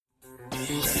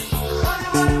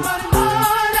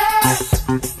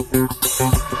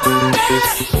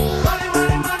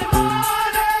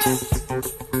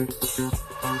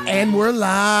And we're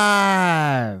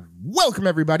live. Welcome,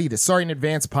 everybody, to Sorry in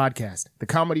Advance Podcast, the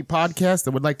comedy podcast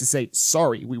that would like to say,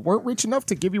 sorry, we weren't rich enough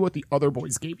to give you what the other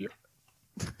boys gave you.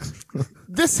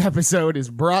 This episode is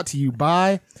brought to you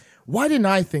by Why Didn't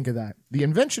I Think of That? The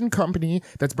invention company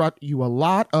that's brought you a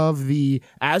lot of the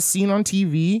as seen on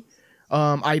TV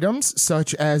items,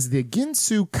 such as the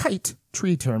Ginsu Kite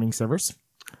tree turning service.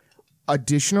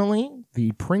 Additionally,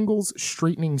 the Pringles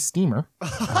straightening steamer.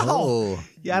 Oh,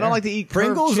 yeah, I don't like to eat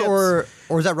Pringles chips. or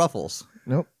is that Ruffles?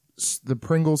 Nope. The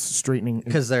Pringles straightening.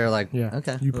 Because they're like, Yeah.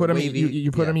 okay. You put them. Wavy.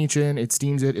 You put them each in. It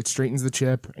steams it. It straightens the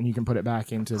chip, and you can put it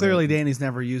back into. Clearly, Danny's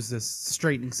never used this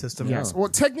straightening system. Yes. Well,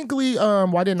 technically,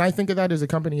 why didn't I think of that as a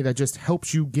company that just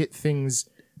helps you get things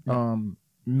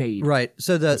made? Right.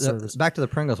 So the service. back to the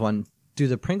Pringles one. Do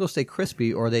the Pringles stay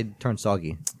crispy or they turn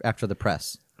soggy after the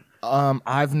press?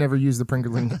 I've never used the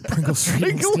Pringle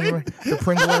straightening steamer.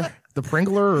 The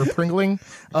Pringler or Pringling.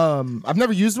 I've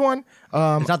never used one.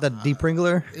 It's not the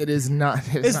de-Pringler? It is not.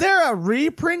 Is there a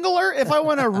re-Pringler if I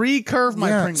want to recurve my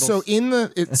Pringles?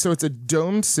 So it's a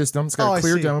domed system. It's got Oh, a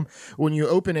clear I see. dome. When you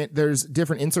open it, there's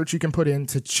different inserts you can put in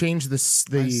to change the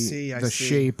see.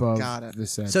 shape of Got it. the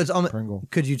set. So it's Pringle.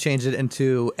 Could you change it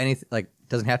into anything? Like,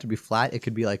 doesn't have to be flat. It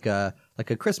could be like a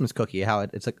Christmas cookie. How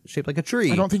it's like shaped like a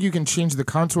tree. I don't think you can change the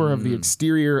contour of the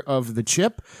exterior of the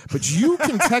chip, but you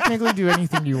can technically do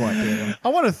anything you want. Daniel. I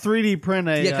want to 3D print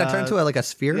a Yeah, can I turn into like a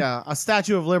sphere? a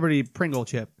Statue of Liberty Pringle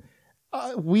chip.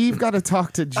 We've got to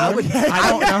talk to Jim. I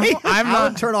don't know. I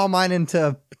would turn all mine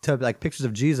into like pictures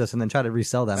of Jesus and then try to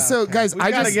resell them. So, guys, We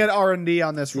I gotta just get R&D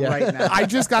on this right now. I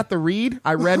just got the read.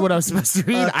 I read what I was supposed to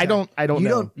read. I don't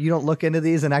know. You don't look into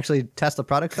these and actually test the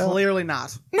product though? Clearly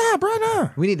not. Nah, bro, nah.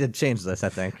 We need to change this, I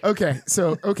think. Okay. He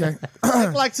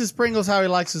likes his Pringles how he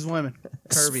likes his women.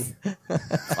 Curvy.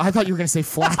 I thought you were going to say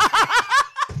flat.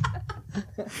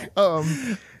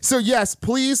 So yes,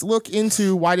 please look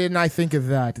into Why Didn't I Think of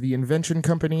That? The invention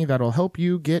company that'll help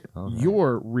you get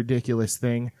your ridiculous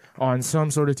thing on some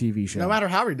sort of TV show. No matter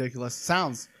how ridiculous it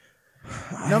sounds.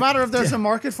 No matter if there's a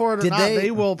market for it or Did not, they-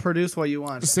 they will produce what you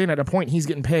want. Saying at a point he's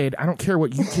getting paid. I don't care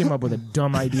what you came up with a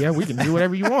dumb idea. We can do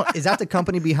whatever you want. Is that the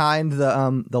company behind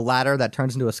the ladder that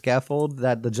turns into a scaffold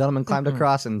that the gentleman climbed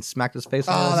across and smacked his face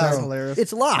on? Oh, it? that's hilarious.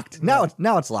 It's locked. Now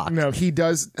it's locked. No, he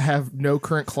does have no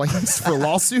current claims for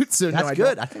lawsuits. So That's no,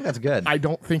 good. I think that's good. I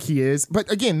don't think he is.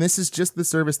 But again, this is just the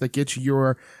service that gets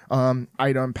your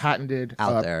item patented,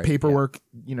 Out there, paperwork,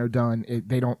 done.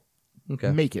 They don't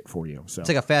Okay. make it for you. So It's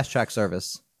like a fast track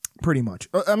service. pretty much.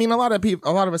 I mean, a lot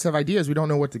of us have ideas. We don't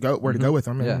know where to go with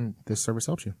them, Yeah. and this service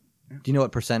helps you. Do you know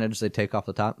what percentage they take off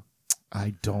the top?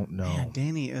 I don't know. Man,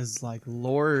 Danny is like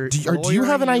Lord. Do you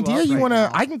have an idea? You want to?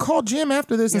 I can call Jim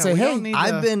after this and say, we "Hey, don't need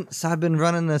I've been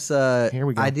running this Here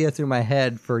we go. idea through my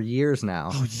head for years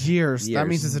now. Years. That Years.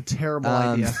 means it's a terrible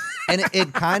idea. And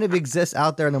it kind of exists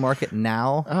out there in the market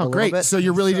now. a oh, little great! bit, So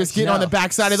you're really just getting on the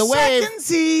backside of the wave."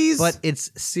 Secondsies. but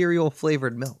it's cereal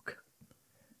flavored milk.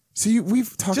 So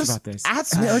we've talked Just about this. add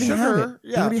some We already have sugar. it.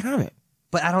 Yeah. We already have it.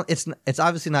 But I don't. It's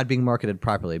obviously not being marketed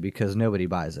properly because nobody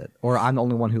buys it, or I'm the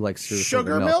only one who likes cereal Sugar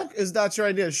flavored milk? Is that your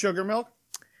idea? Sugar milk?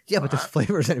 Yeah, but there's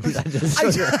flavors in it besides just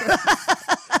sugar.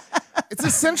 It's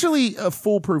essentially a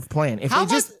foolproof plan.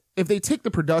 If they take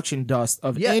the production dust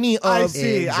of any of I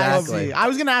see. Exactly. I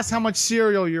was going to ask how much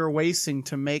cereal you're wasting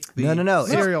to make the No.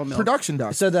 cereal milk. production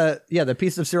dust. So the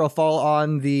pieces of cereal fall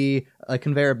on the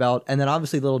conveyor belt, and then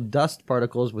obviously little dust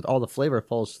particles with all the flavor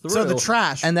falls through. So the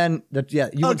trash. and then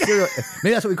want cereal.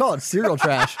 Maybe that's what we call it, cereal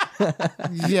trash.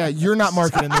 Yeah, you're not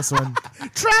marketing this one.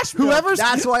 Trash milk.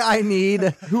 That's why I need.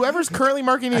 Whoever's currently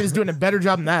marketing it is doing a better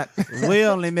job than that. We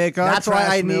only make our That's why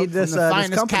trash I milk need from this, the this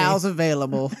finest company. cows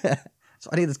available. So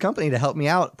I need this company to help me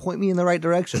out, point me in the right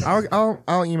direction.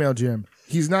 I'll email Jim.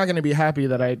 He's not going to be happy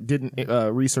that I didn't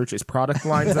research his product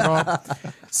lines at all.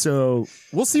 So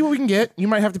we'll see what we can get. You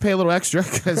might have to pay a little extra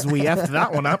because we effed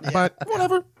that one up, but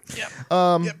whatever.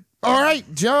 All right,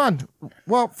 John.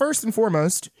 Well, first and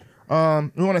foremost, we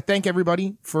want to thank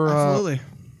everybody for Absolutely.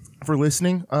 For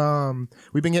listening.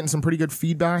 We've been getting some pretty good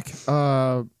feedback,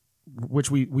 which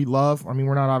we love. I mean,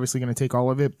 we're not obviously going to take all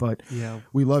of it, but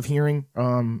we love hearing.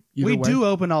 We do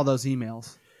open all those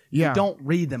emails. Yeah. We don't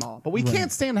read them all, but we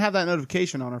can't stand to have that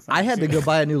notification on our phone. I had to go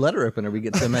buy a new letter opener. We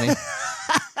get so many.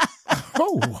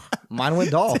 Oh, Mine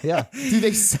went dull. Yeah. do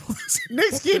they sell this?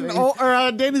 Nick's getting old,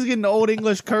 or Danny's getting old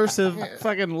English cursive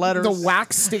fucking letters. The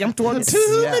wax stamped ones? To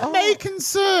whom Yeah. it may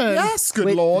concern. Yes, good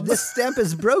Wait, lord. this stamp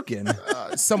is broken.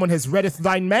 Someone has readeth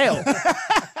thine mail.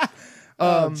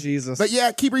 Oh Jesus. But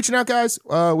yeah, keep reaching out, guys.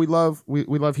 We love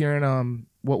hearing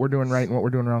what we're doing right and what we're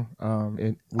doing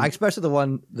wrong. I especially the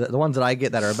ones that I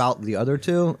get that are about the other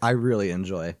two, I really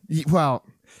enjoy. Well,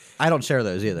 I don't share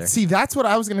those either. see, that's what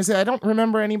I was going to say. I don't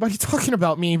remember anybody talking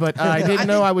about me, but I didn't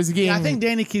know I was getting. Yeah, I think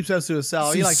Danny keeps those to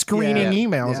himself. He like screening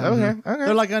emails. Yeah. Okay, okay.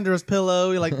 They're like under his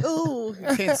pillow. You're like, oh,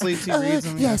 he can't sleep. He reads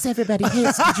them. Yes, everybody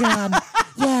hates the John.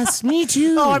 Yes, me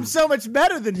too. Oh, I'm so much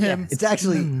better than him. It's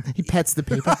actually He pets the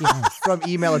paper. Yes. from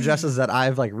email addresses that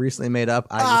I've like recently made up.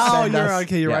 I just send you're us-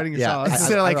 okay. You're writing yourself. I-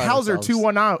 Instead of like I write Hauser ourselves.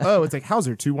 210. Oh, it's like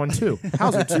Hauser 212.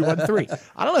 Hauser 213.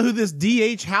 I don't know who this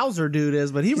D.H. Hauser dude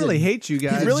is, but he really hates you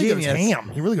guys. He really goes genius. ham.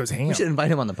 He really goes ham. We should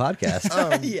invite him on the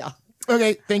podcast. yeah.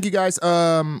 Okay, thank you guys.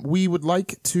 We would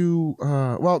like to.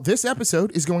 Well, this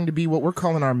episode is going to be what we're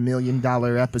calling our $1 million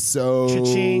episode.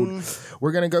 Cha-ching.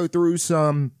 We're gonna go through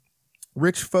some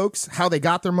rich folks, how they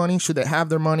got their money, should they have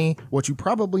their money, what you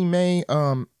probably may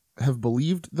have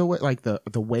believed the way, like the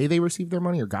way they received their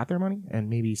money or got their money, and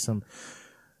maybe some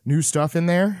new stuff in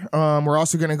there. We're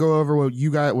also going to go over what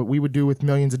we would do with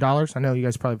millions of dollars. I know you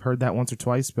guys probably have heard that once or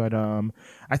twice, but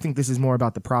I think this is more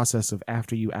about the process of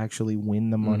after you actually win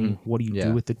the money. What do you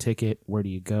do with the ticket? Where do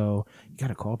you go? You got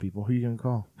to call people. Who are you going to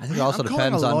call? I think it also I'm calling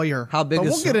depends a on lawyer, how big but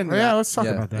is we'll get into Yeah, that. let's talk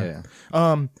Yeah, about that.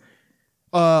 yeah.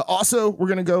 Also, we're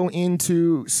going to go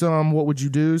into some what would you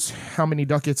do's. How many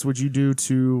ducats would you do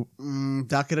to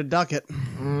Duck it a ducket.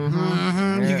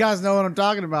 Mm-hmm. You guys know what I'm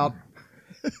talking about.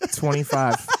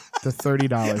 $25 to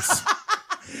 $30?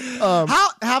 How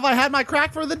have I had my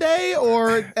crack for the day,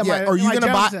 or am I? Are you am I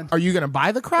gonna buy? jonesing? Are you gonna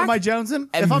buy the crack? Am I jonesing?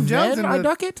 And If I'm then jonesing, I the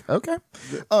duck it. Okay.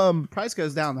 price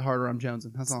goes down the harder I'm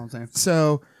jonesing. That's all I'm saying.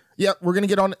 So yeah, we're gonna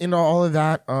get on into all of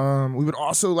that. We would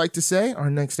also like to say our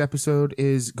next episode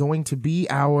is going to be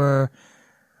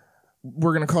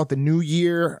we're gonna call it the New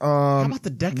Year. How about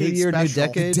the decade New year, new special?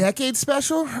 decade. Decade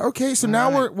special. Okay, so now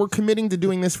right. we're committing to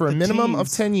doing this for a minimum of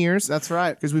teens. 10 years. That's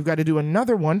right. Because we've got to do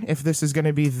another one if this is going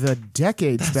to be the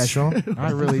decade special.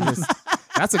 I really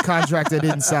that's a contract I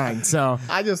didn't sign. So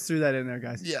I just threw that in there,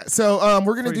 guys. yeah, so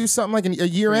we're gonna do something like a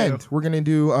year end. We're gonna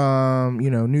do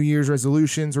New Year's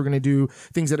resolutions. We're gonna do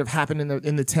things that have happened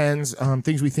in the tens,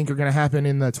 things we think are gonna happen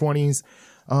in the 20s.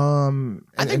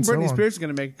 I think Britney Spears is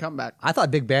going to make a comeback. I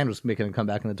thought Big Band was making a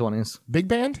comeback in the 20s. Big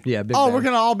band. Yeah, Big Oh, Band. we're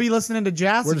going to all be listening to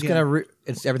jazz. We're just again. gonna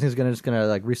everything's gonna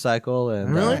like recycle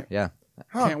and Really? yeah.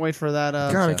 Can't wait for that.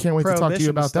 God, I can't wait to talk to Prohibition you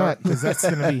about start. that because that's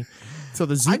gonna be till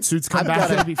the zoot suits come I've back.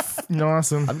 gotta- It'll be f***ing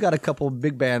awesome. I've got a couple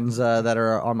big bands that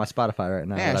are on my Spotify right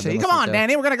now. Yeah, that I've see, been come on, listening to.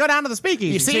 Danny. We're going to go down to the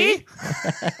speakeasy. You see? You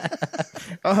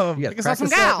gotta Pick us up some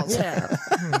practice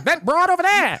gals. That broad over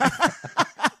there.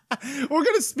 We're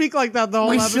going to speak like that the whole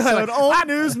We should. episode. Old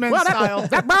newsman Well, style.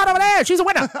 that broad over there. She's a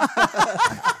winner.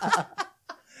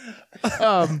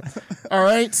 All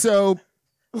right, so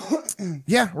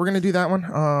yeah, we're gonna do that one.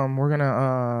 We're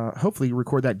gonna hopefully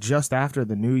record that just after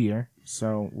the New Year.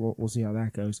 So we'll see how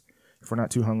that goes. If we're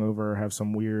not too hungover or have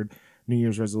some weird New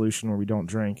Year's resolution where we don't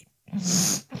drink.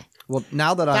 Well,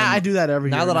 now that I do that every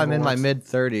year. now that I'm Never in my works. mid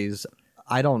 30s,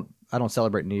 I don't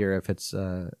celebrate New Year if it's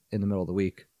in the middle of the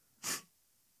week.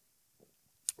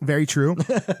 Very true.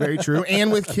 Very true.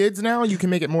 And with kids now, you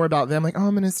can make it more about them. Like, oh,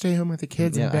 I'm going to stay home with the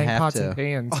kids Yeah, and I bang have pots to. and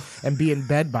pans and be in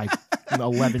bed by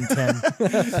 11, 10.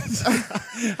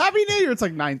 Happy New Year. It's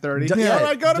like 9:30. Yeah, All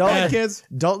right, go to don't- bed, kids.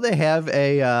 Don't they have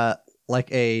a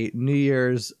like a New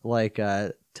Year's like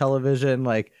television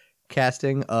like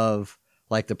casting of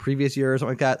like the previous year or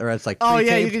something like that, or it's like Oh,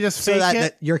 yeah, pre-taped you can just so fake that, it?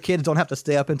 that your kids don't have to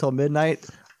stay up until midnight.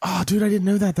 Oh, dude, I didn't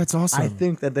know that. That's awesome. I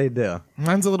think that they do.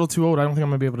 Mine's a little too old. I don't think I'm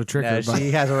going to be able to trick Yeah, her. But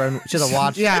she has her own. She has a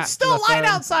watch. Yeah. It's still light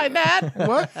outside, Dad.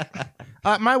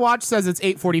 what? My watch says it's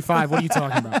 8:45. What are you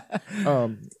talking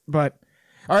about? But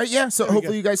all right, yeah. So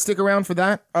hopefully you guys stick around for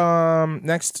that.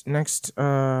 Next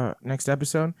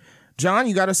episode. John,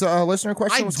 you got us a listener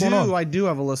question? What's going on? I do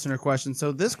have a listener question.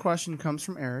 So this question comes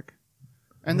from Eric.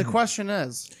 And the question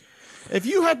is, if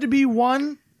you had to be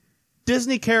one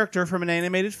Disney character from an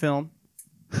animated film,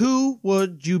 who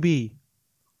would you be?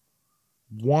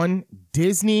 One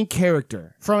Disney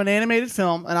character. From an animated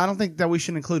film, and I don't think that we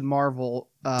should include Marvel.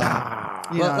 You know Well,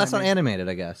 what that's I not mean? animated,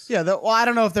 I guess. Yeah, well, I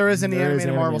don't know if there is any There is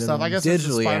animated Marvel animated stuff. I ones. guess there's the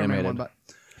Digitally Spider-Man animated. one, but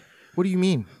What do you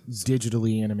mean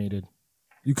digitally animated?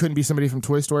 You couldn't be somebody from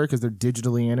Toy Story because they're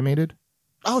digitally animated?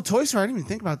 oh, Toy Story! I didn't even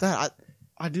think about that.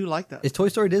 I do like that. Is Toy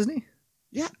Story Disney?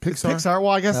 Yeah, Pixar? Pixar.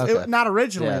 Well, I guess Okay. not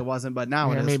originally Yeah. it wasn't, but now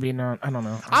Yeah, it is. maybe not. I don't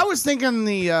know. I was thinking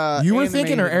the. You were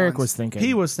thinking or animated Eric ones. was thinking?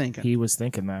 He was thinking. He was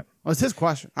thinking that. Well, it's his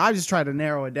question. I just tried to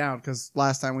narrow it down because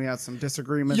last time we had some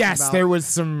disagreements. Yes, about there was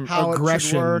some how aggression. it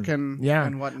should work and yeah.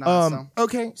 and whatnot. So.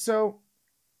 Okay, so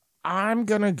I'm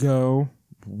gonna go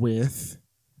with.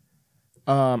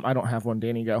 I don't have one.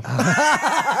 Danny, go.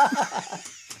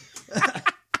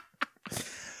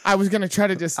 I was gonna try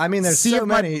to just. I mean, there's see so if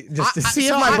my, many. Just to see see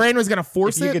if my brain was gonna if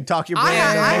force you it. could talk your I brain.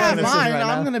 have, into I making have a decision mine. right I'm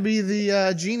now. going to be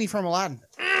the genie from Aladdin.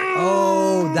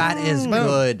 Oh, that is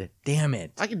good. Damn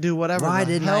it. I can do whatever. Why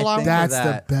the didn't hell I I think want. That's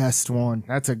that. the best one.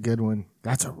 That's a good one.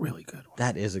 That's a really good one.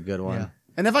 That is a good one. Yeah.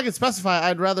 And if I could specify,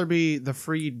 I'd rather be the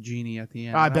freed genie at the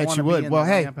end. I don't bet wanna you be would. in Well,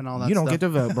 the hey, lamp and all that you don't stuff. get to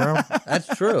vote, bro. That's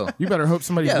true. You better hope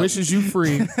somebody Yeah. wishes you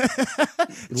free.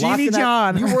 Locked Genie in that-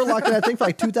 John. You were locked in that thing for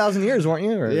like 2,000 years, weren't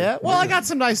you? Or- Yeah. Well, I got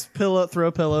some nice throw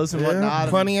pillows and whatnot.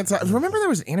 Plenty of time. Remember there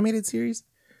was an animated series?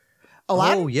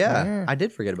 Aladdin? Oh, yeah. Yeah. I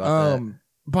did forget about that.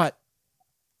 But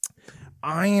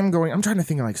I'm trying to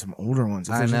think of like some older ones.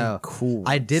 If I there's any know. cool.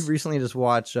 I did ones. recently just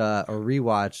watch or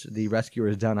rewatch The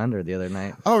Rescuers Down Under the other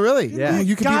night. Oh, really? Yeah.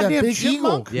 You could be that Goddamn big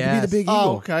chipmunk? eagle. You could be the big Oh,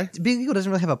 eagle. okay. Big Eagle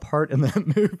doesn't really have a part in that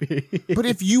movie. But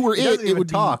if you were He doesn't it even would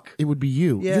talk. be. It would be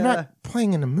you. Yeah. You're not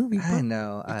playing in a movie. I but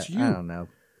know. I it's you. don't know.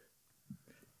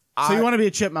 So you want to be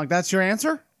a chipmunk? That's your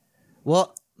answer?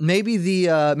 Well, maybe the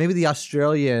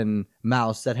Australian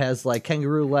mouse that has like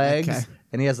kangaroo legs Okay.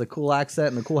 and he has the cool accent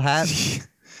and the cool hat.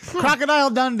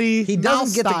 Crocodile Dundee. He mouse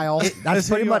doesn't get style. that's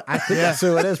pretty much. I think that's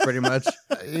who it is. Pretty much.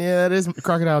 Yeah, it is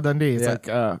Crocodile Dundee. It's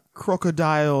Yeah. like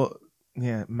crocodile.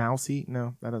 Yeah, mousy.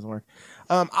 No, that doesn't work.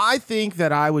 I think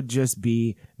that I would just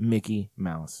be Mickey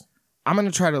Mouse. I'm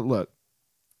gonna try to look.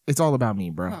 It's all about me,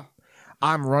 bro. Huh.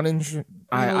 I'm running.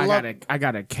 I love-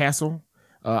 got a castle.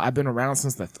 I've been around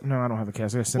since no, I don't have a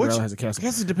castle. Cinderella has a I castle.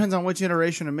 guess it depends on which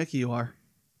iteration of Mickey you are.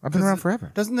 I've been around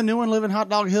forever. Doesn't the new one live in Hot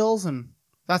Dog Hills? And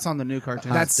that's on the new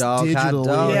cartoon. That's Hot digitally.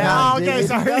 dog, Yeah, hot okay, diggity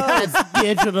sorry. dog. That's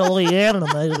digitally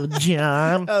animated,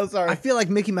 John. Oh, sorry. I feel like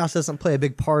Mickey Mouse doesn't play a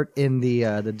big part in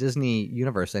the Disney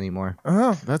universe anymore.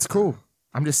 Oh, that's cool.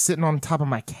 I'm just sitting on top of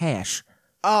my cash.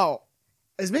 Oh,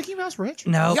 is Mickey Mouse rich?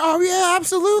 No. Oh yeah,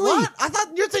 absolutely. What? I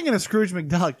thought you're thinking of Scrooge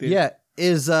McDuck, dude. Yeah.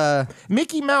 Is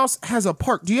Mickey Mouse has a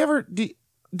park. Do you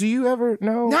ever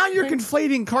know? Now you're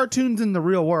conflating cartoons in the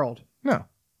real world. No.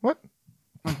 What?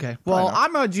 Okay. Well, not.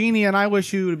 I'm a genie, and I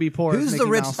wish you to be poor. Who's as the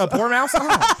Mickey rich- Mouse. A poor mouse?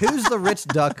 Oh, who's the rich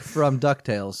duck from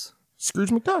DuckTales? Scrooge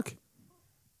McDuck.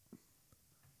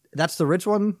 That's the rich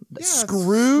one. Yeah,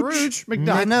 Scrooge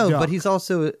McDuck. I know, Duck. but he's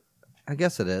also. I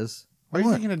guess it is. Are you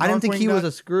thinking of I didn't think Darkwing he was Duck?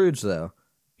 a Scrooge though.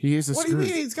 He is a What do you Scrooge.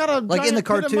 mean? He's got a Like in the giant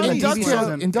bit of cartoon, money. In like TV show.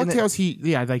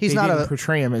 DuckTales, like He's they not didn't a-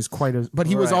 portray him as quite as, but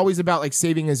he was Right. always about like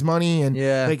saving his money and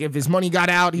Yeah. like if his money got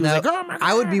out, he was Now, like, oh my god.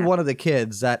 I would be one of the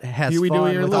kids that has Huey, fun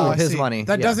Dewey, or with Louie. all Oh, of I his see. money.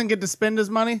 That Yeah. doesn't get to spend his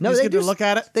money. No, He's they get to just- look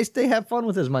at it. They have fun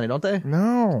with his money, don't they?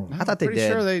 No. I thought they Pretty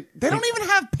did. sure they don't even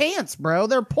have pants, bro.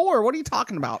 They're poor. What are you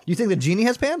talking about? You think the genie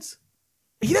has pants?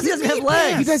 He doesn't, have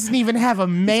legs. He doesn't even have a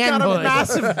Got a manhood.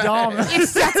 massive dong.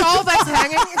 That's all that's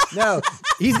hanging. No,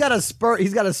 he's got a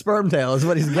sperm tail. Is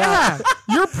what he's Yeah, got.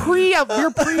 you're pre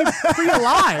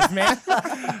alive, man.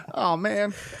 Oh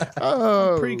man,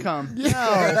 Oh, pre-cum.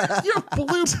 you're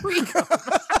blue pre.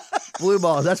 Blue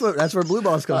balls. That's where blue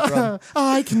balls come from.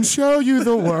 I can show you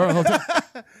the world.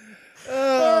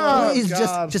 Oh, Please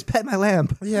God. just pet my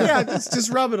lamp. Yeah,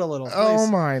 just rub it a little. Please. Oh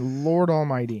my Lord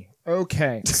Almighty.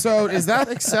 Okay, so is that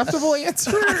acceptable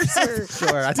answer?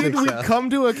 Sure, I Did think we so. come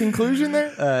to a conclusion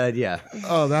there? Yeah.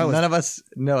 Oh, that was None of us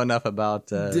know enough about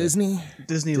Disney. Disney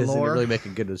Disney to lore. really make a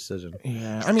good decision.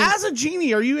 Yeah, I mean, As a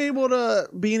genie, are you able to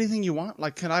be anything you want?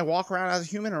 Like, can I walk around as a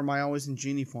human, or am I always in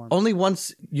genie form? Only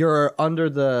once you're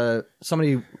under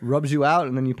somebody rubs you out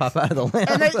and then you pop out of the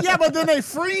lamp. And yeah, but then they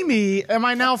free me. Am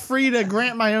I now free to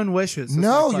grant my own wishes? That's my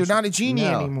no, question. you're not a genie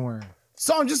No. anymore.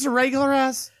 So I'm just a regular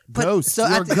ass. Ghost. So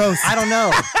you're at a the- ghost. I don't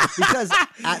know because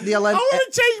at the I want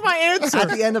to change my at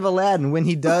answer. the end of Aladdin, when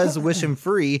he does wish him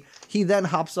free, he then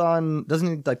hops on. Doesn't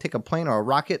he like take a plane or a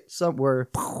rocket somewhere?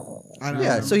 I don't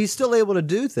Yeah, know. so he's still able to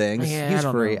do things. Yeah, I He's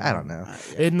don't free. know. I don't know.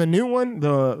 In the new one,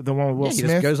 the one with Will Yeah, he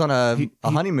Smith, just goes on a he-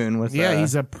 honeymoon with. yeah,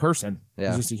 he's a person. Yeah.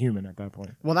 He's just a human at that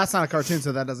point. Well, that's not a cartoon,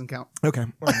 so that doesn't count. Okay.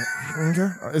 Okay.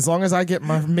 As long as I get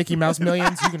my Mickey Mouse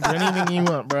millions, you can do anything you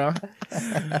want, bro.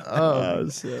 Oh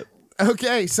shit.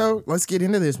 Okay, so let's get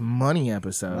into this money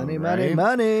episode. money, right? money,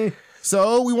 money.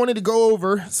 So we wanted to go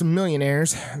over some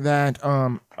millionaires that,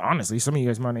 honestly, some of you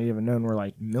guys might not even known were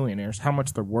like millionaires, how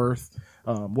much they're worth,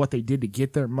 what they did to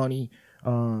get their money,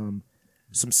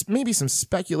 maybe some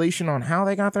speculation on how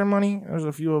they got their money. There's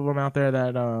a few of them out there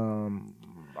that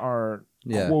are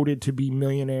Yeah. quoted to be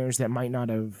millionaires that might not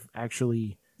have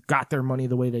actually got their money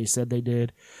the way they said they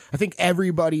did. I think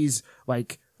everybody's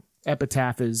like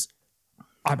epitaph is,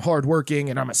 I'm hardworking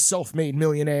and I'm a self-made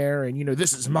millionaire, and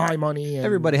this is my money. And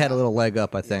Everybody had a little leg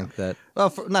up, I think. That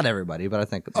not everybody, but I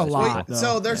think A lot. people.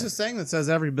 So there's this thing that says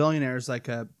every billionaire is like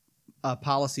a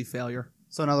policy failure.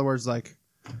 So in other words, like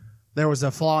there was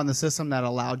a flaw in the system that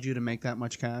allowed you to make that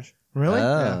much cash. Really,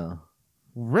 Oh.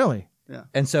 really. Yeah.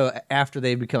 And so after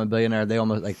they become a billionaire, they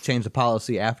almost like change the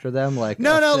policy after them. Like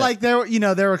No, oh, shit. like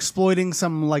they're exploiting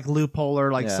some like loophole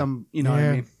or like Yeah. some what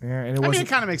I mean. Yeah, and it I mean, wasn't.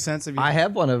 it kind of makes sense if you. I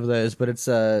have one of those, but it's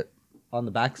on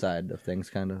the backside of things,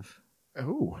 kind of.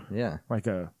 Ooh, Yeah, like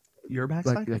a your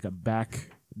backside, like a back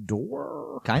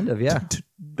door. kind of. Yeah,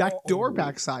 back door,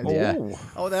 backside. Yeah.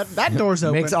 Oh, that door's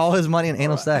open. makes all his money in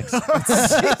anal sex. I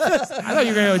thought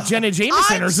you were going to go Jenna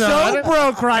Jameson I'm or so something.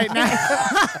 broke right now.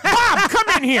 Bob, come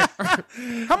in here.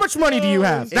 How much money do you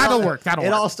have? That'll work. That'll It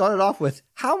work. all started off with,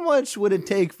 how much would it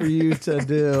take for you to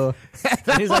do?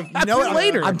 And he's like, you know what?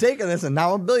 Later. I'm taking this, and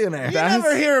now I'm a billionaire. You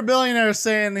never hear a billionaire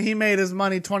saying he made his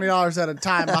money $20 at a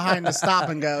time behind the stop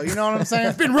and go. You know what I'm saying?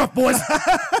 It's been rough, boys.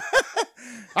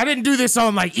 I didn't do this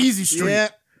on like Easy Street. Yeah.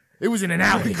 It was in an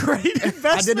alley. Great investments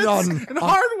I did it on and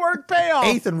hard work payoff.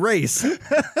 8th and Race.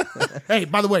 Hey,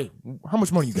 by the way, how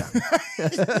much money you got?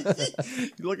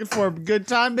 You looking for a good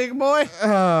time, big boy?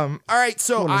 All right,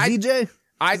 so ZJ?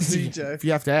 I ZJ. if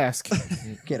you have to ask,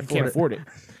 Can't can't afford it.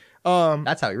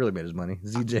 That's how he really made his money.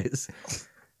 ZJ's.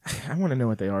 I want to know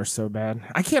what they are so bad.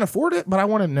 I can't afford it, but I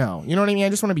want to know. You know what I mean? I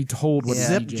just want to be told what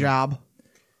Zip ZJ. job.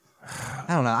 I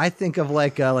don't know. I think of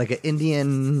like an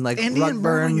Indian Indian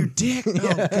burn on your dick.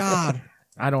 Oh God.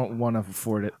 I don't want to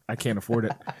afford it. I can't afford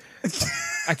it.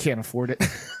 I can't afford it.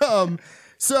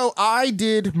 So I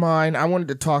did mine. I wanted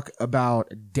to talk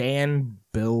about Dan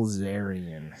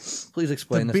Bilzerian. Please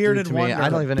explain The this bearded dude to me. wonder. I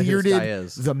don't even know who this guy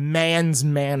is. the man's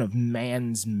man of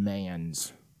man's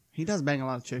mans. He does bang a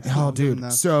lot of chicks. Oh, I'll give him dude.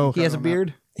 that. So He has a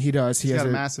beard? he does. He He's has got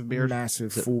a massive beard.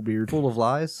 massive full beard. Full of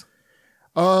lies?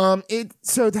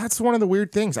 So that's one of the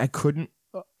weird things. I couldn't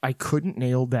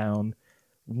nail down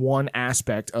one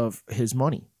aspect of his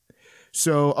money.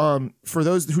 So for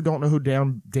those who don't know who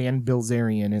Dan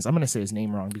Bilzerian is, I'm going to say his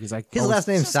name wrong because His last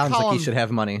name Just sounds call like he him- should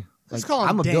have money. Let's call him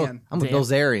I'm a Dan. I'm a Dan.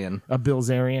 Bilzerian. a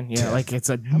Bilzerian. Yeah, like it's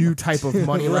a new type of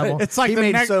money Right. level. It's like He the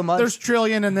made next, so much. There's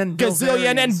trillion and then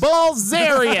Gazillion and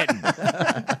Bilzerians.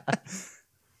 Balzerian.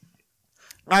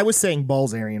 I was saying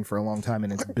Balzerian for a long time,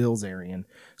 and it's Bilzerian.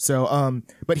 So,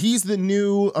 but he's the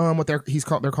new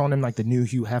they're calling him like the new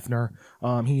Hugh Hefner.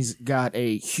 He's got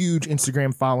a huge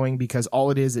Instagram following because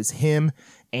all it is him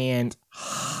and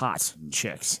hot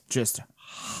chicks, just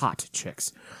hot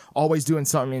chicks. Always doing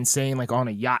something insane, like on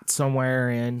a yacht somewhere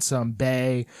in some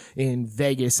bay in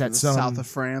Vegas at some south of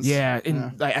France. Yeah,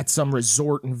 like, at some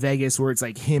resort in Vegas where it's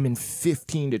like him and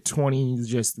 15 to 20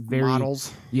 just very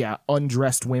Models. yeah,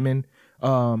 undressed women.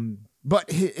 But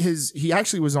he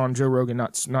actually was on Joe Rogan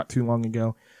not too long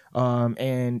ago,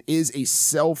 and is a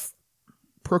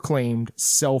self-proclaimed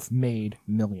self-made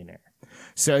millionaire.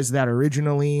 Says that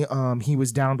originally he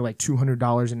was down to like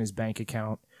 $200 in his bank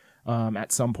account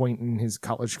at some point in his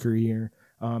college career.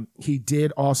 He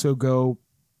did also go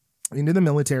into the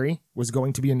military, was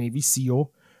going to be a Navy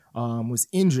SEAL, was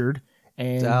injured.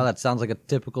 And Oh, that sounds like a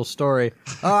typical story.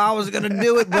 Oh, I was gonna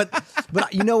do it,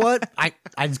 but you know what? I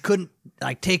just couldn't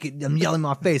take it. I'm yelling in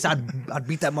my face. I'd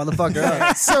beat that motherfucker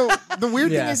up. so the weird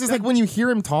thing Yeah. is like when you hear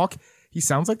him talk, he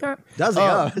sounds like that. Does he?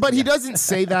 Oh. But he doesn't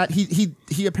say that.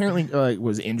 He apparently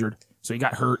was injured, so he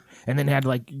got hurt, and then had to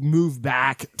like move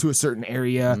back to a certain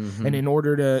area. Mm-hmm. And in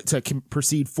order to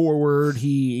proceed forward,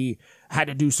 he had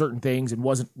to do certain things, and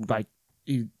wasn't like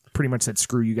he pretty much said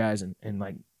screw you guys, and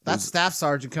like That staff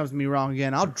sergeant comes to me wrong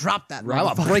again. I'll drop that.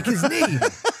 I'll motherfucker. break his knee.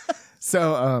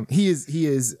 so. He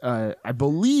is. I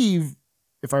believe,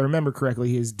 if I remember correctly,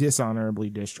 he is dishonorably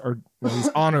discharged. Well, he's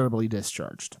honorably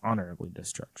discharged. Honorably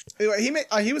discharged. Anyway,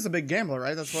 he was a big gambler,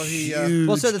 right? That's what he. Huge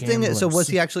Well, so the thing is, so gambler. was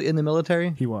he actually in the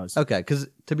military? He was. Okay, because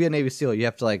to be a Navy SEAL, you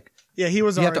have to he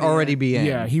was. you have to already be in.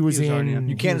 Yeah, he was He was already in. in.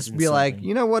 You can't just be like,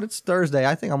 you know what? It's Thursday.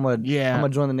 I think I'm gonna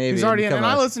join the Navy. He's already in. become And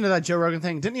I a- listened to that Joe Rogan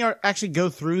thing. Didn't he actually go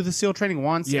through the SEAL training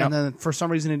once? Yep. And then for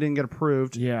some reason it didn't get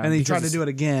approved. Yeah, And he because tried to it's- do it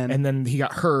again. and then he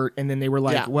got hurt, and then they were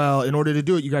like, Yeah. well, in order to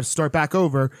do it, you got to start back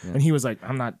over. And he was like,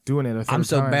 I'm not doing it a third I'm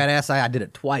so time. badass. I did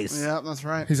it twice. yeah, that's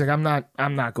right. He's like, I'm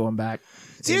not going back.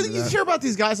 See, you hear about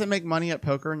these guys that make money at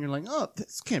poker, and you're like, oh,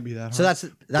 this can't be that hard. So that's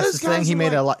Those the thing. guys He are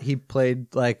made like- a lot. He played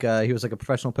he was like a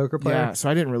professional poker player. Yeah, so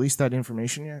I didn't release that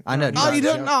information yet. I know. Oh, you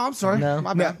didn't? No, I'm sorry. No.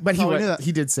 My No, bad. but Thought we knew that.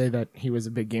 he did say that he was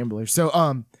a big gambler.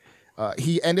 So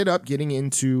he ended up getting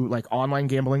into like online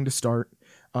gambling to start,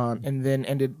 and then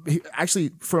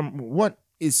actually from what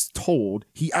is told,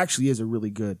 he actually is a really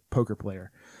good poker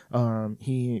player.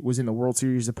 He was in the World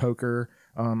Series of Poker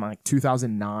like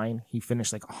 2009. He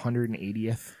finished like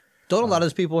 180th. Don't a lot of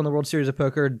those people in the World Series of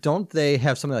Poker, don't they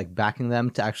have something like backing them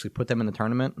to actually put them in the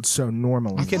tournament? So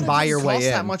normally You can It buy doesn't your way cost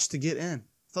in. that much to get in.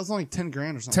 So it's only 10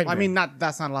 grand or something. 10 I mean,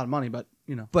 that's not a lot of money, but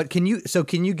you know. But can you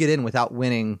get in without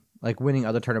winning like winning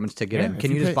other tournaments to get Yeah, in? if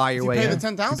Can you you just pay- buy If your you way pay in? the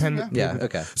 10,000. Depend- Yeah. Yeah.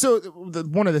 Okay. So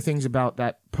one of the things about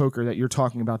that poker that you're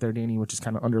talking about there, Danny, which is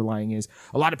kind of underlying, is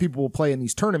a lot of people will play in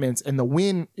these tournaments, and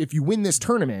if you win this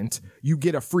tournament, you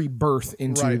get a free berth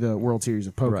into Right. the World Series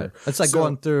of Poker. Right. It's like So-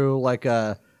 going through like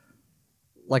a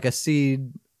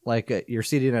seed. You're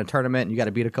seeded in a tournament, and you got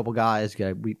to beat a couple guys. You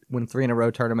got to win 3 in a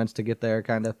row tournaments to get there,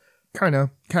 kind of. Kind of.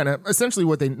 Essentially,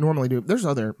 what they normally do. There's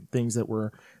other things that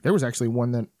were. There was actually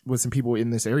one that was some people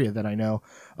in this area that I know,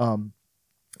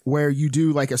 where you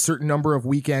do like a certain number of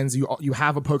weekends. You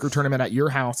have a poker tournament at your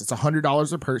house. It's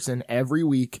 $100 a person every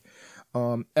week.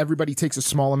 Everybody takes a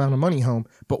small amount of money home,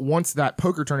 but once that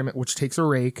poker tournament, which takes a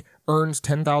rake, earns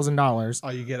 $10,000. Oh,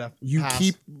 you get a You pass.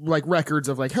 keep like records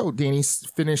of like, oh, Danny's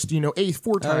finished, eighth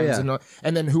 4 times, yeah.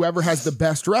 and then whoever has the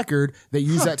best record, they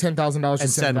use that $10,000 to And send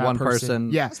send that one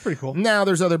person. Yeah, That's pretty cool. Now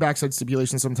there's other backside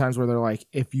stipulations sometimes where they're like,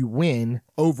 if you win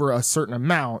over a certain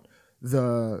amount,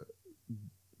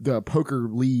 the poker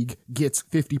league gets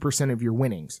 50% of your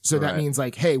winnings. So that Right. means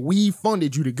like, hey, we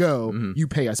funded you to go, you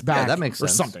pay us back. that makes or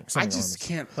sense. something. I something just along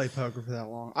can't play poker for that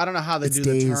long. I don't know how they It's do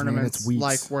days, the man. tournaments It's weeks.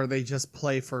 like where they just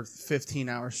play for 15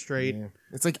 hours straight. those- Yeah.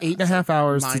 It's like 8.5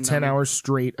 hours to 10 Mind-numbing. hours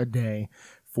straight a day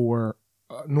for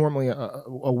normally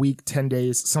a week, 10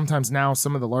 days. Sometimes now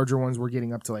some of the larger ones we're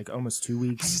getting up to like almost 2 I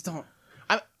weeks. just don't.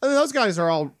 I mean, those guys are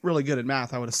all really good at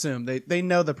math. I would assume they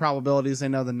know the probabilities, they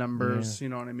know the numbers. You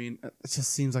know what I mean? It just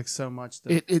seems like so much. To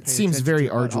pay It seems attention very to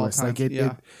at all arduous. Like times.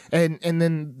 it, and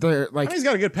then the like I mean, he's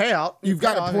got a good payout. you've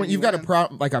got Payout a point. and You've got a win.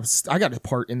 problem. Like I got a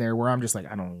part in there where I'm just like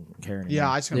I don't even care anymore.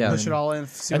 Yeah, I just gonna Yeah. push it all in.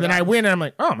 See And what then I happens. win, and I'm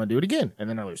like, oh, I'm gonna do it again, and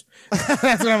then I lose.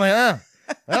 That's when I'm like,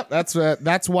 well,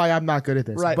 that's why I'm not good at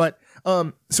this. Right. But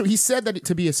so he said that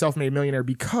to be a self-made millionaire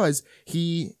because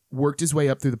he worked his way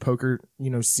up through the poker,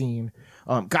 scene,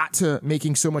 got to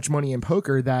making so much money in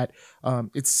poker that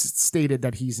it's stated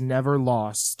that he's never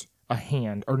lost a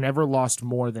hand or never lost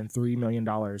more than $3 million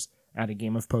at a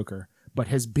game of poker, but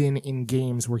has been in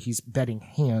games where he's betting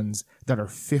hands that are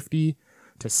 $50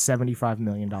 to $75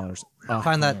 million. I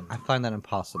find that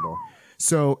impossible.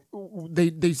 So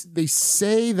they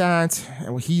say that,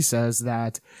 well, he says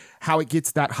that how it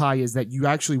gets that high is that you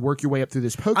actually work your way up through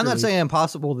this poker. I'm not league. saying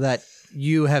impossible that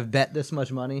you have bet this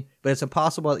much money, but it's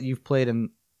impossible that you've played in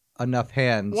enough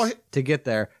hands Well, to get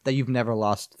there that you've never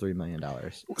lost $3 million.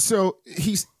 So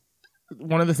he's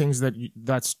one of the things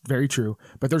that's very true.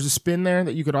 But there's a spin there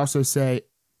that you could also say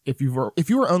if you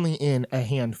were only in a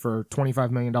hand for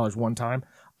 $25 million one time.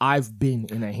 I've been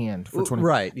in a hand for 20,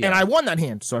 Right, yeah. and I won that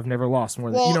hand, so I've never lost more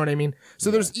than Well- you know what I mean.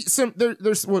 So there's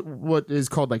there's what is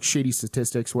called like shady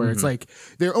statistics where it's like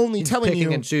they're only telling Picking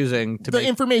you and choosing to the make.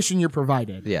 information you're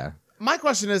provided. Yeah. My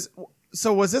question is,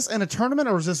 so was this in a tournament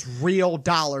or was this real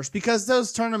dollars? Because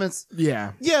those tournaments,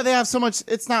 Yeah. yeah, they have so much.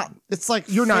 It's not. It's like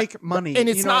You're fake not money, and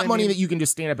it's you know not what I money mean? that you can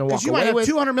just stand up and walk 'Cause you might away have with.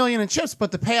 200 million in chips,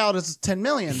 but the payout is 10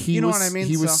 million. He You know was, what I mean?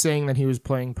 He was So- saying that he was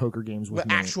playing poker games with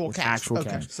actual with cash. Actual Okay,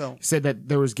 cash. so- He said that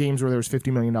there was games where there was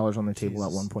 $50 million on the table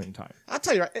at one point in time. I'll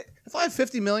tell you right. If I have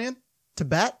 50 million to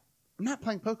bet, I'm not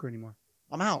playing poker anymore.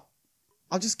 I'm out.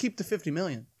 I'll just keep the 50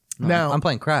 million. Now I'm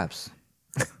playing craps.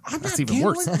 I'm That's not even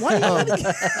worse. gambling. Why do you let it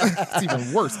it's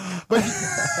even worse. But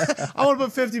I want to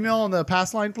put 50 mil on the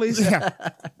pass line, please. yeah,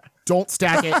 don't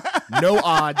stack it. No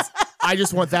odds. I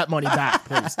just want that money back,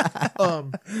 please.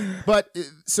 The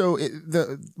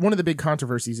one of the big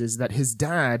controversies is that his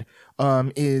dad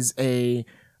is a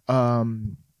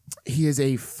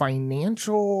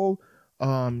financial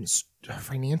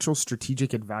financial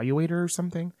strategic evaluator or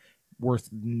something worth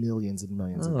millions and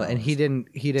millions of Oh, dollars. and he didn't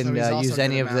So he's also use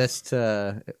any good of at this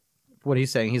to. What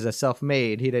he's saying, he's a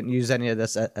self-made. He didn't use any of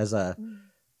this as a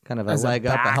kind of a As a leg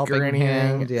up, a back or helping anything.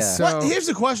 hand. Yeah. So- What, here's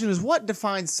the question: is what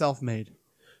defines self-made?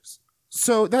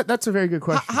 So that's a very good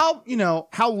question. How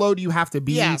How low do you have to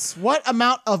be? Yes. What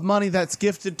amount of money that's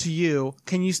gifted to you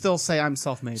can you still say I'm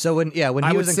self-made? So when I he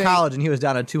would was in say- college and he was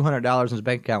down at $200 in his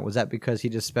bank account, was that because he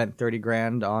just spent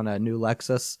 $30,000 on a new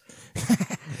Lexus?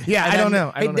 Yeah, And I don't then,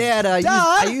 know. I Hey don't know. Dad,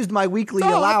 I used my weekly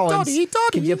allowance. Daddy.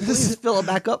 Can you please fill it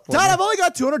back up for Dad, me? I've only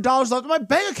got $200 left in my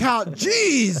bank account.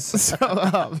 Jeez. So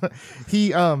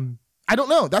I don't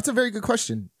know. That's a very good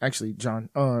question, actually, John.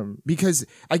 Because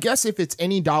I guess if it's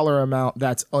any dollar amount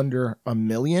that's under $1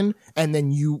 million, and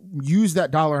then you use that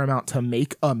dollar amount to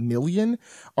make $1 million,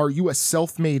 are you a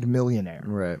self-made millionaire?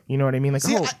 Right. You know what I mean? Like,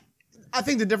 See, oh, I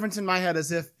think the difference in my head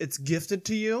is if it's gifted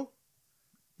to you,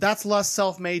 that's less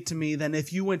self-made to me than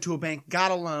if you went to a bank,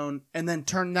 got a loan, and then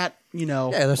turned that, Yeah,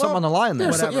 there's something on the line there.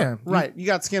 there's some- whatever. yeah. Right. You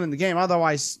got skin in the game.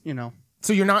 Otherwise,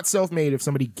 so you're not self-made if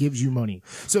somebody gives you money.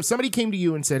 So if somebody came to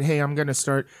you and said, "Hey, I'm gonna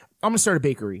start a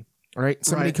bakery," All right.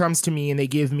 Somebody Right. comes to me and they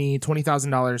give me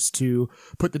 $20,000 to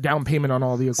put the down payment on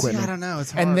all the See, equipment. I don't know.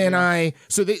 It's hard. And then yeah.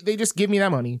 they just give me that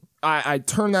money. I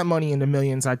turn that money into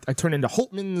millions. I turn into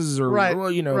Holtmans or, Right,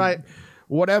 right.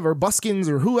 whatever, Buskins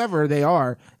or whoever they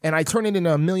are, and I turn it into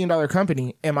 $1 million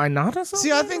company. Am I not a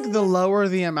See, I think the lower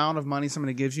the amount of money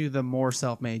somebody gives you, the more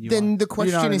self-made you are. Then the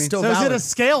question what I is mean? still so is it valid. a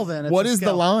scale then? It's What a is the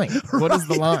scale. line? What is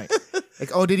the line?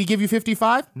 Like, oh, did he give you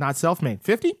 55? Not self-made.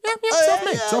 50? Yeah,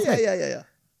 self-made. Self-made. Yeah.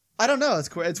 I don't know.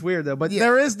 It's weird though, but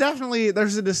there's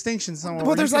a distinction somewhere. Well,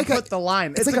 where there's you like can put the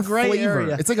line. It's like a gray flavor.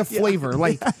 area. It's like a flavor.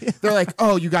 Like they're like,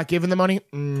 oh, you got given the money.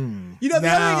 You know, the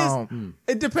other thing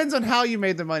is, it depends on how you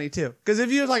made the money too. Because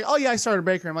if you're like, oh yeah, I started a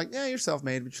bakery, I'm like, yeah, you're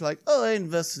self-made. But you're like, oh, I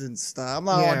invested in stuff. I'm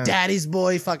like, Yeah. oh, daddy's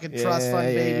boy, fucking trust fund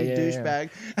baby, douchebag.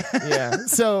 yeah.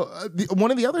 So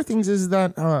one of the other things is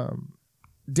that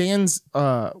Dan's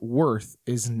worth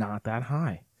is not that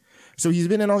high. So he's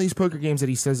been in all these poker games that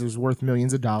he says is worth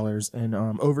millions of dollars, and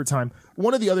over time,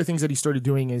 one of the other things that he started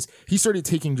doing is he started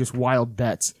taking just wild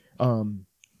bets.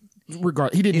 He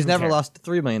didn't. He's even never care. lost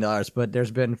 $3 million, but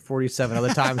there's been 47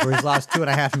 other times where he's lost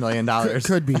 $2.5 million.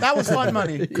 Could be. That was fun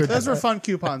money. Those were fun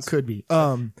coupons. Could be.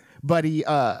 But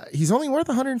he's only worth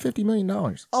 $150 million.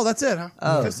 Oh, that's it, huh?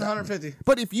 Oh. Just 150.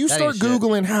 But if you That start ain't shit.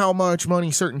 Googling how much money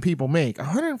certain people make,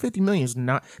 150 million is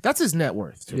not. That's his net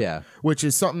worth. Too, Yeah. which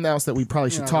is something else that we probably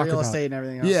should talk real about. estate and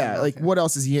everything else. Yeah, like what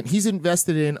else is he in? He's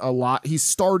invested in a lot. He's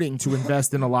starting to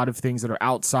invest in a lot of things that are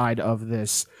outside of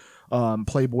this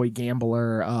Playboy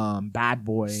gambler, bad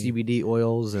boy. CBD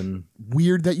oils and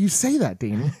Weird that you say that,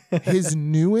 Danny. His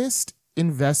newest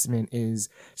investment is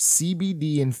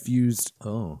CBD infused.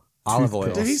 olive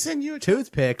oil. Did he send you a check?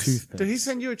 Toothpicks. Did he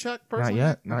send you a check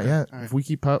personally? Not yet. If we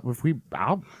keep up,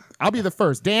 I'll be the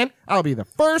first. Dan, I'll be the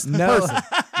first No, person.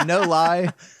 no lie.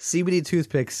 CBD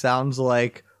toothpicks sounds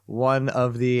like one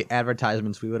of the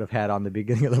advertisements we would have had on the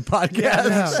beginning of the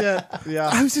podcast. Shit. Yeah.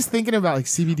 I was just thinking about like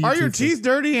CBD. Are your toothpaste. teeth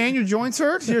dirty and your joints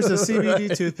hurt? Here's a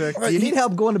CBD toothpick. You need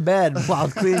help going to bed while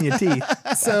cleaning your teeth.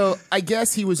 So I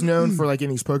guess he was known for like in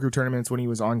these poker tournaments when he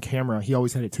was on camera, he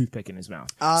always had a toothpick in his mouth.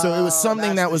 So it was something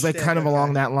that's that the was like shtick, kind of okay.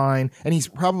 along that line, and he's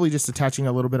probably just attaching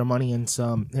a little bit of money and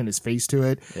his face to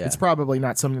it. Yeah. It's probably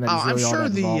not something that he's I'm really all sure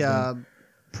that involved in. the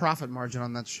profit margin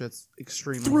on that shit's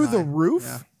extremely Through high. the roof.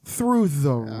 Yeah. Through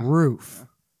the roof.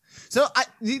 So,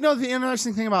 the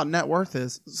interesting thing about net worth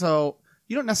is, so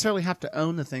you don't necessarily have to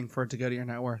own the thing for it to go to your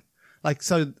net worth. Like,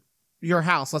 so your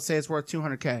house, let's say it's worth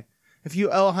 $200K. If you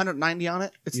owe 190 on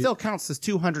it, it still counts as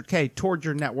 $200K toward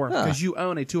your net worth because you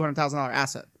own a $200,000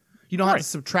 asset. You don't have to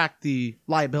subtract the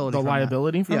liability. The from that.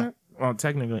 liability from Yeah. it? Well,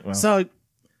 technically. Well, So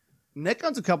Nick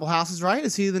owns a couple houses, right?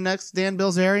 Is he the next Dan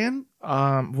Bilzerian?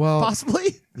 well,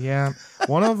 Possibly. yeah.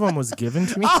 One of them was given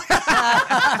to me.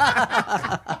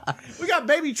 We got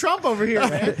baby Trump over here,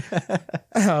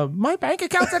 man. My bank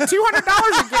account's at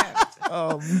 $200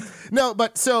 again. No,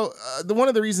 but so one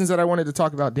of the reasons that I wanted to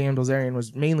talk about Dan Bilzerian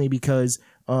was mainly because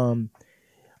on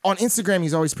Instagram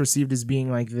he's always perceived as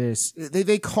being like this.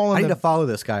 They call I him. need to follow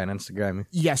this guy on Instagram.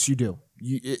 Yes, you do.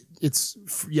 It's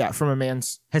from a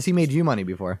man's Has he made you money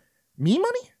before? me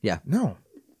money. Yeah. No.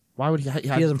 Why would he? He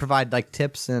doesn't provide like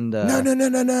tips and No.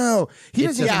 He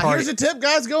It's doesn't. just Yeah, part- here's a tip,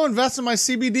 guys. Go invest in my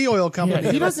CBD oil company. He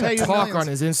It'll doesn't pay you talk millions. on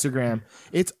his Instagram.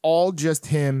 It's all just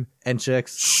him and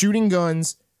chicks. shooting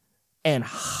guns and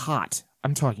hot.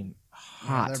 I'm talking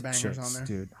hot they're bangers chicks, on there.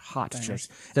 dude. Hot chicks.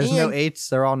 There's And- no 8s.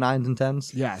 They're all 9s and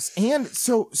 10s. Yes. And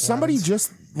so somebody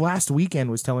just last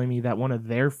weekend was telling me that one of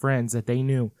their friends that they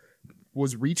knew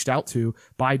was reached out to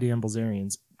by Dan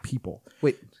Bilzerian's people.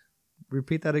 Wait,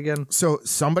 repeat that again. So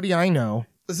somebody I know,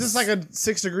 Is this like a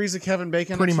 6 degrees of Kevin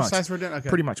Bacon Pretty much. exercise we're doing? Okay.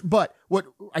 pretty much. But what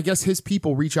I guess his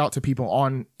people reach out to people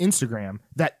on Instagram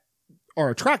that are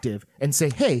attractive and say,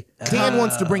 "Hey, Dan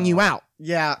wants to bring you out."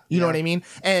 Yeah. You know what I mean?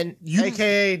 And you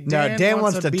AKA Dan, Dan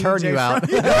wants a to turn BJ you out.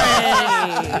 from-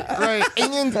 right.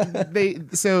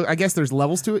 And so I guess there's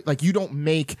levels to it. Like you don't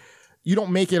make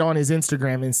it on his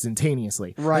Instagram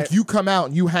instantaneously. Right. Like you come out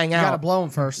and you hang You gotta out. blow him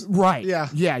first. Right. Yeah.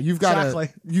 Yeah. You've got Exactly.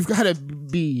 to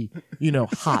be,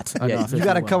 hot Yeah, enough. you if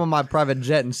got to will. come on my private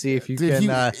jet and see if you If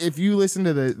can. if you listen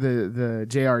to the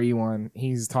JRE one,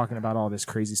 he's talking about all this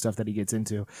crazy stuff that he gets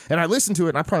into. And I listened to it,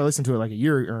 and I probably listened to it like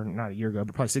not a year ago,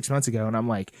 but probably 6 months ago. And I'm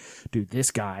like, dude, this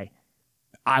guy,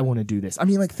 I want to do this. I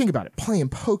mean, like, think about it. Playing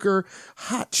poker,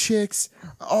 hot chicks,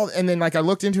 and then like I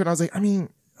looked into it and I was like, I mean,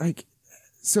 like,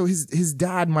 so his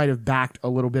dad might have backed a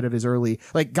little bit of his early,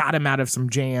 like got him out of some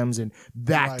jams and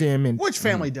backed him, and Which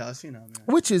family does, man.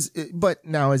 but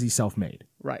now is he self-made?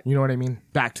 Right. You know what I mean?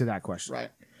 Back to that question. Right.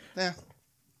 Yeah.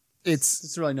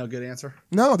 It's really no good answer.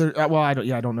 no. There, well, I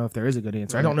don't know if there is a good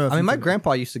answer. I don't know. If I mean, you my can-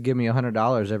 grandpa used to give me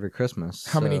 $100 every Christmas.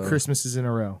 How many so Christmases in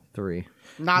a row? 3.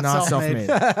 Not, Not self-made.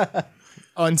 self-made.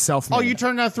 Unself-made. Oh, you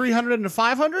turned that 300 into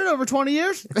 500 over 20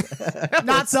 years?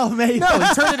 Not self-made. No,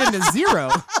 he turned it into 0.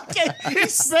 He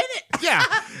said it. Yeah,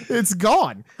 it's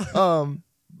gone.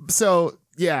 So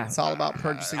yeah, It's all about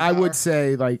purchasing I power. would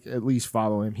say like at least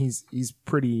follow him. He's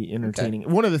pretty entertaining.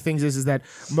 One of the things is that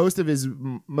most of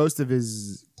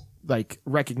his like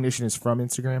recognition is from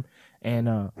Instagram,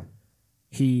 and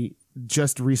he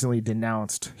just recently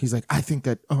denounced. He's like, I think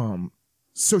that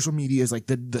social media is like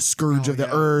the scourge of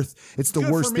the earth. It's the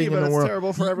Good worst for me, thing but in the it's world.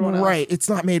 terrible for everyone else. Right? It's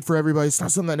not made for everybody. It's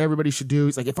not something that everybody should do.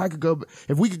 It's like if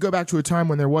we could go back to a time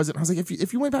when there wasn't. I was like,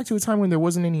 if you went back to a time when there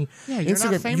wasn't any you're not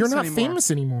Instagram, famous you're not anymore. famous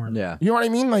anymore. Yeah. You know what I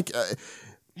mean? Like.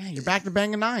 Yeah, you're back to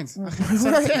banging 9s.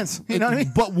 Instead of 10s. You know what I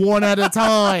mean? But one at a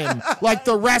time, like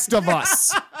the rest of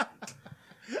us.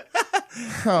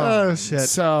 Oh, shit.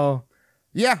 So,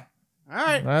 yeah, All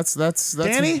right. that's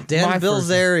Danny? my Dan first-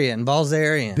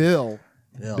 Balzarian. Bill.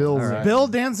 Bill's All right. Bill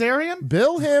Danzarian?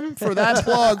 Bill him for that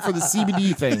plug for the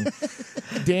CBD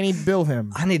thing. Danny, bill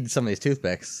him. I need some of these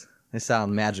toothpicks. They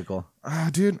sound magical.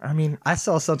 Dude, I mean, I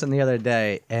saw something the other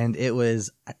day, and it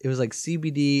was like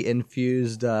CBD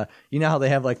infused. You know how they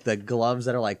have like the gloves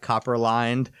that are like copper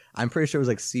lined? I'm pretty sure it was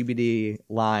like CBD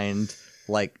lined,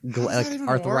 like does that even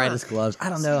arthritis work? gloves. I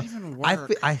don't How know. does that even I, work?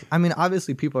 fe- I mean,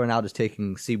 obviously, people are now just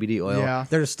taking CBD oil. Yeah.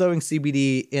 They're just throwing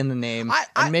CBD in the name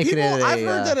and making people, it. I've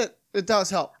heard that it does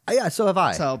help. Yeah, so have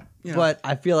I. So, you know. But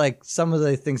I feel like some of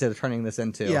the things that are turning this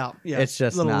into, Yeah. it's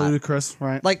just a little not. ludicrous,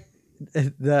 right? Like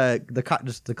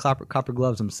just the copper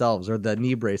gloves themselves or the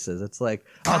knee braces. It's like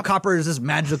copper is this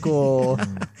magical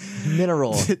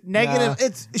mineral. negative.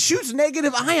 It shoots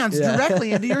negative ions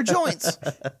directly into your joints.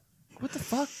 What the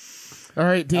fuck? all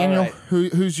right, Daniel, All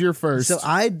right. who's your first? So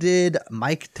I did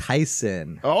Mike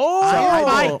Tyson.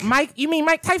 Mike, you mean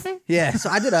Mike Tyson? Yeah, so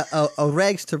I did a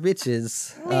rags to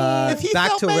riches, if he back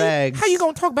felt to bad, rags. How you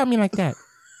gonna talk about me like that?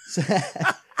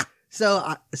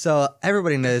 So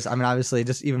everybody knows. I mean, obviously,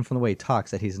 just even from the way he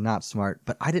talks, that he's not smart.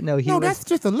 But I didn't know he No, was. that's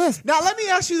just a list. Now let me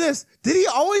ask you this: did he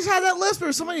always have that lisp,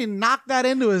 or somebody knocked that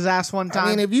into his ass one time? I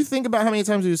mean, if you think about how many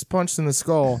times he was punched in the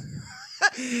skull,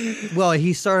 Well,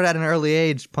 he started at an early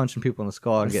age punching people in the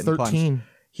skull and getting 13.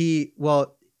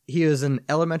 punched. He was an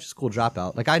elementary school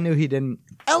dropout. Like I knew he didn't.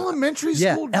 elementary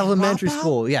Yeah, school. elementary dropout?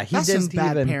 school. Yeah, he That's didn't just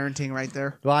bad even. parenting right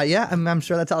there. Well, yeah, I'm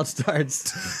sure that's how it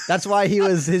starts. That's why he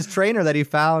was his trainer that he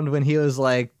found when he was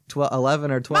like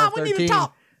 11 or 12, Mom, we need to 13.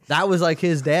 talk. That was like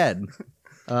his dad.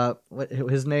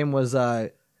 His name was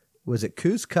it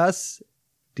Cus Cuss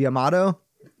Diamato?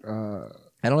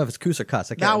 I don't know if it's Cus or Cuss.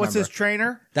 I can't That remember. was his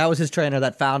trainer. That was his trainer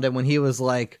that found him when he was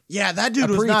like, Yeah, that dude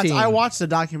A was nuts. preteen. I watched the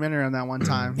documentary on that one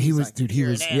time. he was, dude, he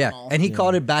was. yeah, and he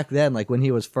called it back then, like when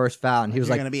he was first found. He was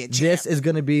You're like, gonna be a "This champ." is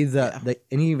going to be the,"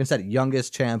 and he even said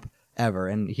youngest champ ever,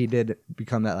 and he did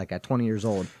become that like at 20 years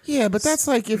old. Yeah, but that's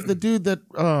like if the dude that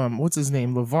what's his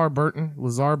name, Lazar Burton,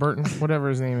 whatever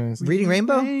his name is. Reading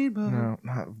Rainbow? No,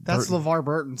 not That's Burton. LeVar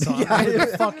Burton. So I don't know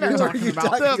what the fuck you're talking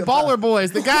about. The Baller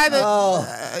Boys, the guy that Ball,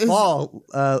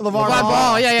 LeVar Ball.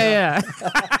 Ball. Yeah.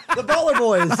 the Baller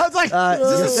Boys. I was like, is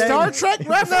you're this a saying- Star Trek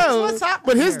reference? What's happening?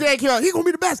 But his here? dad came out. He's gonna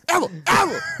be the best ever.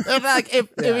 If, like, if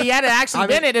he had actually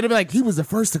been it, it'd be like he was the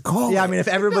first to call. Yeah, I it. mean, if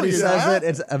everybody says it,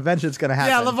 it's eventually it's going to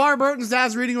happen. Yeah, LeVar Burton's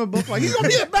dad's reading him a book like he's gonna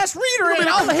be the best reader in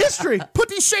all of history. put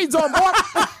these shades on, boy.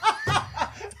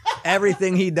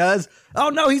 Everything he does. Oh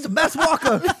no, he's the best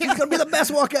walker. He's going to be the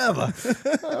best walker ever.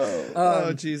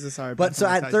 Oh Jesus, sorry. But so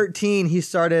at 13, he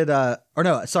started, at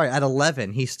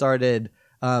 11, he started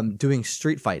doing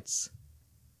street fights.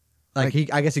 Like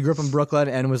I guess he grew up in Brooklyn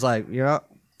and was like,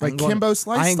 Like Kimbo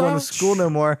Slice I ain't going to style? school no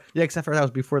more. Yeah, except for that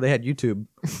was before they had YouTube.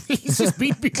 He's just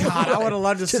beat people. God, I would have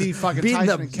loved to see fucking Beating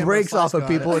Tyson the and Kimbo brakes Slice off of go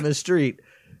at it. people in the street.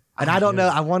 And I don't know.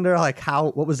 I wonder like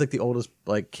what was like the oldest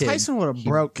like kid. Tyson would have he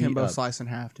broke beat Kimbo up. Slice in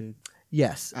half, dude.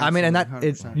 Yes, I mean, and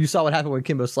Absolutely, that 100%. you saw what happened when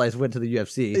Kimbo Slice went to the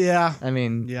UFC. Yeah. I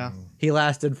mean, Yeah. he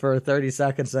lasted for 30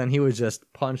 seconds, and he was just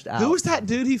punched out. Who was that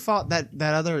dude he fought that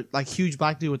other like huge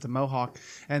black dude with the mohawk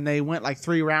and they went like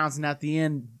 3 rounds and at the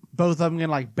end both of them can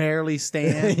like barely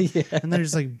stand Yeah. and they're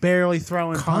just like barely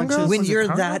throwing Congo? punches. When Was it you're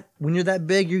Congo? that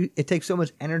big, it takes so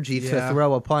much energy to Yeah.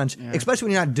 throw a punch, especially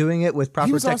when you're not doing it with proper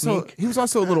He was technique.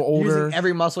 also a little older. Using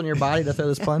every muscle in your body to throw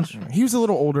this punch. He was a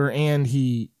little older, and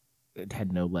he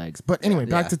had no legs. But anyway,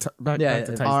 back to back to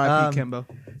Tyson. R.I.P. Kimbo.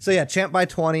 So yeah, champ by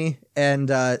 20, and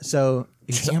so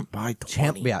he's Champ by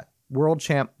 20. world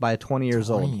champ by 20 years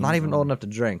 20 old. Not years even old enough to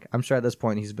drink. I'm sure at this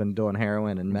point he's been doing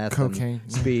heroin and meth, Cocaine.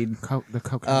 and speed. The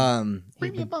cocaine.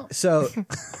 So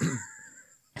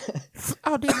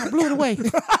Oh, damn, I blew it away.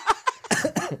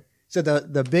 So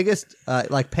the biggest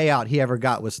like payout he ever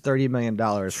got was $30 million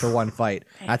for one fight.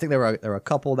 I think there were a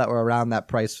couple that were around that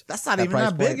price. That's not even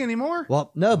price that big point. anymore.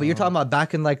 Well, no, but you're talking about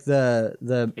back in like the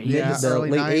early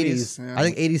late 90s, 80s. yeah. I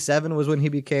think 87 was when he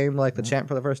became like the champ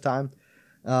for the first time.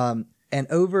 And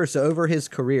over his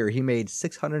career, he made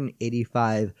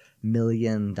 $685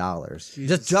 million.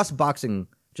 Just boxing.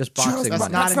 Just boxing that's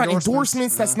money. not That's not endorsements.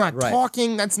 endorsements. That's not Right.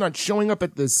 talking. That's not showing up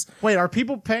at this. Wait, are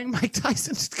people paying Mike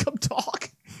Tyson to come talk?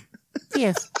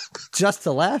 Yes. Just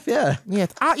to laugh, yeah.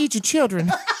 Yes. I'll eat your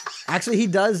children. Actually, he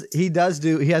has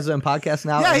his own podcast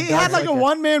now. Yeah, and he does had like a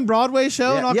one-man Broadway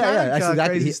show and all yeah, kinds yeah. of Actually, that-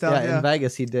 crazy he- stuff. yeah, Yeah. in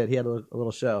Vegas he did. He had a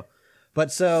little show.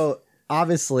 But so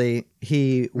obviously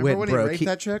he Remember went when broke. he raped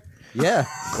that chick? Yeah.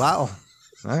 Wow.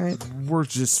 All right. We're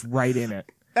just right in it.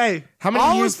 Hey, How many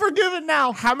all years- is forgiven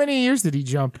now. How many years did he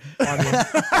jump on you?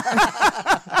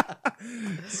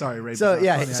 Sorry, rape. So is not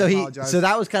yeah, funny. so I he apologize. so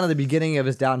that was kind of the beginning of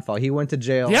his downfall. He went to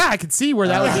jail. Yeah, I could see where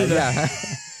that would be. Yeah.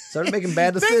 Started making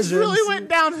bad decisions. Things really went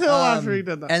downhill after he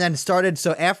did that. And then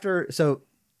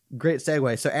great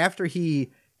segue. So after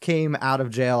he came out of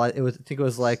jail, I think it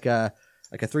was like a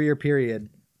 3-year period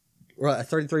or a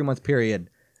 33-month period.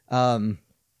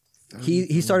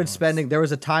 He started spending. There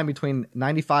was a time between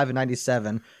 95 and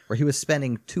 97 where he was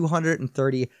spending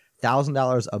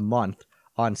 $230,000 a month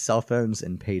on cell phones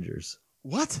and pagers.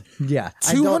 What? Yeah,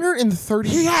 I don't- 230.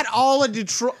 He had all of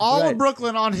Detroit, all Right. of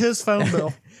Brooklyn on his phone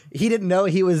bill. He didn't know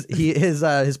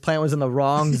his plan was in the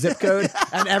wrong zip code,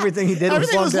 and everything he did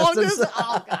Everything was was long long distance. distance.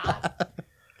 Oh god.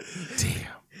 Damn.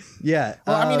 Yeah,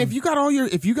 Well, I mean, if you got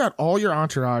all your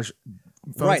entourage,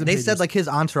 phones right, and they pages, said like his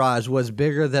entourage was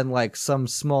bigger than like some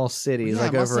small cities Yeah,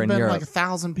 like it must over have in been Europe. like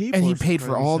 1,000 people. and he or some paid for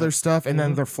crazy all shit. their stuff, and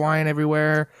then they're flying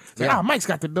everywhere. It's like, Yeah. oh, Mike's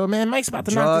got the bill, man. Mike's about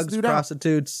to knock Drugs, this dude out.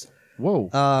 prostitutes. Whoa.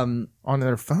 On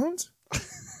their phones?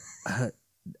 I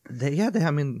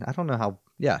mean, I don't know how.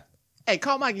 Yeah, Hey,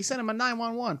 call Mikey. Send him a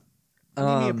 911.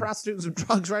 I need me a prostitute and some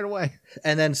drugs right away.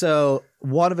 and then so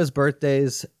one of his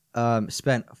birthdays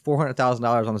spent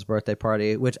 $400,000 on his birthday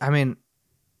party, which I mean,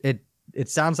 it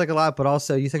sounds like a lot, but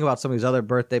also you think about some of these other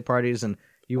birthday parties and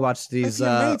you watch these you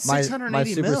made my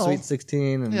 680 Super mil. Sweet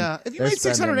 16 and Yeah, if you they're made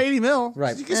spending- 680 mil,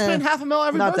 Right. you can spend half a mil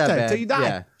every not that birthday bad till you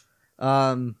die.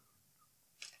 Yeah.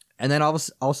 And then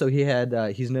also he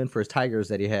had he's known for his tigers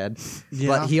that he had,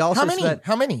 but he also How many? spent.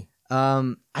 How many?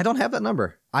 I don't have that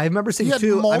number. I remember seeing He had two. I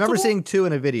remember multiple? seeing two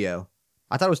in a video.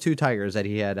 I thought it was 2 tigers that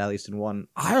he had at least in one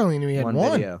I only knew he had one.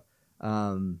 video.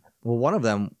 Well, one of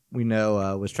them we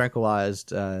know was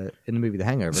tranquilized in the movie The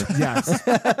Hangover. Yes.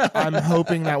 I'm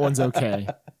hoping that one's okay.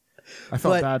 I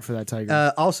felt But, bad for that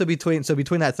tiger. Also between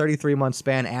that 33-month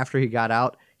span after he got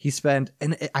out, he spent,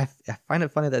 and I find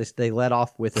it funny that they let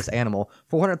off with this animal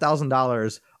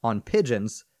 $400,000 on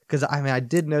pigeons. Because I mean, I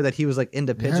did know that he was like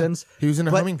into pigeons. He was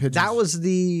into but humming pigeons. That was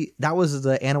the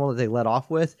animal that they let off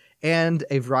with, and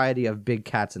a variety of big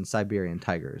cats and Siberian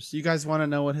tigers. Do you guys want to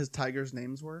know what his tigers'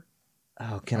 names were?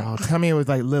 Oh, can I? Oh, tell me it was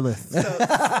like Lilith.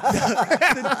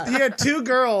 He had 2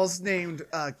 girls named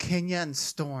Kenya and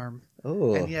Storm.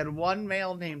 Oh, And he had one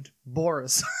male named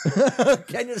Boris.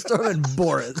 Kenya Storm and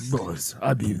Boris. Boys,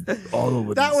 I'd be all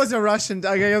over That was a Russian.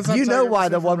 Okay, You know why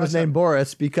the one was named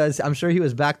Boris? Because I'm sure he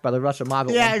was backed by the Russian mob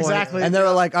at Yeah, one point. exactly. And they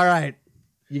were like, all right,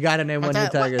 you got to name one of your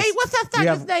tigers. Hey, what's that You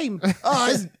tiger's have- name?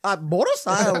 It's Boris?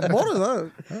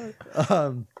 Boris.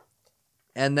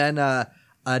 And then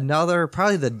another,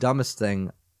 probably the dumbest thing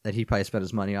that he probably spent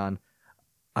his money on,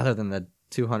 other than the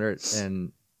 $200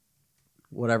 and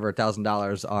whatever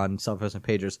 $1,000 on cell phones and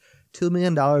pagers, $2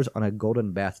 million on a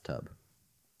golden bathtub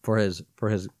for his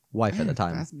wife at the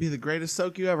time. That'd be the greatest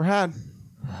soak you ever had.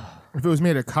 If it was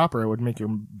made of copper, it would make your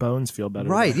bones feel better.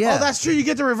 Right? Yeah. Oh, that's true. You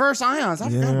get the reverse ions. I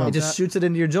forgot Yeah. about it just that. shoots it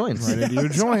into your joints. Right into your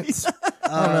joints.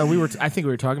 I don't know. I think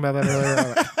we were talking about that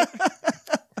earlier.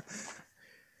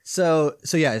 So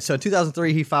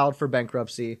 2003 he filed for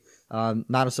bankruptcy.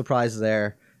 Not a surprise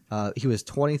there. He was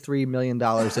 $23 million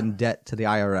in debt to the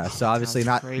IRS. So obviously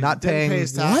not crazy. not Didn't paying pay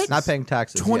his taxes. not paying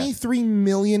taxes. $23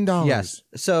 million. Yes.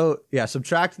 So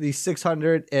subtract the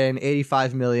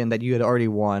 $685 million that you had already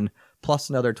won plus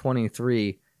another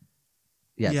 23.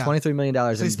 Yeah, Yeah. $23 million So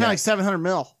in he spent debt. like 700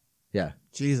 mil. Yeah.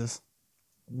 Jesus.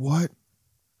 What?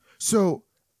 So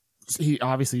he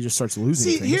obviously just starts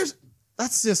losing See, things.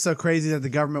 that's just so crazy that the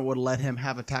government would let him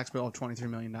have a tax bill of $23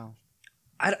 million.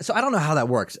 So I don't know how that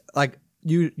works. Like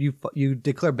you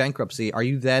declare bankruptcy. Are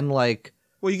you then like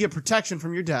Well, you get protection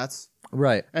from your debts,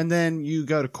 right? and then you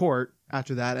go to court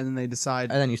after that, and then they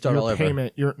decide. And then you start all Your over.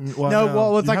 payment.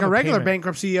 Well, with you like have a regular payment.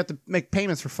 bankruptcy, you have to make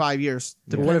payments for 5 years,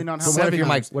 But depending on how what if much. you're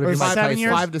Mike? What if Or you're Mike 7 Tyson?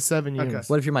 years? 5 to 7 years. Okay.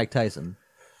 What if you're Mike Tyson?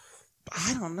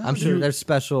 I don't know. I'm sure there's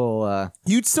special.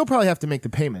 You'd still probably have to make the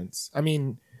payments. I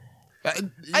mean,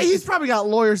 He's probably got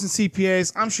lawyers and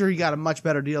CPAs. I'm sure he got a much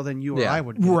better deal than you or Yeah. I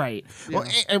would get. right.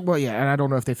 Yeah. Well, yeah, and I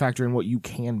don't know if they factor in what you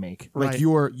can make, like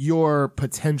Right. your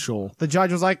potential. The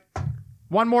judge was like,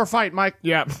 one more fight, Mike.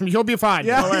 Yeah, you'll be fine.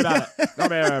 Yeah. Don't worry about it. Don't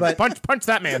worry about it. Punch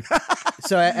that man.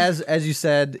 So as you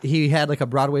said, he had like a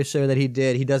Broadway show that he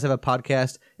did. He does have a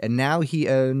podcast, and now he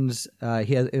owns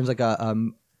owns like a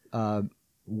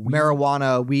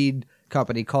marijuana weed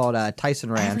company called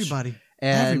Tyson Ranch.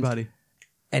 Everybody.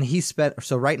 And he spent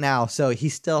right now. So he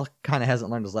still kind of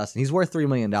hasn't learned his lesson. He's worth $3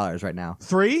 million right now.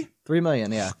 3? $3 million,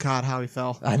 yeah. God, how he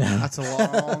fell. I know. That's a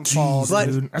long fall. But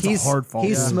dude, that's a he's hard fall.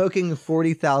 He's Yeah. smoking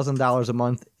 $40,000 a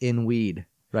month in weed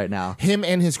right now. Him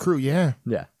and his crew. Yeah.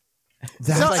 Yeah.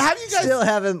 So have you guys Still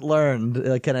haven't learned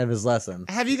kind of his lesson.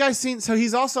 have you guys seen? So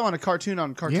he's also on a cartoon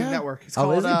on Cartoon Yeah. Network. It's Oh,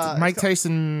 called is he? Mike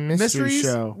Tyson mystery Mysteries,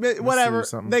 show. whatever. Mystery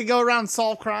something. They go around and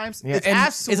solve crimes. Yeah, It's and-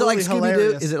 absolutely Is it like Scooby Doo?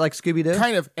 hilarious. Is it like Scooby Doo?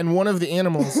 Kind of. And one of the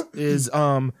animals is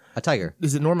A tiger.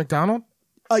 is it Norm Macdonald?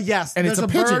 Yes, And there's it's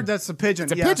a bird pigeon. that's a pigeon.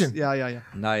 It's a yes. pigeon. Yeah.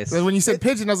 Nice. When you said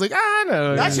pigeon, I was like, I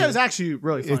know. That show's actually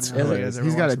really funny. It's I don't know if you hilarious. guys ever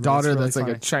He's got a watched it, but daughter it's really that's like a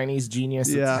funny. Chinese genius.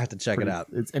 Yeah. I have to check it out.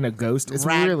 It's in a ghost. It's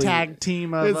ragtag really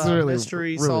team of it's really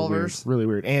mystery really solvers. Weird, really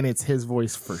weird, and it's his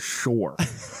voice for sure.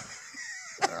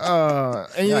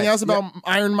 Anything Right. else about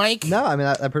Iron Mike? No, I mean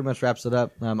that pretty much wraps it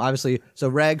up. Obviously, so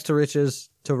rags to riches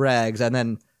to rags, and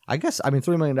then I guess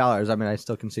 $3 million. I mean, I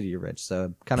still consider you rich,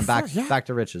 so kind of Yeah. back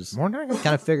to riches. More than I got.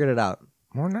 Kind of figured it out.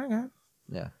 More than I got.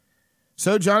 Yeah.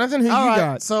 So, Jonathan, who All you right,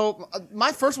 got? so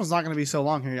my first one's not going to be so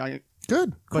long here.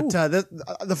 Good. Cool. But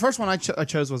the first one I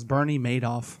chose was Bernie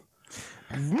Madoff.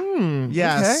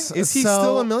 Yes. Okay. Is he So-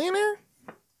 still a millionaire?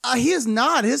 He is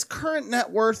not. His current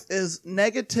net worth is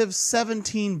negative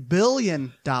 $17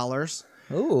 billion.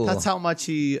 Ooh. That's how much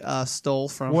he stole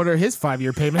from. What are his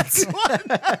 5-year payments?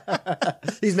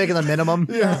 He's making the minimum.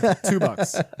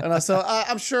 $2. And so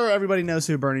I'm sure everybody knows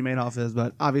who Bernie Madoff is,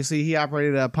 but obviously he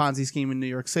operated a Ponzi scheme in New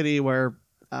York City where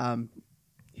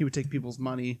he would take people's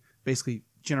money, basically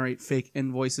generate fake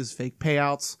invoices, fake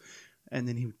payouts, and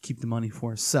then he would keep the money for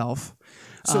himself.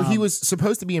 So he was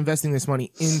supposed to be investing this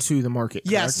money into the market.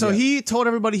 Yeah, correct? so he told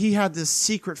everybody he had this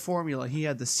secret formula. He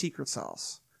had the secret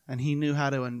sauce, and he knew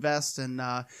how to invest. And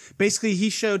basically,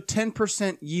 he showed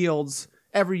 10% yields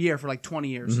every year for like 20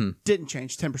 years. Didn't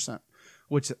change 10%,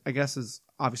 which I guess is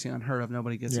obviously unheard of.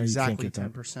 Nobody gets Yeah, you can't exactly get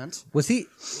that. 10%.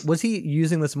 Was he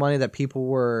using this money that people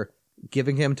were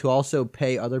giving him to also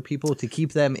pay other people to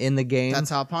keep them in the game? That's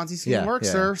how a Ponzi scheme Yeah, works,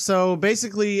 yeah. sir. So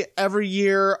basically, every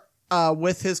year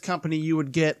with his company, you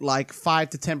would get like 5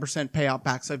 to 10% payout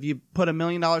back. So if you put $1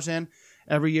 million in,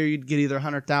 every year you'd get either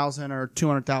 100,000 or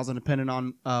 200,000, depending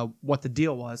on what the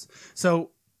deal was.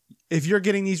 So if you're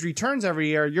getting these returns every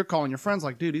year, you're calling your friends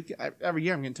like, dude, every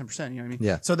year I'm getting 10%. You know what I mean?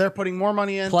 Yeah. So they're putting more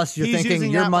money in. Plus, you're He's thinking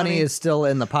using your that money is still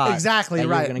in the pot. exactly and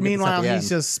you're right. gonna get this at Meanwhile, the he's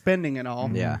end. just spending it all.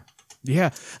 Yeah. Yeah.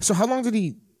 So how long did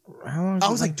he? How long? I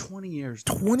was like 20 years.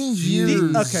 20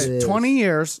 years. Okay, 20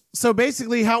 years. So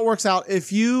basically, how it works out: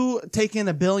 if you take in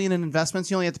 $1 billion in investments,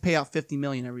 you only have to pay out $50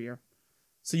 million every year.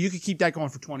 So you could keep that going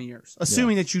for 20 years,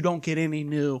 assuming that you don't get any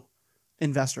new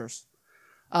investors.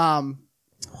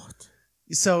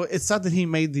 So it's said that he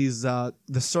made these the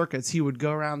circuits. He would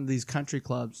go around these country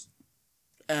clubs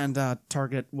and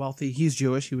target wealthy. He's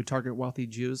Jewish. He would target wealthy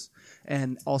Jews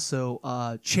and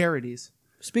also charities.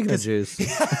 Speaking of Jews,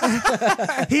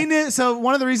 He knew. So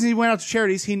one of the reasons he went out to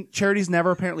charities, charities never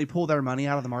apparently pull their money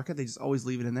out of the market. They just always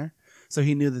leave it in there. So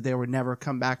he knew that they would never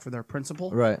come back for their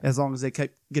principal, Right. As long as they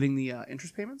kept getting the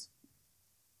interest payments.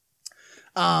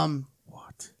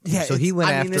 What? Yeah. so he it's- went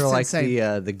I mean, after it's like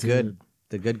insane.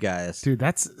 the good guys. Dude,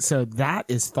 that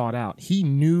is thought out. He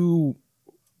knew.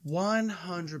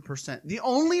 100%. The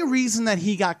only reason that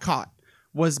he got caught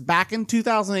was back in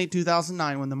 2008,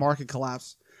 2009 when the market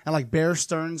collapsed. And like Bear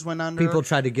Stearns went under. People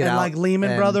tried to get and out, like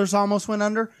Lehman and- Brothers almost went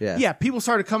under. Yeah. People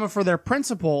started coming for their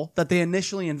principal that they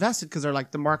initially invested because they're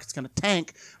like, the market's going to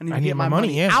tank. I need to I need get my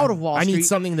money Yeah. out of Wall I Street. need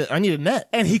something that I need a net.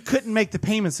 And he couldn't make the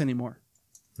payments anymore.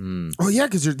 Oh yeah,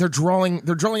 because they're drawing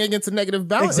against a negative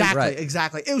balance.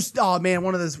 Exactly. It was, oh man,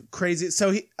 one of those crazy. So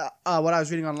he, what I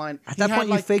was reading online. At that point,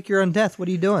 you fake your own death. What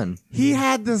are you doing? He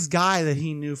had this guy that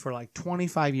he knew for like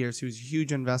 25 years. He was a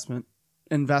huge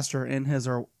investor in his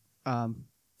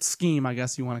scheme, I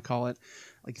guess you want to call it.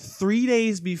 Like 3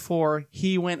 days before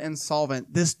he went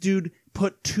insolvent, this dude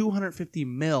put $250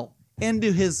 million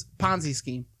into his Ponzi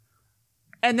scheme,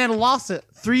 and then lost it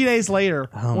 3 days later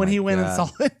when my he went God.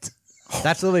 insolvent.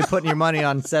 That's literally putting your money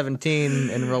on 17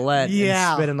 in roulette Yeah.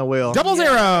 and spinning the wheel. Double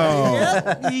zero.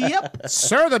 Yep.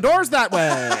 Sir, the door's that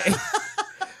way.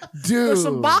 Dude. There's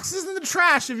some boxes in the the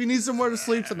trash if you need somewhere to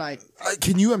sleep tonight.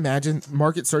 Can you imagine?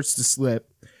 Market starts to slip.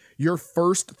 Your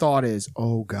first thought is,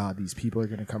 "Oh God, these people are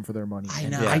going to come for their money." I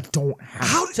And know. I don't have.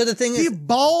 How So the thing the is,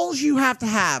 balls you have to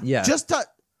have Yeah. just to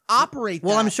operate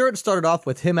well, that. I'm sure it started off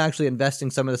with him actually investing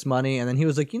some of this money, and then he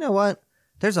was like, you know what?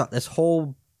 There's this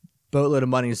whole boatload of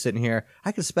money sitting here.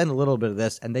 I could spend a little bit of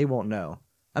this, and they won't know.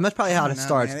 And that's probably how don't it know,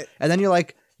 starts. man. And then you're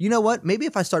like, you know what? Maybe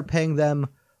if I start paying them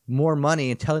more money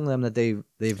and telling them that they've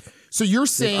So you're earned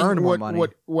saying more money.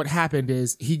 what happened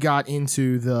is he got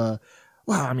into the.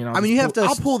 Well, I mean, you have to-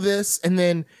 I'll pull this, and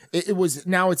then it was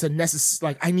now it's a necessary.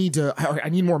 Like I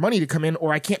need more money to come in,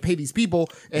 or I can't pay these people.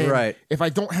 And Right. if I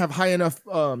don't have high enough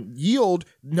yield,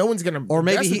 no one's gonna. or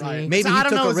maybe invest he in me. maybe So I he don't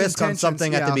took know a his risk on intentions,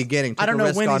 something at the yeah. beginning. I don't Took know a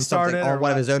risk when he on something started on or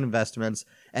one of what. his own investments,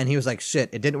 and he was like, "Shit,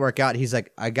 it didn't work out." He's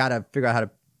like, "I gotta figure out how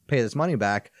to pay this money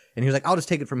back," and he was like, "I'll just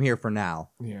take it from here for now."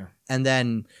 Yeah. And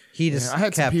then he just I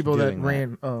had some kept people that doing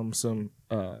ran some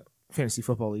fantasy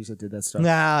football leagues that did that stuff.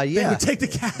 Nah, They yeah. would take the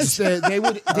cash. They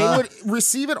would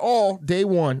receive it all day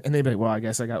one, and they'd be like, "Well, I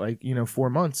guess I got 4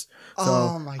 months, so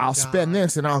Oh my I'll spend God.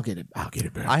 this and I'll get it back."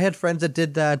 I had friends that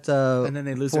did that And then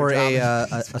they lose for their a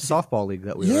job. softball league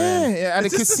that we were yeah, in. at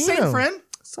Is a this the casino. same friend?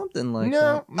 Something like No,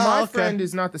 that. my Oh, okay. friend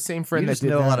is not the same friend You that just did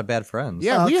know that. a lot of bad friends.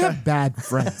 Yeah, we Okay. have bad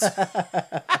friends.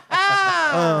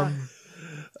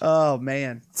 Oh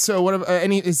man, So what?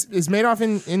 Is Madoff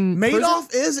in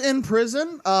Madoff is in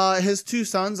prison. His two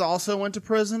sons also went to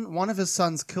prison. One of his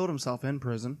sons killed himself in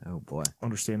prison. Oh boy. prison?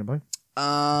 Understandably,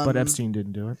 Um, but Epstein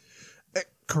didn't do it.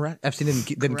 correct. Epstein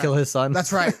didn't kill his son.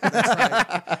 That's right. That's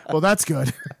right. Well, that's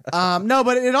good. No,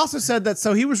 but it also said that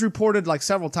so he was reported like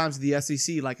several times to the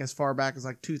SEC, like as far back as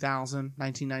like 2000,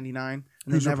 1999.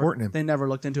 And Who's they never, reporting him? They never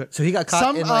looked into it. So he got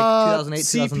caught in like 2008,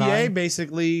 CPA 2009.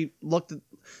 basically looked at.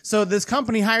 So this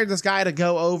company hired this guy to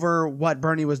go over what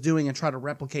Bernie was doing and try to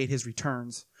replicate his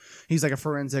returns. He's like a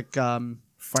forensic.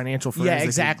 Financial Yeah, forensic.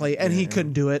 exactly. And he Yeah.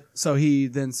 couldn't do it, so he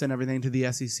then sent everything to the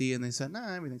SEC, and they said,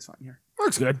 "Nah, everything's fine here.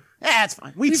 Works good. Yeah, it's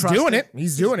fine. We He's trust doing him. it.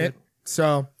 He's doing it.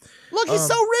 So Look, he's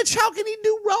so rich. How can he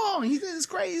do wrong? He's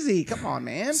crazy. Come on,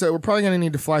 man. we're probably gonna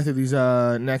need to fly through these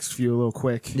next few a little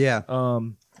quick. Yeah.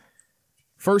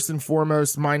 First and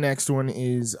foremost, my next one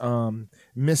is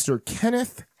Mr.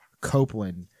 Kenneth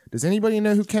Copeland. Does anybody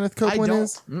know who Kenneth Copeland don't.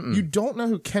 is? You don't know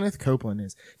who Kenneth Copeland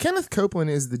is. Kenneth Copeland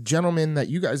is the gentleman that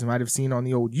you guys might have seen on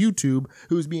the old YouTube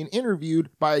who's being interviewed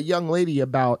by a young lady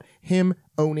about him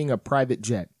owning a private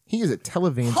jet. He is a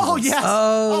televangelist. Oh yes.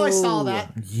 Oh, I saw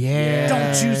that. Yeah.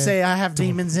 Don't you say I have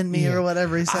demons in me or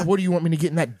whatever he said. What do you want me to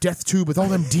get in that death tube with all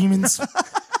them demons?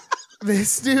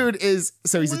 This dude is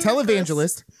he's a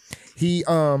televangelist. He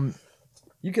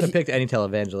You could have picked any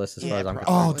televangelist as far as I'm concerned.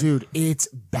 oh dude, it's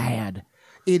bad.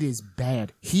 It is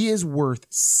bad. He is worth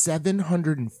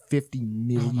 $750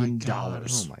 million.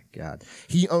 Oh my god.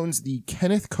 He owns the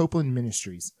Kenneth Copeland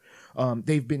Ministries.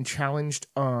 They've been challenged.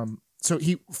 So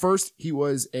he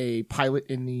was a pilot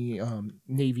in the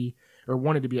Navy, or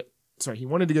wanted to be. He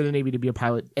wanted to go to the Navy to be a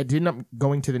pilot. Ended up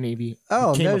going to the Navy.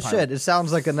 Oh became no a pilot. shit! It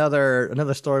sounds like another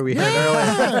story we heard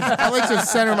earlier. I like to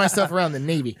center myself around the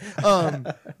Navy.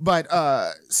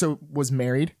 So was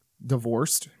married,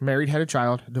 divorced, married, had a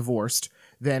child, divorced,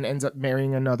 then ends up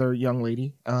marrying another young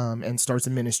lady, and starts a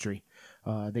ministry.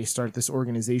 They start this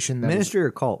organization that Ministry or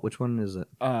cult? Which one is it?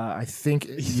 I think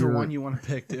Either you're- one you want to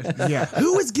pick, dude. Yeah.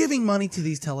 Who is giving money to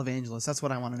these televangelists? That's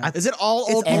what I want to know. Is it all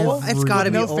old It's people? all- It's got to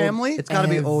With be no old, family? It's got to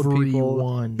be old people.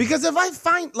 Everyone. Because if I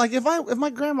find, like, if my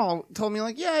grandma told me,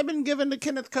 like, yeah, I've been given to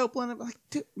Kenneth Copeland, I'm like,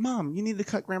 dude, Mom, you need to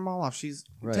cut grandma off. She's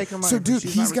Right. take her money. So, dude,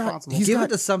 she's he's not got- responsible. he's Give got- it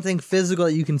to something physical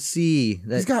that you can see.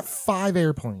 That He's got 5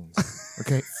 airplanes.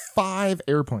 Okay, 5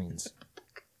 airplanes.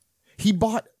 He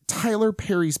bought Tyler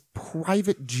Perry's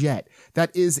private jet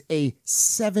that is a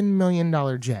 $7 million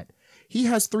jet. He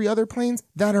has 3 other planes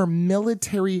that are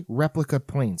military replica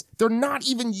planes. They're not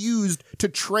even used to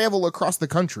travel across the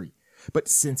country. But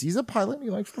since he's a pilot, he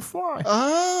likes to fly.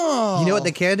 Oh. you know what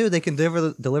they can do? They can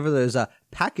deliver those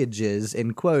packages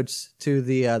in quotes to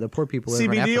the poor people over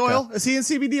in CBD Africa. oil? Is he in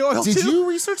CBD oil Did too? you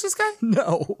research this guy?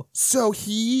 No. So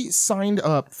he signed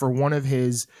up for one of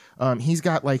his. He's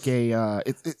got like a.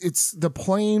 It's the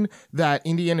plane that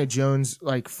Indiana Jones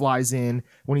like flies in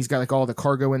when he's got like all the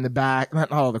cargo in the back.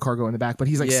 Not all the cargo in the back, but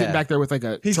he's like Yeah. sitting back there with like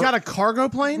a. He's got a cargo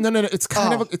plane? No. It's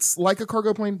kind Oh. of. It's like a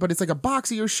cargo plane, but it's like a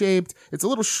boxier shaped. It's a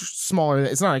little smaller.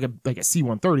 It's not like a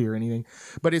C-130 or anything,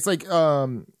 but it's like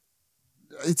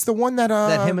It's the one that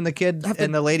That him and the kid have to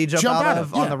and the lady jump out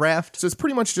of on yeah. the raft. So it's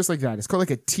pretty much just like that. It's called like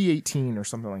a T-18 or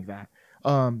something like that.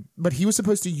 But he was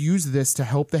supposed to use this to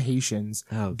help the Haitians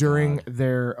Oh, during God.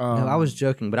 their. No, I was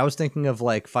joking, but I was thinking of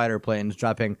like fighter planes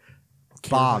dropping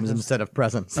bombs instead of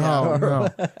presents. Oh no,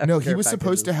 no! He Care was supposed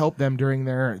packages. to help them during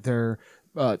their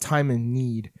time in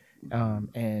need,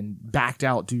 and backed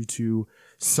out due to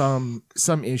some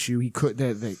issue. He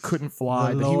they couldn't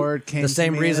fly. The but he- Lord came The to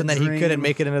same me in reason a that he dream, couldn't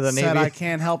make it into the said, Navy. I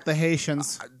can't help the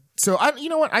Haitians. so you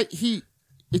know what?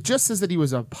 It just says that he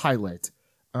was a pilot.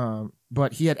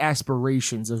 But he had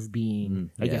aspirations of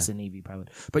being, I guess, a Navy pilot.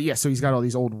 But yeah, so he's got all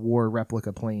these old war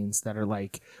replica planes that are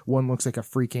like, one looks like a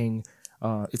freaking,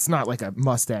 it's not like a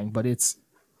Mustang, but it's,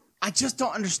 I just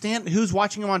don't understand who's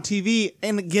watching him on TV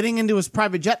and getting into his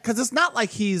private jet, because it's not like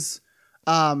he's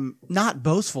not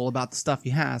boastful about the stuff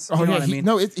he has. You know what I mean?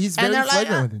 he's very And they're like,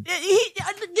 flagrant with it.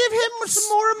 give him some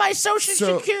more of my social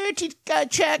So- security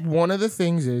check. One of the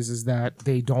things is that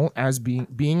they don't, as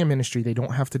being a ministry, they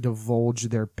don't have to divulge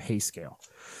their pay scale.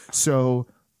 So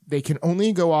they can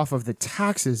only go off of the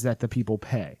taxes that the people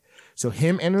pay. So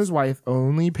him and his wife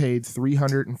only paid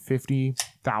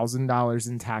 $350,000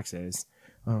 in taxes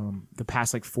the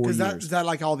past like 4 Is years. that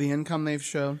like all the income they've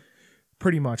shown?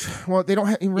 Pretty much. Well, they don't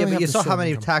really Yeah, but have you to saw show how many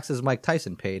income. taxes Mike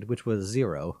Tyson paid, which was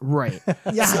 0. Right.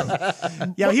 Yeah.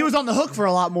 Yeah, he was on the hook for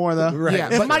a lot more, though. Right. Yeah,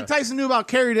 If but- Mike Tyson knew about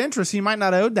carried interest, he might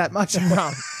not have owed that much.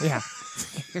 Well, yeah.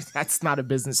 That's not a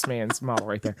businessman's model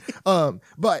right there.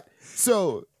 But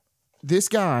so this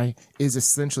guy is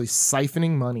essentially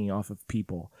siphoning money off of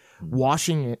people,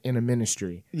 washing it in a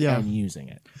ministry, Yeah. and using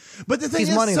it. But the thing He's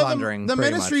is, money so laundering, the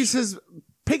pretty ministry's his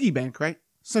piggy bank, right?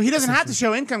 So he doesn't have to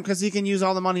show income because he can use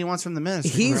all the money he wants from the ministry.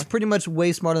 He's right? pretty much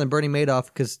way smarter than Bernie Madoff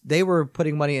because they were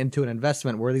putting money into an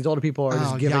investment where these older people are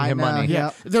just Oh, giving yeah, I him know. money. Yeah.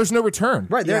 There's no return.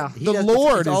 Right there. Yeah. The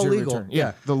Lord it's is all your legal. return.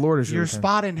 Yeah. The Lord is your Your return.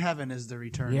 spot in heaven is the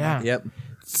return. Yeah. Yep.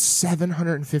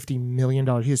 $750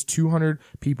 million. He has 200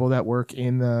 people that work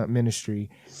in the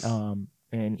ministry.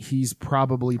 And he's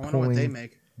probably I wonder what they pulling,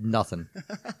 make. Nothing.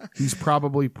 he's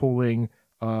probably pulling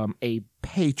a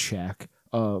paycheck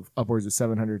of upwards of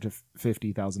 $700,000 to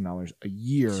 $50,000 a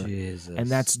year. Jesus. And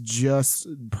that's just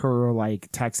per like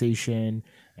taxation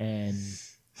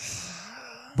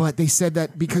but they said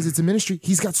that because it's a ministry,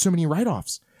 he's got so many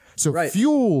write-offs. So Right.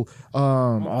 fuel,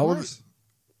 Of all of course.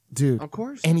 dude, Of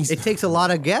course. and he's It takes a lot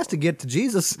of gas to get to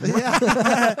Jesus. We're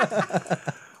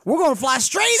going to fly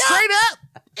straight up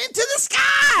into the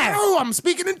sky. oh, I'm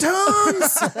speaking in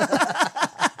tongues.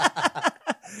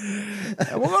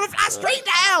 We're going to fly straight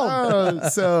down.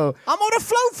 So I'm on a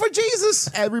float for Jesus.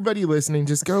 everybody listening,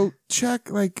 just go check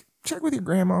with your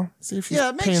grandma, see if she's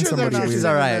Yeah, make paying sure they're somebody not weird. She's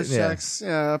all right, those yeah. checks.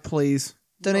 Yeah, please.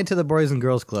 Donate to the Boys and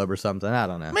Girls Club or something. I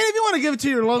don't know. I mean, if you want to give it to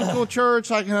your local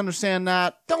church, I can understand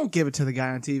that. Don't give it to the guy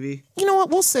on TV. You know what?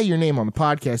 We'll say your name on the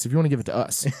podcast if you want to give it to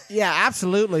us, Yeah,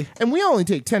 absolutely. and we only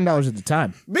take $10 at a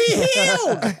time. Be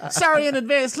healed. Sorry in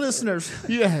advance, listeners.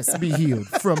 Yes, be healed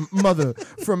from mother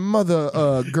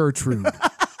Gertrude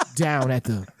down at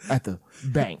the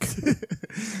bank.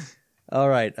 All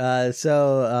right.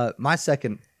 So my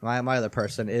other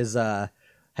person is have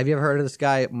you ever heard of this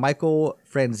guy, Michael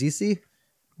Franzese?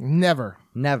 Never.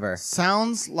 Never.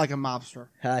 Sounds like a mobster.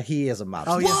 He is a mobster.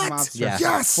 Oh, yes, What? mobster. Yeah.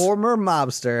 Yes! Former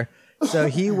mobster. So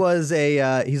he was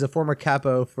he's a former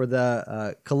capo for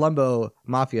the Colombo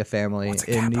mafia family in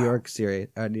capo? New York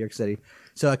City.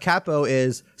 So a capo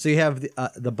is you have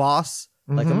the boss,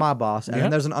 like a mob boss, and Yeah. then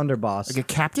there's an underboss. Like a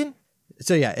captain?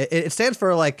 So yeah, it stands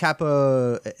for like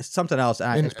capo, something else.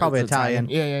 It's probably it's Italian.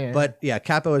 Yeah. But yeah,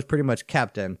 capo is pretty much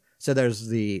captain. So there's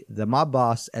the mob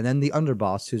boss, and then the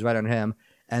underboss who's right under him,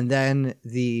 and then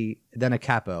a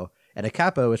capo. And a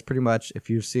capo is pretty much, if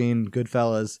you've seen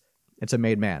Goodfellas, it's a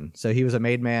made man. So he was a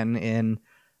made man in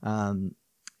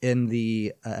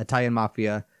the Italian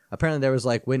mafia. Apparently, there was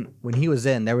like when he was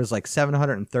in, there was like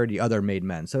 730 other made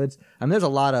men. So there's a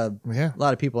lot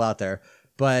of people out there.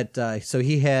 But so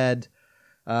he had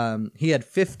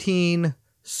 15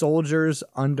 soldiers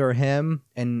under him,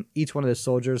 and each one of the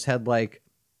soldiers had like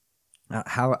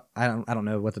I don't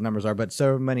know what the numbers are, but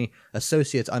so many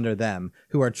associates under them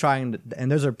who are trying to,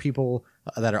 and those are people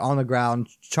that are on the ground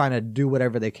trying to do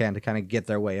whatever they can to kind of get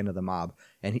their way into the mob.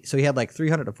 And so he had like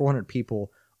 300 to 400 people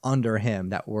under him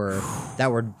that were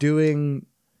doing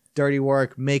dirty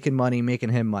work, making money, making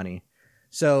him money.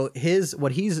 So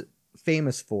what he's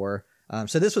famous for.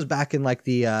 So this was back in like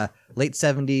the late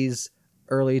 70s,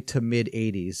 early to mid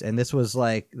 80s, and this was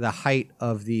like the height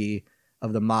of the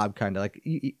mob, kind of like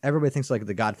everybody thinks like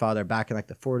The Godfather back in like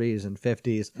the 40s and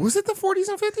 50s. Was it the 40s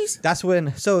and 50s? That's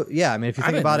when. So yeah, I mean, if you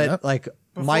think didn't about know it, that. like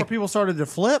Before people started to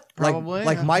flip, probably.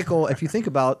 like Michael. If you think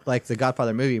about like the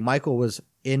Godfather movie, Michael was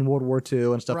in World War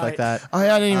II and stuff like Right. that. I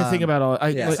didn't even think about all.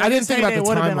 I didn't think about it the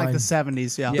would have timeline. been like the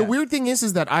 70s. Yeah. The weird thing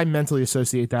is that I mentally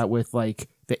associate that with like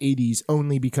the 80s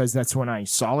only because that's when I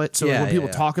saw it. So Yeah, when people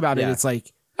yeah. talk about it, Yeah. it's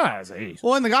like, Ah, it's 80s.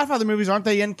 Well, in the Godfather movies, aren't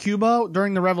they in Cuba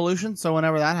during the Revolution? So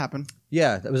whenever that happened,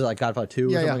 Yeah, that was like Godfather 2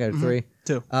 or Yeah, something yeah. like 3.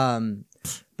 too.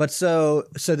 But so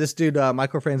this dude,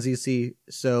 Michael Franzese,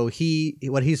 so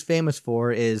what he's famous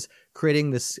for is creating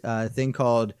this thing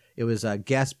called, it was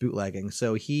gas bootlegging.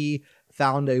 So he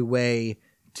found a way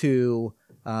to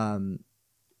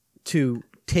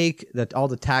take all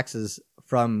the taxes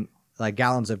from like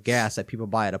gallons of gas that people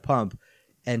buy at a pump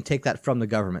and take that from the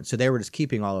government. So they were just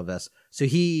keeping all of this. So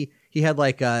he had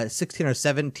like 16 or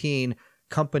 17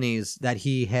 companies that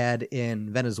he had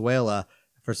in Venezuela.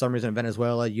 For some reason in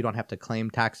Venezuela, you don't have to claim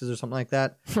taxes or something like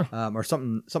that, or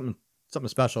something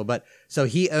special. But so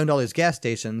he owned all these gas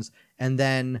stations, and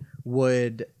then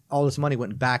all this money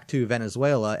went back to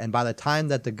Venezuela. And by the time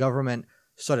that the government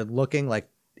started looking, like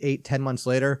 8-10 months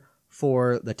later,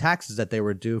 for the taxes that they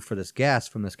were due for this gas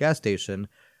from this gas station,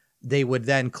 they would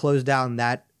then close down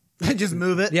that. Just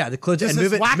move it. Yeah, they close it Just and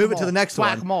move whack-a-mole. it to the next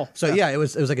Whack-a-mole. one. So Yeah. yeah, it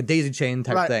was like a daisy chain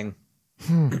type Right. thing,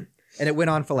 and it went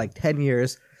on for like 10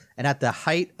 years. And at the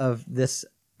height of this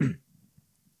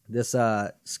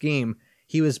scheme,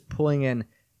 he was pulling in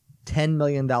 $10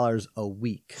 million a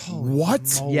week.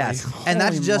 What? moly. Yes, and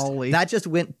that's Holy just moly. that just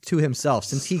went to himself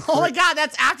since he. Oh my God,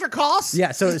 that's after costs.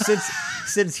 Yeah, so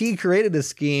since he created this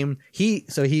scheme, he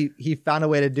found a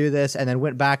way to do this, and then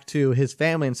went back to his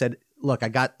family and said, "Look, I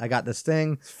got this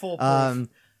thing. Foolproof.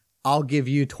 I'll give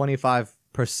you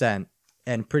 25%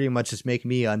 and pretty much just make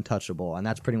me untouchable." And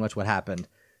that's pretty much what happened.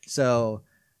 So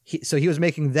he was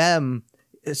making them.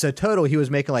 So total, he was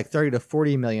making like $30 to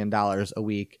 $40 million a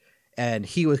week, and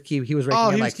he was raking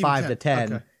in like $5 to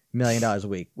 $10 million a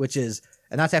week,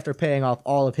 and that's after paying off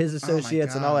all of his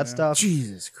associates and all that stuff.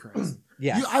 Jesus Christ.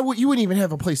 Yeah, You wouldn't even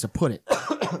have a place to put it.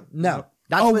 no,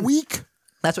 A week?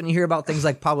 That's when you hear about things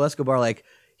like Pablo Escobar, like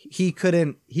he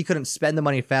couldn't spend the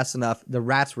money fast enough. The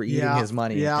rats were eating his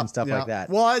money and stuff like that.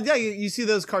 Well, yeah, you see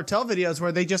those cartel videos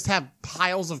where they just have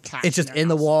piles of cash. It's just their in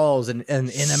the house. walls and in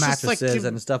the just like mattresses you-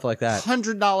 and stuff like that.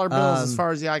 $100 bills as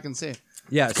far as the eye can see.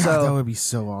 Yeah, God, that would be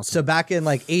so awesome. So back in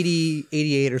like 80,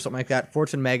 88 or something like that,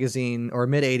 Fortune magazine, or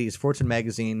mid 80s, Fortune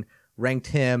magazine ranked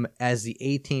him as the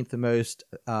 18th most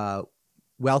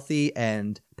wealthy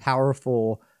and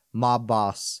powerful mob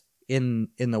boss in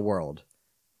the world.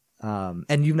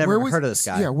 And you've never heard of this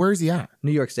guy. Yeah, where is he at?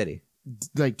 New York City.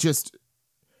 Like, just...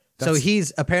 So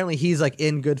he's like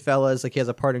in Goodfellas, like he has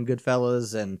a part in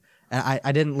Goodfellas, and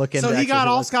I didn't look into. So he actually got who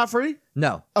it all was. scot-free?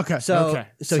 No. Okay. So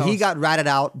So he got ratted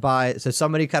out by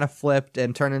somebody kind of flipped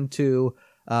and turned into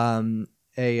an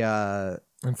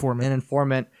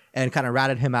informant and kind of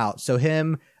ratted him out. So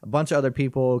him, a bunch of other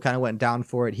people kind of went down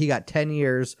for it. He got 10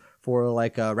 years for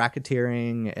like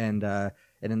racketeering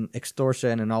and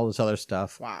extortion and all this other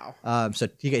stuff. Wow. So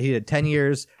he did 10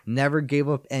 years, never gave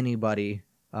up anybody.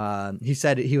 He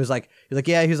said he was like the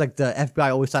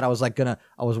FBI always thought I was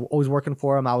always working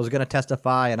for him. I was gonna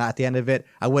testify, and at the end of it,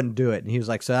 I wouldn't do it. And he was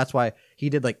like, so that's why he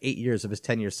did like 8 years of his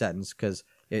 10-year sentence, because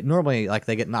normally like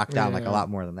they get knocked down like a lot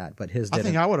more than that, but his I didn't.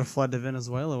 think I would have fled to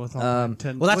Venezuela with all my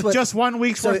 10, well, that's with what- just 1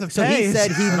 week's worth of so pay. he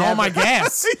said he and all never, my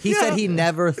gas. he said he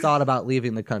never thought about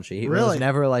leaving the country. He Really? was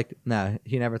never like, no,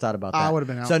 he never thought about that. I would've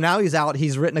been out. So now he's out.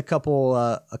 He's written a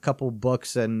couple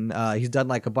books, and he's done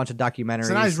like a bunch of documentaries.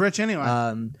 So now he's rich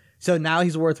anyway. So now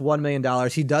he's worth $1 million.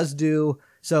 He does do.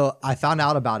 So I found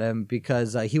out about him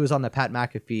because he was on the Pat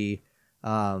McAfee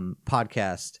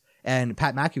podcast, and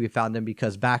Pat McAfee found him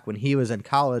because back when he was in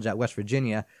college at West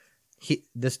Virginia,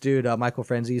 this dude Michael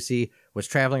Franzese was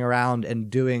traveling around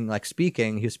and doing like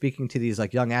speaking. He was speaking to these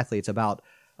like young athletes about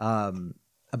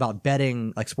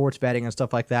betting, like sports betting and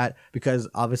stuff like that, because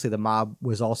obviously the mob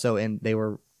was also they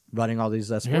were running all these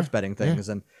sports betting things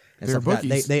and They're stuff like that.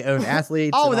 bookies. They own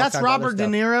athletes. Oh, and all that's kinds of other Robert De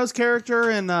stuff. Niro's character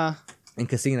in. In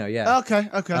Casino, yeah. Okay.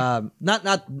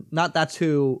 Not that's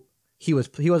who he was.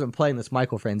 He wasn't playing this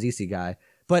Michael Franzese guy,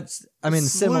 but I mean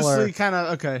similar. Kind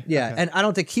of okay. Yeah, okay. and I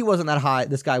don't think he wasn't that high.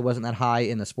 This guy wasn't that high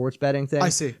in the sports betting thing. I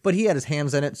see. But he had his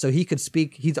hands in it, so he could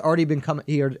speak. He had already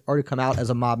come out as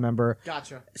a mob member.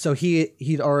 Gotcha. So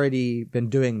he'd already been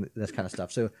doing this kind of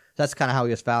stuff. So that's kind of how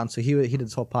he was found. So he did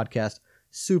this whole podcast.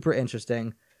 Super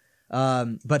interesting.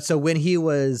 But so when he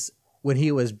was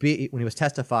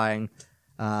testifying,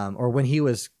 or when he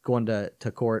was going to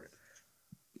court,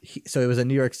 so it was in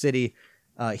New York City.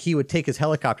 He would take his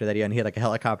helicopter that he had. He had like a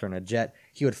helicopter and a jet.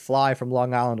 He would fly from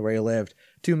Long Island, where he lived,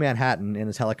 to Manhattan in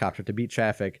his helicopter to beat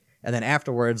traffic. And then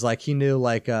afterwards, like he knew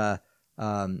like who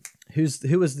was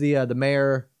the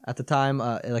mayor at the time,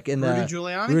 like in Rudy the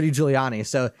Giuliani? Rudy Giuliani.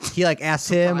 So he like asked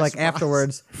him like Surprise.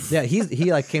 afterwards. Yeah,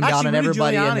 he like came down on Rudy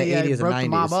everybody in Giuliani, the he 80s and broke 90s. the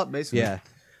mob up, basically. Yeah.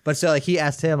 But so like he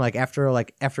asked him like after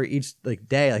each like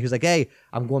day, like he was like, "Hey,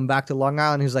 I'm going back to Long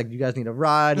Island." He was like, "You guys need a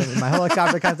ride?" And my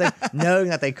helicopter kind of thing, knowing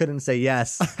that they couldn't say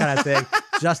yes, kind of thing,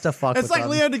 just to fuck. It's with like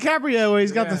them. Leo DiCaprio where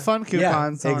he's got the fun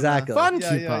coupons. Yeah, exactly. Fun Yeah,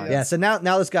 coupons. Yeah, so now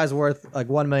this guy's worth like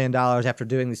 $1 million after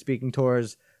doing these speaking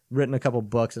tours, written a couple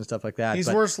books and stuff like that. He's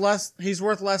But, worth less. He's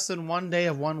worth less than 1 day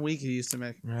of 1 week he used to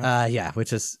make.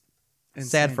 which is Insane.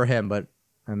 sad for him, but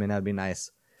I mean that'd be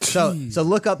nice. So Jeez.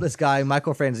 look up this guy,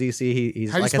 Michael Franzese.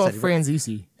 He's How do you like spell I said,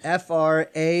 Franzese? Franzese.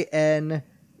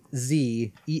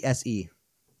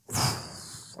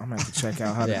 I'm gonna have to check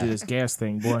out how to Yeah. do this gas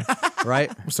thing, boy. Right?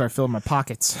 I'm gonna start filling my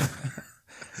pockets.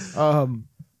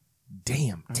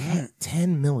 Damn, 10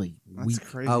 milli. That's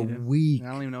crazy. A dude. week. I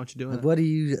don't even know what you do with it. What do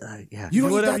you? Yeah. You Do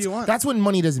don't whatever that's, you want. That's when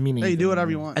money doesn't mean Yeah, anything. you do whatever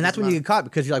you want. And that's when you get caught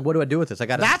because you're like, what do I do with this? I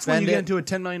got to That's when spend you get it. into a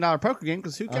 $10 million poker game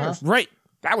because who cares? Right.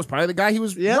 That was probably the guy he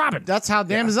was Yeah, robbing. that's how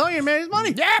Dan Bazillion made his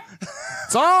money. Yep.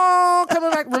 It's all coming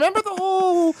back. Remember the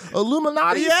whole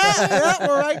Illuminati? Yeah,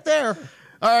 we're right there.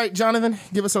 All right, Jonathan,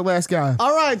 give us our last guy.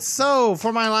 All right, so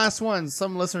for my last one,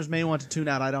 some listeners may want to tune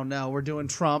out. I don't know. We're doing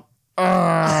Trump.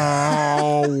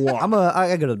 Oh. I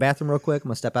gotta go to the bathroom real quick. I'm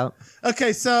gonna step out.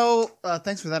 Okay, so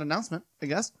thanks for that announcement, I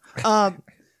guess.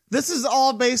 This is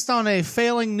all based on a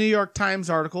failing New York Times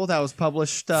article that was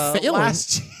published last year.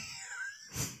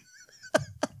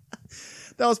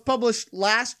 That was published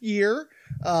last year.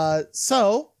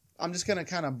 So I'm just going to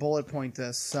kind of bullet point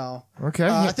this. So Okay.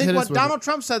 I think hit us what with Donald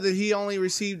Trump said that he only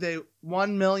received a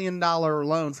 $1 million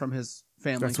loan from his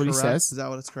family. That's what he correct? says. Is that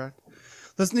what it's correct?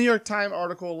 This New York Times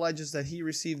article alleges that he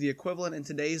received the equivalent in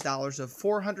today's dollars of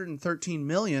 $413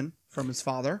 million from his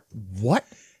father. it. What?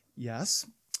 Yes.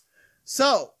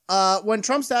 So, when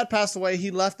Trump's dad passed away,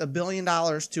 he left $1 billion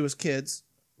to his kids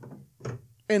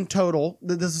in total.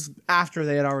 This is after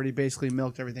they had already basically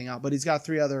milked everything out. But he's got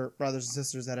 3 other brothers and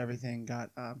sisters that everything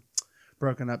got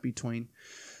broken up between.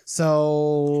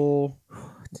 So,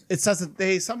 it says that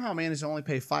they somehow managed to only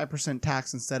pay 5%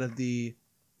 tax instead of the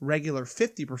regular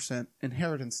 50%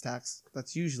 inheritance tax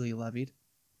that's usually levied.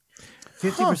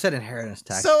 50% inheritance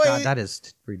tax. So God, that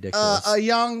is ridiculous. A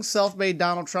young self-made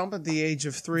Donald Trump at the age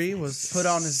of 3 was put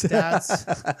on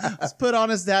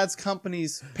his dad's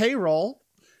company's payroll,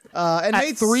 and At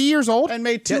made 3 years old? and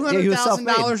made Yeah, he was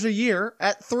 $200,000 a year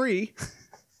at 3.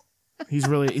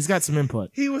 He's got some input.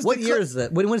 He was what the year is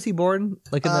that? When was he born?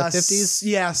 Like in the 50s?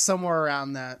 Yeah, somewhere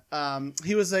around that.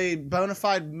 He was a bona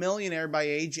fide millionaire by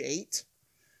age 8.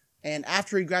 And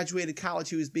after he graduated college,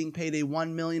 he was being paid a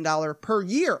 $1 million per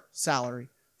year salary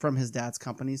from his dad's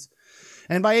companies.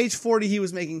 And by age 40, he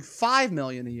was making $5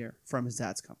 million a year from his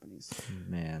dad's companies.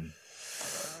 Man.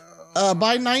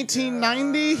 By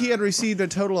 1990, he had received a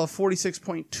total of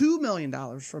 $46.2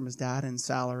 million from his dad in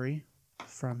salary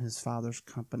from his father's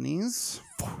companies.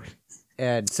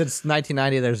 And since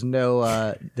 1990, there's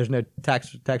no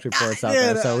tax reports out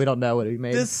there, so we don't know what he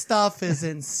made. This stuff is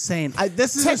insane.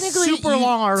 This is a super you-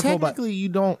 long article, but Technically, you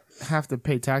don't have to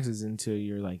pay taxes until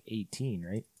you're like 18,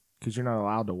 right? Because you're not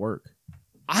allowed to work.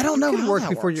 I don't know you can how work that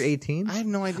before works. you're 18. I have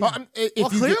no idea. Well, if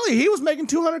Well, you get, clearly he was making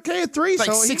 $200K at 3, like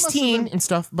so he must have 16 been- and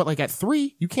stuff, but like at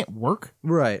 3, you can't work.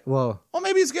 Right. Well, Well,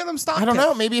 maybe he's getting them stock. I don't tips.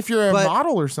 know. Maybe if you're a But-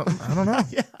 model or something. I don't know.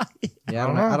 Yeah. yeah, I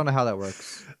don't know how that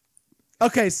works.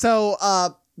 Okay,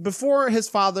 so before his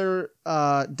father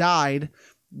died,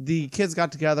 the kids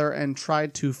got together and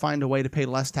tried to find a way to pay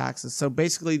less taxes. So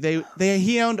basically,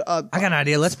 he owned a I got an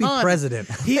idea. Let's be ton. president.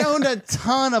 He owned a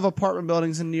ton of apartment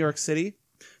buildings in New York City.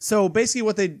 So basically,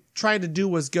 what they tried to do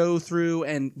was go through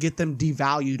and get them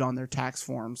devalued on their tax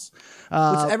forms.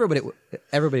 Which everybody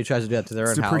tries to do that to their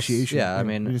own Depreciation. house. Yeah, I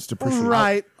mean, just depreciation.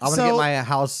 Right. I want to get my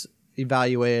house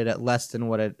evaluated at less than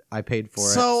what I paid for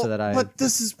it, so that I. But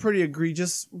this is pretty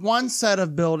egregious. One set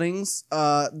of buildings,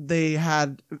 they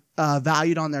had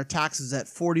valued on their taxes at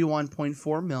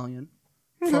 $41.4 million.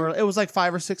 It was like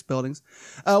 5 or 6 buildings,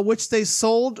 which they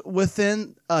sold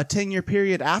within a 10-year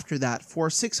period after that for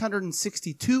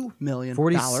 $662 million.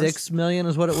 $46 million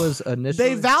is what it was initially.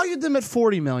 They valued them at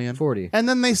 $40 million. 40. And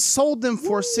then they sold them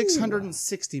for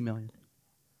 $660 million.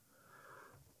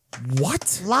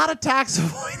 What? A lot of tax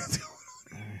avoidance.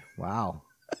 Wow.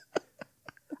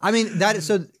 I mean, that is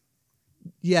so.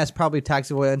 Yes, probably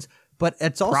tax avoidance, but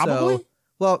it's also Probably?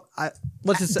 well.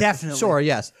 Let's just Definitely. sure.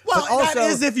 Yes, Well, but also, that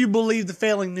is if you believe the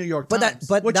failing New York Times,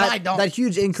 which I don't. that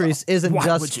huge increase isn't why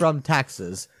would just you? from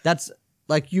taxes. That's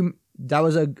like you. That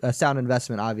was a sound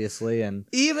investment, obviously, and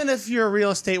Even if your real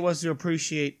estate was to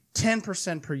appreciate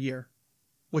 10% per year,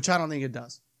 which I don't think it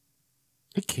does.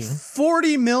 It can.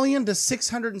 40 million to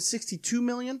 662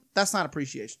 million, that's not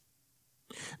appreciation.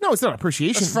 No, it's not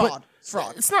appreciation. That's fraud. It's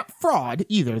fraud. It's not fraud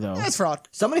either, though. That's fraud.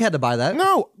 Somebody had to buy that.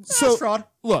 No. So That's fraud.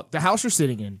 look, the house you're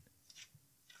sitting in.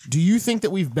 Do you think that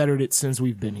we've bettered it since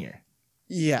we've been here?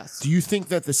 Yes. Do you think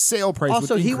that the sale price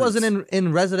Also, would he increase? wasn't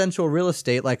in residential real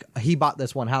estate. Like, he bought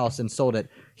this one house and sold it.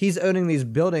 He's owning these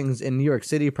buildings in New York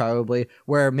City, probably,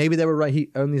 where maybe he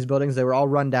owned these buildings. They were all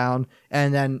run down.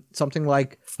 And then something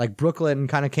like Brooklyn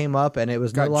kind of came up, and it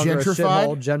was Got no longer gentrified? a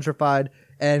shithole, gentrified.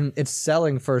 And it's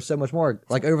selling for so much more.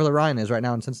 Like, Over the Rhine is right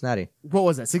now in Cincinnati. What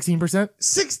was that? 16%?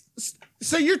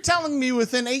 So you're telling me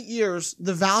within 8 years,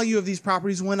 the value of these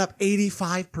properties went up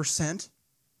 85%?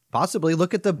 Possibly.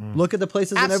 Look at the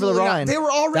places in Over the Absolutely not. Rhine. They were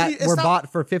already- that it's were not-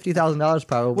 bought for $50,000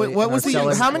 probably. Wait, what and was are the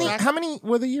selling- how many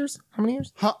were the years? How many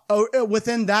years?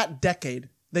 Within that decade,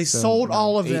 they sold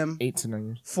all of them 8 to 9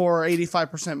 years. for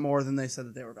 85% more than they said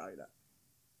that they were valued at.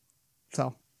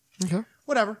 So, Okay.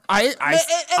 whatever. I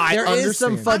There is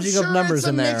some understand. fudging of numbers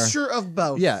in there. It's a mixture of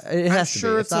both. Yeah, it has I'm to be.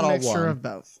 sure It's it's not a all mixture one. of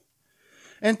both.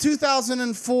 In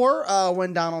 2004,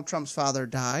 when Donald Trump's father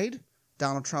died,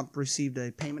 Donald Trump received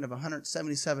a payment of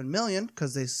 $177 million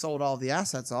because they sold all the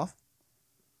assets off.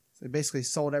 So they basically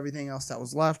sold everything else that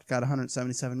was left, got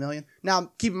 $177 million.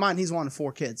 Now, keep in mind, he's one of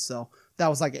 4 kids, so that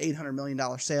was like an $800 million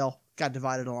sale. Got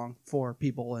divided along 4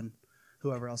 people and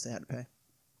whoever else they had to pay.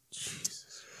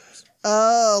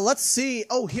 Let's see.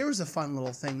 Oh, here's a fun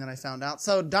little thing that I found out.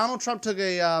 So Donald Trump took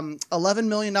a $11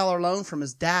 million loan from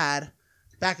his dad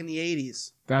back in the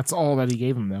 80s. That's all that he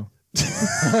gave him, though.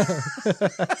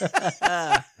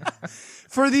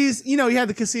 For these, he had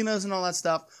the casinos and all that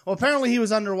stuff. Well, apparently he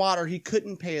was underwater. He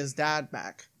couldn't pay his dad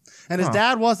back. And his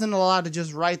dad wasn't allowed to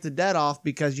just write the debt off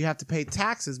because you have to pay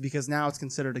taxes because now it's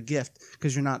considered a gift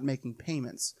because you're not making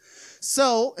payments.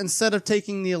 So instead of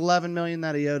taking the $11 million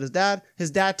that he owed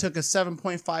his dad took a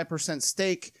 7.5%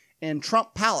 stake in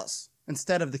Trump Palace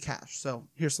instead of the cash. So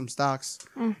here's some stocks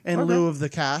in lieu of the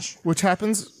cash. Which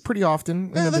happens pretty often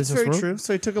in Yeah, the that's business very world. true.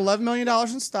 So he took $11 million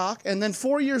in stock, and then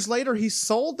 4 years later, he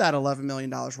sold that $11 million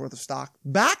worth of stock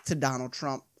back to Donald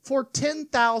Trump for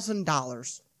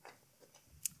 $10,000.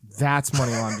 That's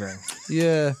money laundering.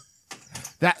 Yeah.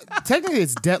 That technically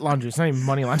it's debt laundering. It's not even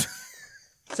money laundering.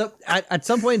 So at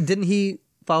some point, didn't he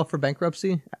file for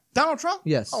bankruptcy? Donald Trump?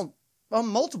 Yes. Oh,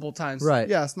 multiple times. Right.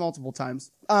 Yes, multiple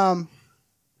times.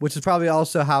 Which is probably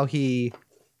also how he...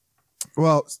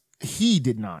 Well, he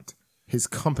did not. His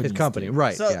company.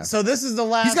 right? So, yeah. so this is the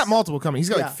last. He's got multiple companies.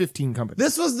 He's got Yeah. like 15 companies.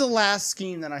 This was the last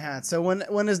scheme that I had. So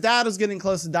when his dad was getting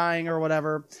close to dying or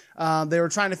whatever, they were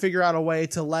trying to figure out a way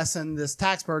to lessen this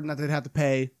tax burden that they'd have to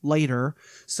pay later.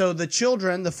 So the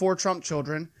children, the 4 Trump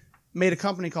children, made a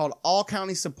company called All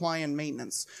County Supply and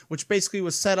Maintenance, which basically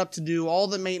was set up to do all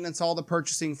the maintenance, all the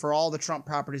purchasing for all the Trump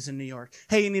properties in New York.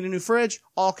 Hey, you need a new fridge?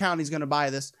 All County's going to buy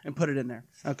this and put it in there.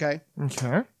 Okay?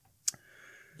 Okay.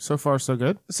 So far, so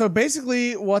good. So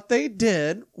basically what they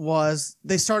did was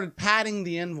they started padding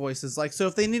the invoices. Like, so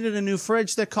if they needed a new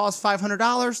fridge that cost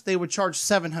 $500, they would charge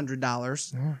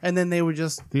 $700. And then they would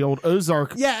just... The old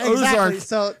Ozark. Yeah, exactly. Ozark,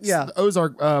 So, yeah. the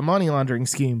Ozark money laundering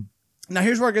scheme. Now,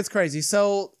 here's where it gets crazy.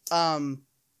 So,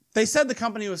 they said the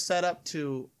company was set up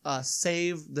to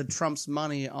save the Trump's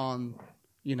money on,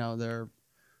 their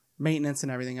maintenance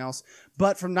and everything else.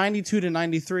 But from 92 to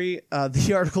 93,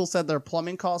 the article said their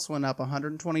plumbing costs went up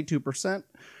 122%.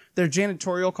 Their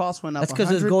janitorial costs went up 100%. That's because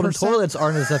his golden toilets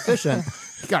aren't as efficient.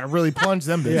 You got to really plunge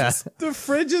them bitches. The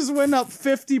fridges went up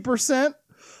 50%.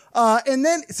 And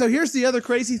then, so here's the other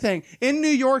crazy thing. In New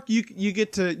York, you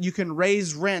can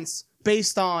raise rents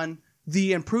based on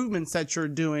the improvements that you're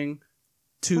doing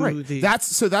to Right. the...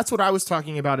 That's what I was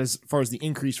talking about as far as the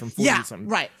increase from 40 Yeah, something.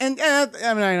 right. And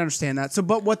I understand that. So,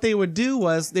 but what they would do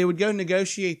was they would go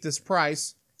negotiate this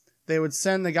price. They would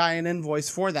send the guy an invoice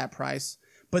for that price,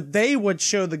 but they would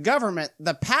show the government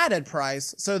the padded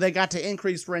price. So they got to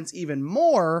increase rents even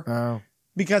more Oh.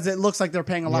 because it looks like they're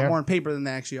paying a lot Yeah. more in paper than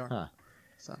they actually are. Huh.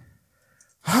 So,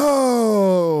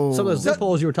 Oh. Some of those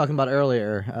loopholes you were talking about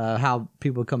earlier, how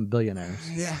people become billionaires.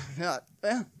 yeah.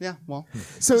 Well,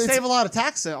 So it's, save a lot of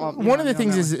tax. one of the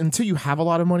things is until you have a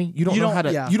lot of money, you don't know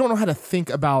how to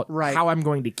think about Right. how I'm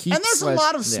going to keep. and there's a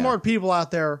lot of smart people out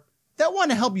there that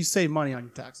want to help you save money on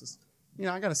your taxes.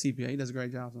 I got a CPA. He does a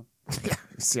great job.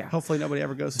 So. Yeah. Hopefully nobody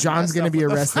ever goes. John's going to be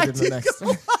arrested in the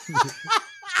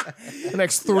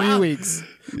next 3 weeks.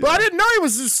 But I didn't know he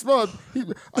was this.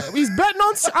 He's betting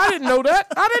on. I didn't know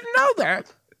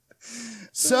that.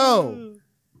 So,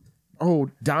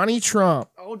 Donnie Trump.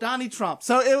 Oh, Donnie Trump.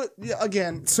 So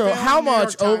again. So family how New York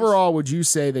much Times. overall would you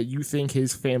say that you think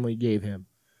his family gave him?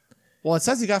 Well, it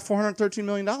says he got $413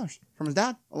 million from his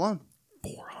dad alone.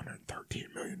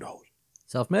 $413 million.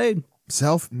 Self-made.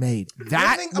 Self-made.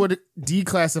 That would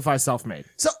declassify self-made.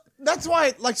 So That's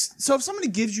why, like, so if somebody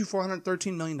gives you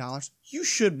 $413 million, you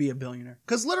should be a billionaire.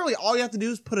 Because literally all you have to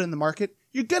do is put it in the market.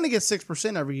 You're going to get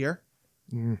 6% every year.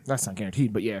 That's not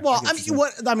guaranteed, but yeah. Well, get you.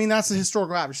 I mean, that's the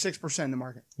historical average, 6% in the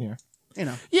market. Yeah. You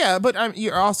know. Yeah, but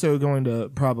you're also going to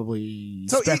probably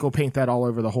speckle paint that all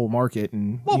over the whole market.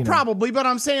 And Well, you know. probably, but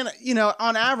I'm saying,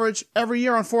 on average, every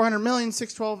year on 400 million,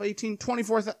 6, 12, 18,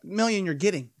 24 million you're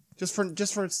getting just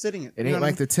for sitting it. It ain't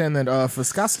like the 10 that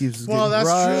Fuskowski was getting. Well, that's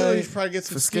right. true. You should probably get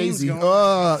some schemes going.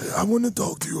 I want to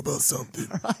talk to you about something.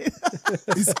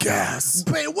 It's gas.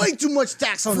 Pay way too much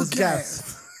tax on this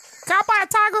gas. Can I buy a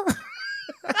taco?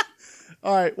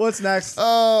 All right, what's next?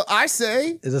 I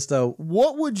say, Is this the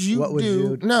what would you What would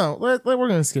do? you- No, we're going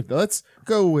to skip that. Let's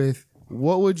go with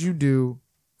what would you do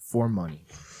for money?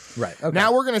 right? Okay.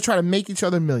 Now we're going to try to make each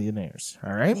other millionaires.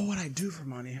 All right? What would I do for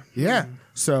money? Yeah.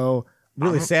 So,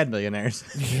 really sad millionaires.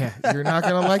 yeah, you're not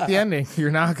going to like the ending. You're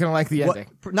not going to like the ending.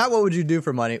 Not what would you do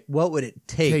for money? What would it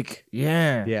take?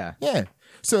 Yeah. Yeah. Yeah.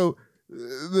 So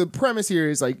the premise here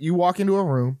is like you walk into a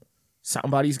room,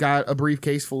 somebody's got a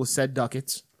briefcase full of said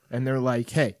ducats, and they're like,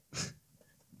 hey,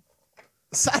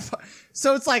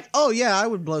 So it's like, oh yeah, I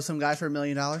would blow some guy for $1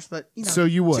 million, but So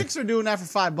you would. chicks are doing that for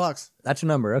 $5. That's your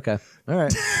number. Okay. All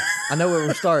right. I know where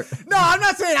we'll start. No, I'm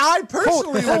not saying I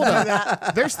personally would do hold on.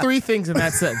 that. There's three things in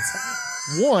that sentence.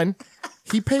 One,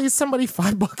 he pays somebody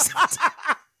 $5.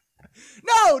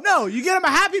 No, you get him a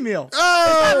Happy Meal.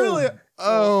 Oh, really-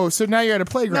 oh, so now you're at a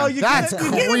playground. No, you That's get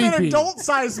him an creepy.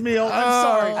 adult-sized meal. I'm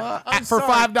sorry. I'm For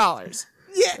sorry. $5.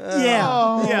 Yeah.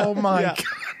 Oh my yeah. god.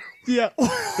 Yeah.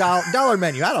 Dollar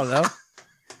menu. I don't know.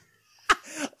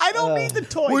 I don't need the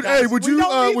toy. Would, guys. hey, would We you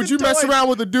don't need would the you mess toy. around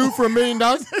with a dude for $1 million?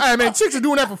 Hey man, chicks are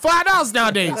doing that for $5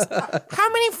 nowadays. How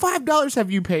many $5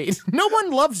 have you paid? No one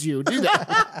loves you, do they?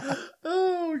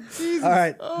 Oh, Jesus. All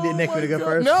right. Nick, me to go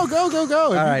first. No, go. If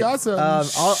All you right. got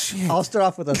some. Shit. I'll start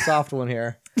off with a soft one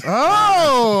here.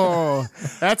 Oh,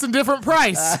 that's a different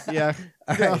price. Yeah.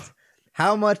 All right.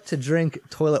 How much to drink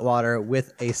toilet water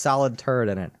with a solid turd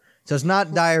in it? So it's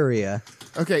not diarrhea,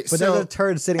 Okay, but there's a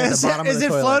turd sitting at the bottom of Is the it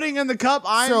toilet. floating in the cup?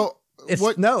 so It's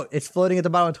what? no, it's floating at the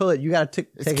bottom of the toilet. You got to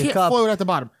It take a can't cup. float at the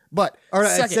bottom, but Or no,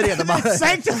 it's second, sitting at the bottom.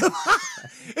 Sank to the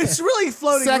It's really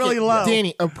floating second, really low.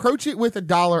 Danny, approach it with a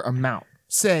dollar amount.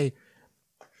 Say,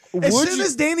 As would soon you?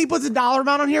 as Danny puts a dollar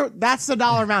amount on here, that's the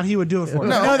dollar amount he would do it for.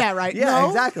 No. You know that, right? Yeah, No.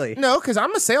 exactly. No, because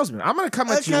I'm a salesman. I'm going to come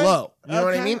at you Okay. low. You know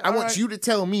what I Okay, mean? I all want right. you to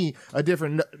tell me a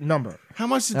different number. How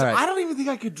much? All right. I don't even think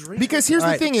I could drink. Because here's All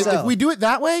the right, thing: is so- if we do it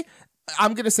that way,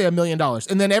 I'm going to say $1 million,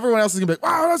 and then everyone else is going to be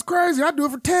like, "Wow, that's crazy! I'd do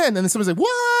it for 10." And then someone's like,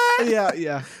 "What?"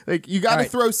 Yeah. Like you got to All right.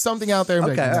 throw something out there. And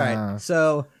be Okay, like, all nah. right.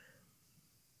 So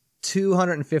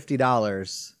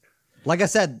 $250. Like I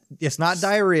said, it's not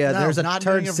diarrhea. No, There's a not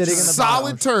turd doing it sitting in the Solid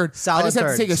bottom. turd. Solid I just have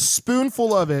turd. to take a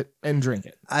spoonful of it and drink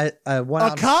it. A 1 A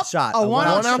ounce cup? shot. A 1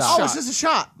 ounce ounce shot. Oh, shot. it's just a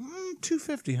shot.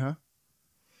 $250, huh?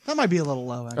 That might be a little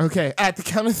low. Actually. Okay, at the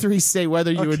count of 3, say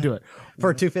whether you would do it.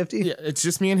 For $250? Yeah, it's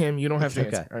just me and him. You don't have to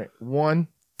Okay. answer. All right, 1,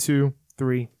 2,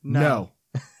 3. No.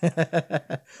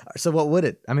 So what would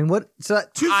it? I mean, what? So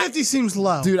that, $250 seems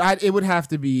low. Dude, it would have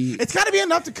to be. It's got to be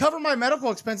enough to cover my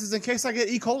medical expenses in case I get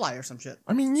E. coli or some shit.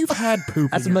 I mean, you've had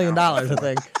poop. that's in $1 your million, mouth. I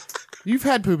think. You've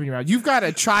had poop in your mouth. You've got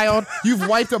a child. You've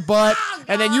wiped a butt,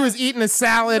 and then you was eating a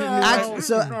salad. And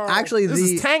you're like, Actually, this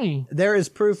is tangy. there is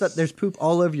proof that there's poop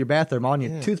all over your bathroom, on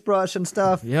your toothbrush and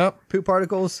stuff. Yep. Poop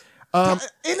particles.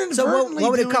 Inadvertently So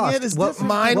what would it doing cost? It is What- different.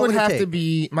 Mine What would would it have take? to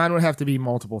be. Mine would have to be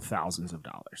multiple thousands of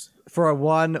dollars. For a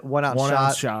 1 ounce 1 shot.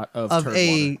 ounce shot of turd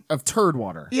a. water. Of turd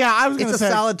water. Yeah, I was going It's to a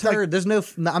say. solid like, turd. There's no.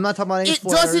 I'm not talking about any It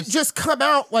floaters. doesn't just come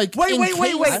out like. Wait.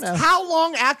 I know. How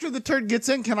long after the turd gets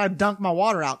in can I dunk my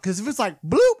water out? Because if it's like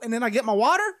bloop and then I get my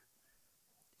water,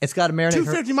 It's got to marinate.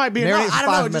 $250 might be marinate enough. for I don't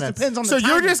know. 5 It just minutes. depends on the So you're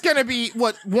timing. just gonna be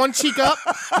what, one cheek up?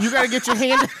 You gotta get your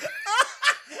hand.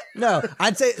 No,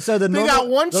 I'd say so. The normal, got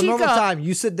one the cheek normal up. time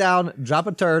you sit down, drop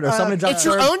a turd, or somebody drops it's a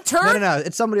turd. your own turd? No,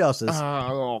 it's somebody else's.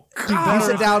 Oh You God!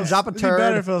 sit down, drop a It'd be better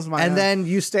turd, if it was my and own. then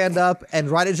you stand up, and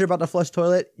right as you're about to flush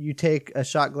toilet, you take a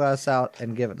shot glass out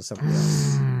and give it to somebody else.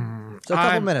 So a couple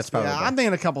I'm- minutes, probably. Yeah, I'm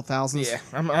thinking a couple thousands. Yeah,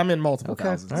 I'm in multiple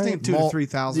thousands. I'm thinking 2,000 to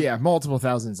 3,000. Yeah, multiple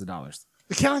thousands of dollars.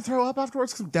 Can I throw up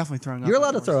afterwards? 'Cause I'm definitely throwing up. You're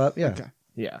allowed to afterwards. throw up, yeah. Okay.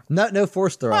 Yeah. No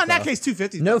forced throw Well, up. in that though. case,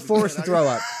 250. No forced to throw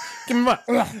up. Give me my.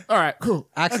 All right, cool.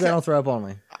 Accidental throw up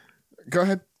only. Go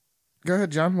ahead,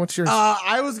 John. What's yours?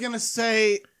 I was gonna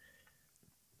say,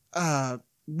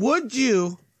 would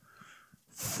you,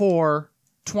 for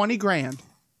 20 grand,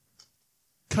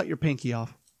 cut your pinky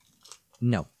off?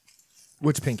 No,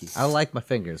 Which pinky? I like my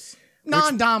fingers.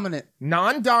 Non-dominant.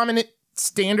 Non-dominant,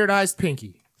 standardized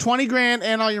pinky. 20 grand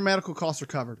and all your medical costs are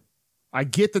covered. I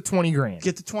get the 20 grand.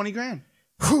 Get the 20 grand.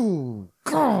 Whew,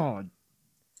 God.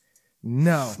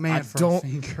 No, Man, I for a don't.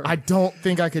 finger. I don't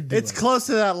think I could do It's it. close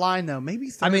to that line though.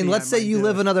 Maybe 30, I mean, let's say might you do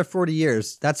live it. another 40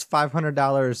 years. That's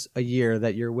 $500 a year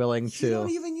that you're willing You to. don't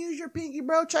even use your pinky,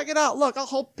 bro. Check it out. Look,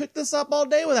 I'll pick this up all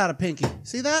day without a pinky.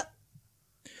 See that?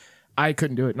 I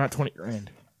couldn't do it. Not 20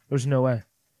 grand. There's no way.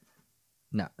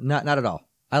 No, not at all.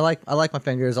 I like my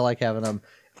fingers. I like having them.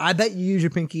 I bet you use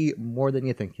your pinky more than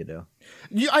you think you do.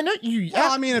 I know you.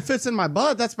 Well, I mean, it fits in my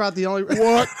butt. That's about the only.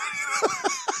 What?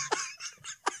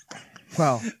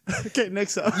 Well, Okay,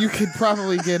 next up. you could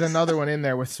probably get another one in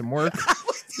there with some work.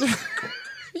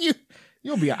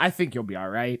 You'll be. I think you'll be all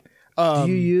right. Do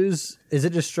you use? Is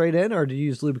it just straight in, or do you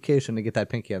use lubrication to get that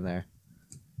pinky in there?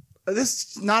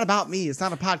 This is not about me. It's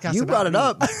not a podcast. You about brought it me.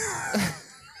 up.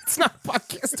 It's not a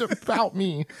podcast about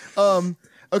me.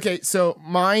 Okay, so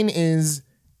mine is.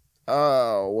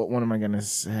 What am I gonna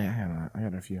say? I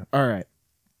got a few. All right.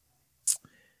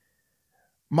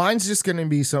 Mine's just gonna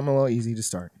be something a little easy to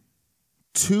start.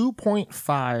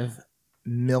 $2.5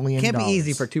 million. Can't be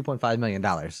easy for $2.5 million.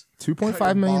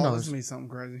 $2.5 million. Balls me something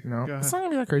crazy. No, Go it's ahead. not gonna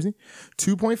be that crazy.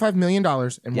 $2.5 million, and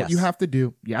what Yes. you have to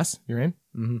do? Yes, you're in.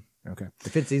 Mm-hmm. Okay,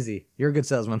 If it's easy, you're a good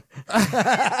salesman.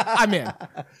 I'm in.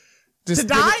 Just To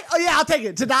die? Oh yeah, I'll take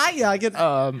it. To die? Yeah, I get.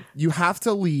 you have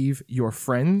to leave your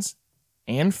friends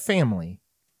and family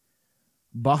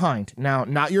behind. Now,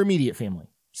 not your immediate family.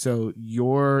 So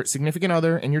your significant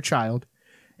other and your child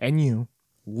and you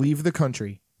leave the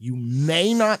country. You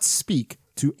may not speak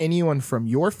to anyone from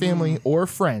your family or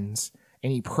friends,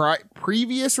 any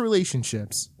previous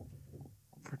relationships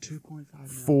For 2.5 million.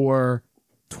 for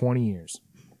 20 years.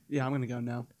 Yeah, I'm gonna go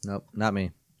no. Nope, not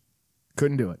me.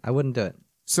 Couldn't do it. I wouldn't do it.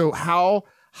 So how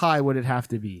high would it have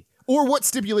to be? Or what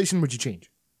stipulation would you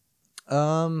change?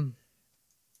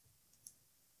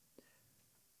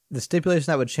 The stipulation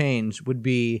that would change would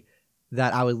be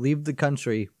that I would leave the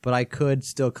country, but I could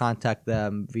still contact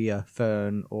them via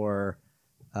phone or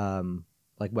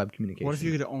like web communication. What if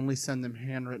you could only send them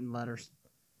handwritten letters?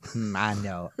 I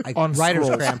know. On writer's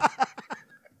scrolls. cramp.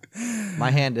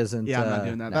 My hand isn't. Yeah, I'm not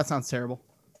doing that. no. That sounds terrible.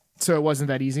 So it wasn't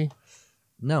that easy?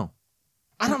 No.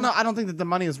 I don't know. I don't think that the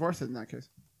money is worth it in that case.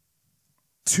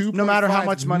 No matter how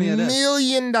much money it is.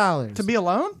 $1 million. To be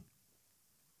alone?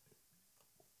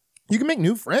 You can make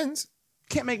new friends.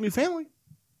 Can't make new family.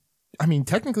 I mean,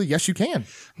 technically, yes, you can.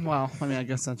 Well, I mean, I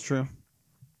guess that's true.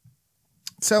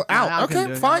 So I out. can do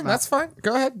Okay, it. fine. I'm That's fine.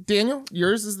 Go ahead, Daniel.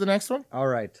 Yours is the next one. All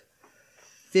right.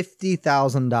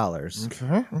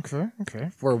 $50,000 Okay.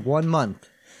 for 1 month.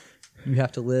 You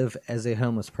have to live as a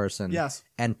homeless person. Yes.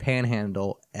 And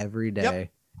panhandle every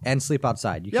day and sleep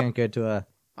outside. You Yep. can't go to a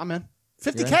I'm in.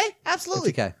 50K?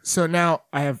 Absolutely. 50K. So now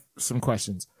I have some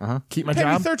questions. Uh-huh. Keep my Pay me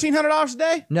job. $1,300 a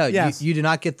day? No, Yes. you do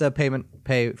not get the pay from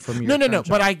your No. current job.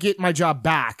 But I get my job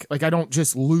back. Like I don't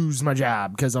just lose my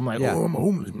job because I'm like, Yeah. oh, I'm a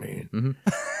homeless man.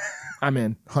 I'm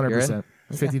in 100%.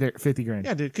 50 grand.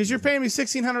 Yeah, dude, because you're paying me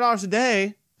 $1,600 a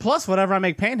day plus whatever I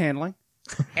make panhandling,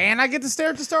 and I get to stare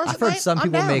at the stars I've at heard night. some I'm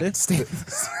people down, make- dude. Stay-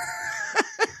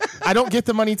 I don't get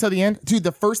the money till the end, dude.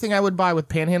 The first thing I would buy with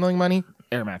panhandling money,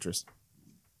 air mattress.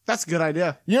 That's a good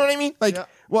idea. You know what I mean? Like, Yeah.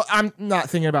 well, I'm not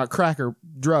thinking about crack or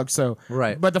drugs, so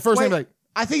Right. But the first Wait, thing, like,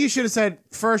 I think you should have said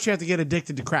first you have to get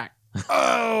addicted to crack.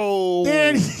 oh,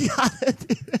 Then you gotta do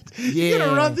it. yeah, You're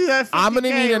gonna run through that 50K I'm gonna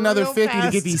need another real 50 to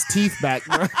fast. get these teeth back.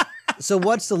 bro. So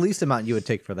what's the least amount you would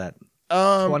take for that?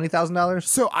 $20,000?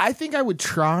 So I think I would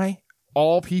try.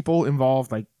 All people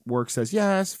involved, like work says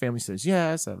yes, family says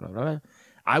yes. Blah, blah, blah.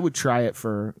 I would try it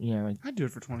for like I'd do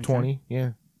it for 20. 20.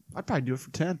 Yeah, I'd probably do it for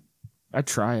 10. I'd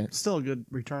try it. Still a good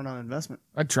return on investment.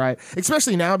 I'd try it,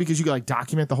 especially now because you can like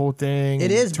document the whole thing. It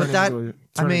and is, turn but that into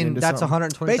I turn it mean into that's something.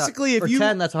 120. Basically, if for you-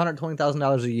 10, that's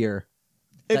 $120,000 a year.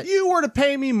 If That- you were to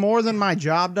pay me more than my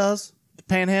job does to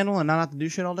panhandle and not have to do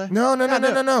shit all day, No.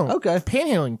 Okay.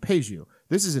 Panhandling pays you.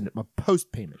 This is a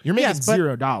post payment. You're making Yes, but-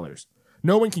 $0.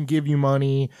 No one can give you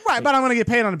money. right? But I'm gonna get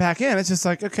paid on the back end. It's just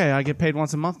like, okay, I get paid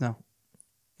once a month now.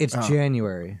 It's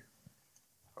January.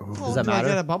 Well, that do I matter?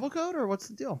 get a bubble code or what's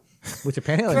the deal? With your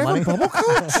Can panhandling I money. have a bubble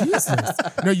code? Jesus.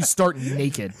 No, you start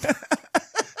naked.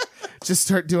 Just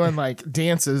start doing like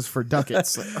dances for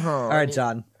ducats. Like, All right,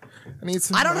 John. I need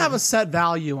some. I don't have a set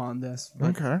value on this.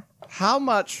 Okay. How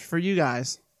much for you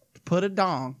guys to put a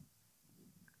dong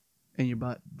in your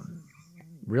butt?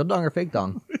 Real dong or fake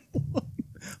dong?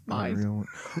 Mine.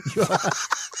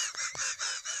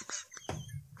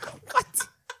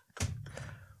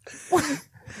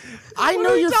 I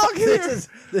know you're talking fucking. here?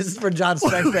 This is for John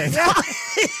Specbank.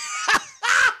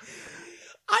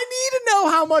 I need to know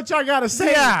how much I gotta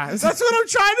say. Yeah. That's what I'm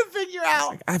trying to figure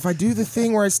out. If I do the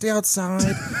thing where I stay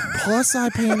outside, plus I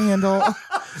panhandle,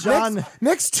 John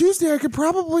Next Tuesday, I could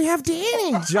probably have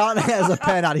Danny. John has a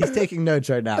pen out. He's taking notes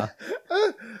right now.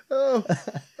 Oh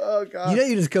God. You know,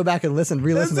 you just go back and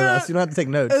re-listen to us. You don't have to take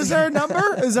notes. Is there a number?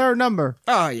 Is there a number?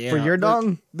 Oh yeah, For your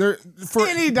dong? There for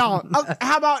Any dog.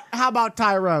 How about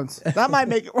Tyrone's? That might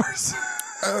make it worse.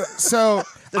 so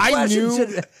I knew.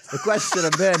 The question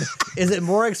should have been: is it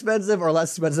more expensive or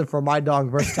less expensive for my dong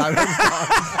versus Tyrone's dong?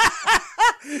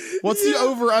 What's the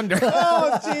over under?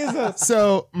 Oh Jesus!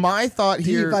 So my thought Do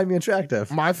you here, find me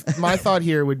attractive? my thought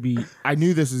here would be, I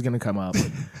knew this was going to come up,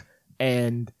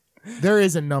 and there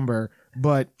is a number,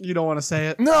 but You don't want to say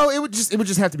it. no, it would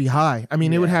just have to be high. I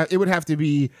mean, it would have to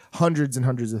be hundreds and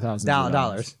hundreds of thousands of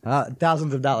dollars.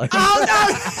 Thousands of dollars. Oh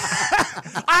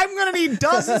no! I'm gonna need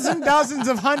dozens and dozens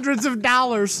of hundreds of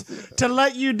dollars to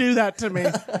let you do that to me,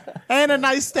 and a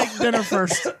nice steak dinner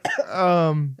first.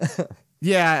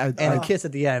 Yeah, And a kiss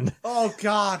at the end. Oh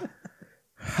God!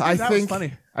 I that was think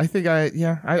funny.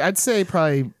 I'd say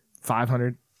probably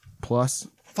 500 plus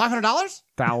 $500?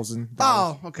 $1,000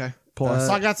 Oh, okay. plus.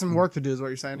 So I got some work to do, is what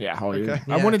you're saying? Yeah, Okay.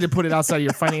 I wanted to put it outside of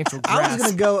your financial I was grasp.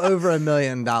 going to go over $1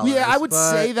 million. Yeah, I would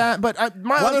but say that, but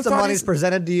my other Once the thought money's is,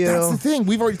 presented to that's the you, thing.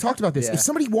 We've already talked about this. Yeah. If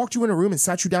somebody walked you in a room and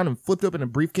sat you down and flipped open a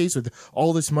briefcase with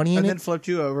all this money in And it, then flipped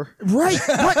you over. right?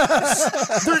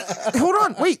 Hold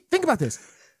on, wait. Think about this.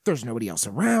 There's nobody else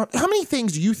around. How many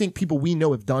things do you think people we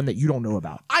know have done that you don't know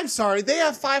about? I'm sorry, they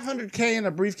have $500K in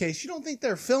a briefcase. You don't think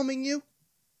they're filming you?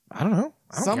 I don't know.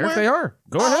 I don't Somewhere? care if they are.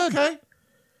 Go Oh, ahead. Okay.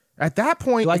 At that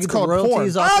point, do I it's get the called porn.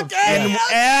 royalties off of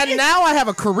And now I have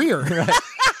a career.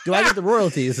 Do I get the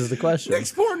royalties is the question.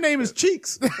 Next porn name is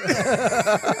Cheeks.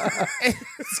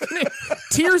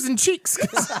 Tears and cheeks.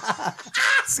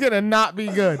 It's going to not be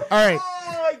good. All right.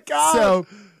 Oh my God. So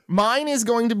mine is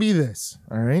going to be this.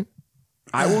 All right.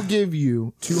 I will give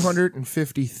you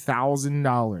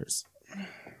 $250,000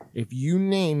 if you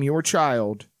name your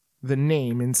child the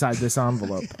name inside this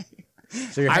envelope.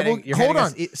 So you're I will- you're hold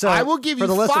handing on. us so I will give for you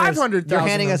the listeners, $500,000. You're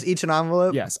handing us each an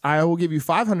envelope? Yes, I will give you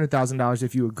 $500,000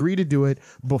 if you agree to do it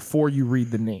before you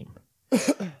read the name.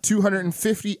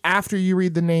 $250 after you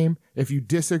read the name. If you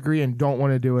disagree and don't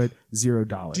want to do it,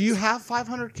 $0. Do you have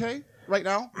 $500K right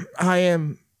now? I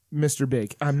am Mr.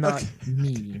 Big. I'm not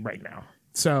me right now.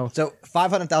 So So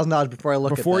 $500,000 before I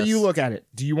look at this. before you look at it,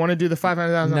 do you want to do the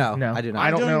 $500,000? No, I do not.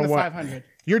 I don't I'm doing know the what. 500.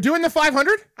 You're doing the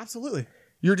 500? Absolutely.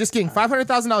 You're just getting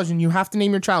 $500,000 and you have to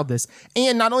name your child this.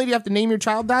 And not only do you have to name your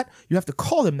child that, you have to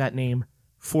call them that name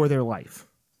for their life.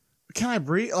 Can I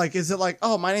breathe? Like, is it like,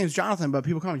 oh, my name's Jonathan, but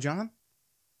people call me John?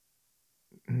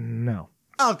 No.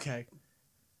 Okay.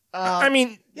 I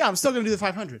mean, Yeah, I'm still gonna do the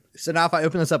 500. So now if I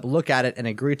open this up, look at it, and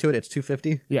agree to it, it's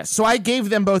 $250. yes. So I gave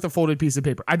them both a folded piece of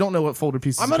paper. I don't know what folded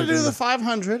pieces I'm of gonna paper do they the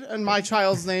 500, and my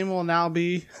child's name will now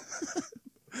be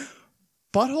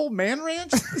Butthole Man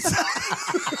Ranch.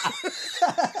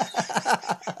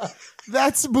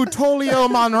 That's Butolio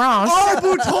Monrange. Oh,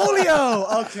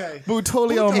 Butolio. Okay.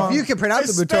 Butolio If you can pronounce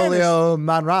It's the Butolio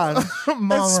Manran, It's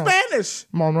Monrange. Spanish.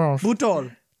 Monrange.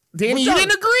 Butol. Danny, you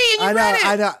didn't agree and you read it.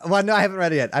 I know. Well, no, I haven't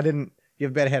read it yet. I didn't. You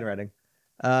have bad handwriting.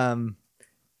 No,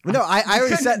 I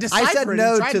already couldn't said. I decipher said it. You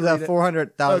no tried to to the read it.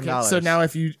 $400,000. Okay, so now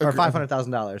if you or agree-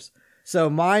 $500,000. So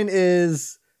mine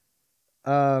is,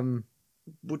 Butol.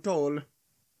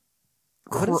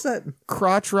 what is that?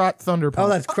 Crotch Rot Thunder Pump. Oh,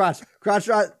 that's crotch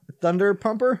rot thunder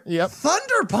pumper. Yep.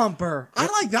 Thunder Pumper. I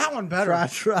like that one better.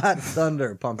 Crotch rot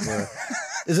thunder pumper.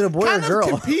 Is it a boy Kind or of girl?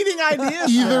 competing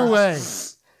ideas. Either way.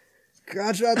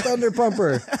 Crotch rot thunder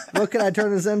pumper. What can I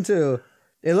turn this into?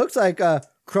 It looks like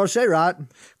crochet rot.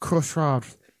 Crotch Rot.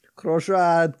 Crochet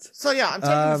rot. So yeah, I'm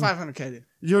taking the 500K.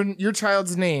 Your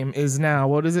child's name is now,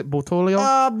 what is it? Butolio?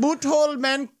 Butol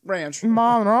Man Ranch.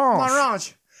 Monrange.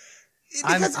 Ranch.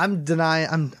 I'm denying.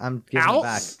 I'm giving Out? it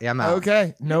back. Yeah, I'm out.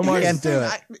 Okay, no money. Can't do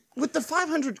it. With the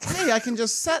 500K, I can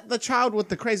just set the child with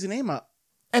the crazy name up.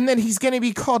 And then he's going to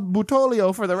be called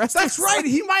Butolio for the rest of That's his right.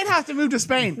 He might have to move to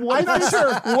Spain. I'm not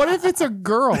sure. What if it's a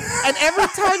girl? And every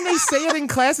time they say it in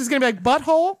class, it's going to be like,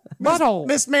 butthole? Butthole.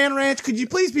 Miss Man Ranch, could you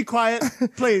please be quiet?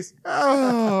 Please.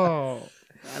 Oh.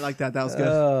 I like that. That was good.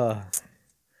 All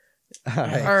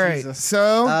right. All right. Jesus.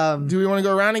 So, do we want to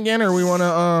go around again or we want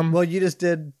to, Well, you just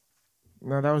did.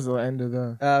 no, that was the end of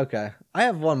the, Okay. I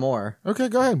have one more. okay,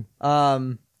 go ahead.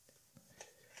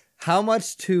 How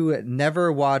much to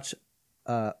never watch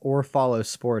or follow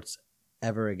sports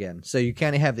ever again? So you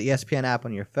can't have the ESPN app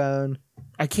on your phone.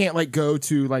 I can't like go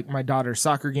to like my daughter's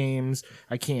soccer games.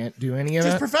 I can't do any of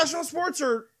Just that. professional sports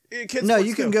or kids No, sports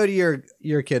you can too? go to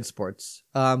your kids' sports,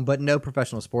 but no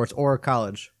professional sports or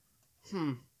college.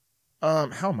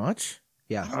 How much?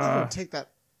 Yeah. I don't think I would take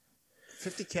that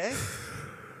 50K.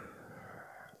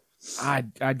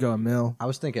 I'd go $1 million. I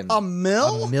was thinking A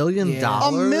mil? $1 million. Yeah.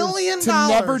 $1 million To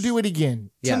never do it again.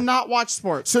 to not watch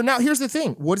sports. So now here's the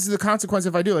thing. What is the consequence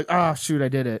if I do it? Oh, shoot, I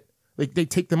did it. Like, they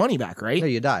take the money back, right? No,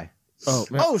 you die. Oh,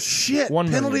 man. Oh shit! $1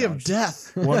 Penalty million. of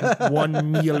death. $1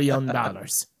 million.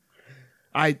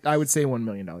 I would say $1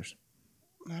 million.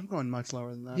 I'm going much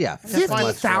lower than that. Yeah,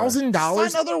 $50,000?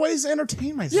 Find other ways to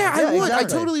entertain myself. Yeah, I would. exactly. I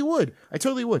totally would.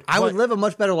 I would But live a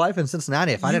much better life in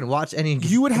Cincinnati if I didn't watch any.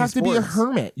 You would any have to be a sports.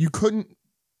 hermit. You couldn't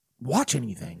watch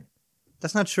anything.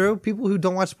 That's not true. People who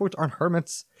don't watch sports aren't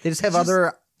hermits. They just have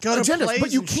other. Go to Agendas, plays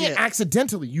but you and can't shit.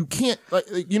 accidentally. You can't.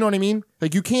 You know what I mean?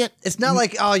 Like you can't. It's not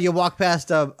like you walk past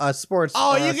a sports.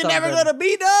 Oh, you can never go to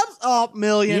B-dubs? Oh,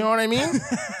 million. You know what I mean?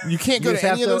 You can't go You to just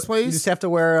have any of those You places. just have to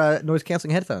wear noise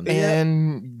canceling headphones.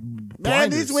 And Man,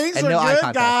 blinders. these wings And are no eye good,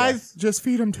 contact, guys. Just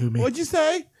feed them to me. What'd you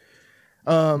say?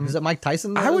 Is it Mike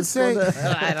Tyson? I would say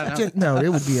I don't know. no. It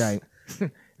would be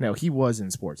no. He was in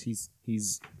sports.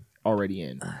 He's already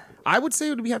in. I would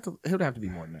say it would have to be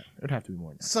more than that. It would have to be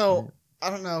more than that. So, I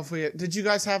don't know if did you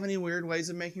guys have any weird ways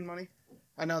of making money?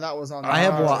 I know that was on I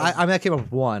have one. I came up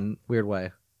with one weird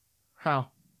way.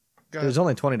 How? Go It was ahead.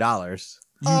 only $20.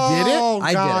 You did it? Oh, I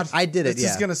did it. God. I did it, This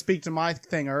yeah. is going to speak to my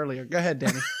thing earlier. Go ahead,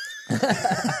 Danny.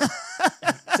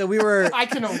 So we were. I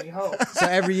can only hope. So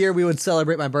every year we would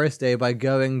celebrate my birthday by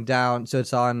going down. So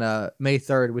it's on May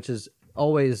 3rd, which is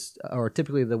always or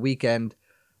typically the weekend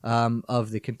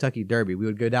of the Kentucky Derby. We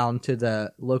would go down to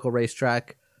the local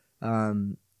racetrack,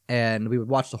 and we would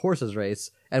watch the horses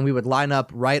race, and we would line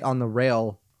up right on the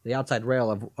rail, the outside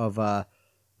rail of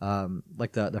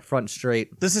like the front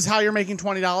straight. This is how you're making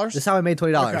 $20? This is how I made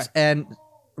 $20, Okay. and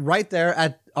right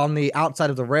there on the outside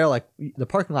of the rail, like the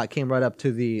parking lot came right up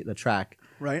to the track.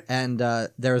 Right. And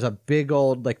there was a big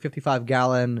old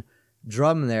 55-gallon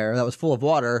drum there that was full of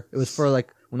water. It was for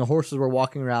when the horses were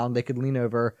walking around, they could lean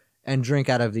over and drink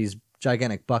out of these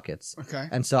gigantic buckets. Okay.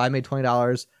 And so I made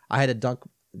 $20. I had to dunk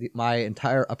my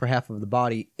entire upper half of the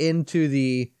body into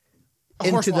the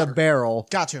Horse water. barrel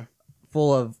Gotcha.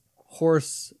 full of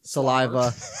horse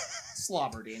saliva.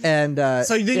 Slobber, Danny. And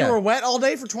So you think yeah. you were wet all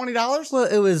day for $20? Well,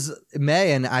 it was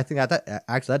May, and I think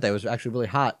that day was actually really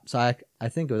hot. So I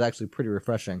think it was actually pretty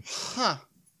refreshing. Huh.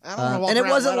 I don't know. And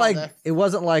it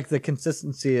wasn't like the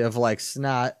consistency of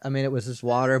snot. I mean, it was just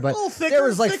water, but little thicker, there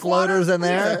was thick floaters water. in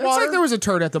there. It's like there was a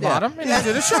turd at the bottom, and you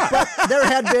did a shot.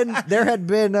 there had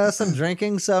been some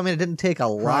drinking, so I mean, it didn't take a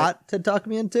lot to talk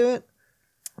me into it.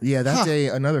 Yeah, that day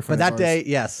another friend. But that of ours- day,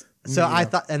 yes. So Yeah. I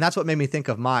thought, and that's what made me think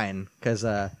of mine, because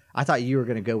I thought you were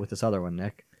going to go with this other one,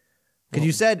 Nick. Because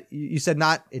you said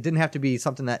not. It didn't have to be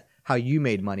something that how you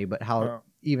made money, but how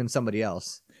even somebody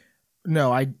else.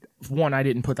 No, I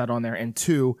didn't put that on there, and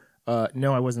two,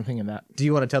 no, I wasn't thinking that. Do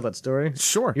you want to tell that story?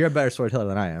 Sure. You're a better storyteller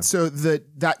than I am. So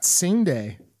that same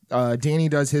day, Danny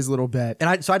does his little bet. And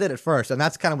I did it first, and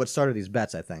that's kind of what started these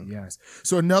bets, I think. Yes.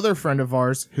 So another friend of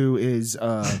ours who is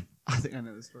I think I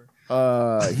know this story.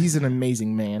 he's an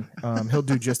amazing man. He'll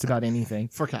do just about anything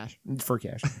For cash. for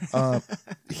cash.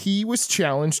 He was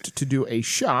challenged to do a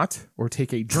shot or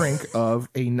take a drink of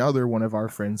another one of our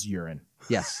friends' urine.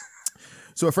 Yes.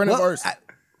 So a friend of ours.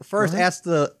 First, ask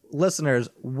the listeners,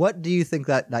 what do you think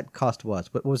that cost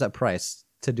was? What was that price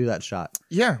to do that shot?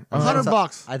 Yeah.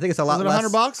 $100. I think it's a lot Was it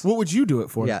less. $100? What would you do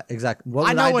it for? Yeah, exactly. What I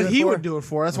would know what do it he for? would do it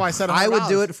for. That's why I said $100. I would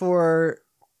do it for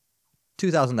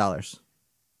 $2,000.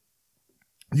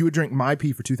 You would drink my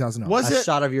pee for $2,000. Was A it?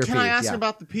 shot of your Can pee, I ask yeah.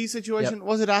 about the pee situation?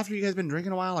 Was it after you guys been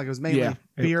drinking a while? Like it was mainly Yeah.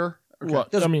 beer? Okay. Well,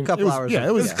 Just I mean, a couple it was, hours Yeah, of-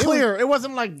 it was It was clear. It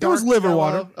wasn't like It dark was liver yellow.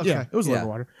 water. Okay. Yeah, it was Yeah. liver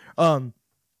water.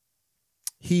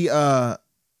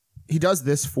 He does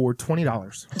this for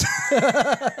 $20.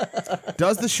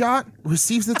 Does the shot,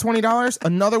 receives the $20.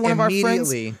 Another one of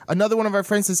our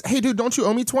friends says, "Hey, dude, don't you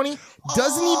owe me 20?"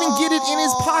 Doesn't even get it in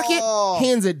his pocket.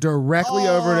 Hands it directly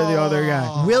over to the other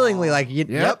guy. Willingly,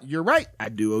 Yep, you're right. I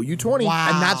do owe you 20. Wow.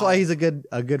 And that's why he's a good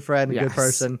friend, a Yes, good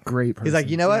person. great person. He's like,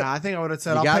 you know what? Yeah, I think I would have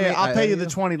said, You I'll got pay, me? I'll pay I- you the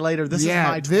 20 later. This is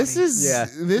my 20. this is Yeah.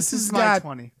 this has my got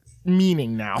 20.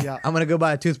 meaning now. Yeah. I'm gonna go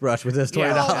buy a toothbrush with this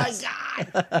 $20. Oh my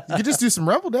God. You could just do some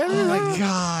Rumble, Daddy. Oh my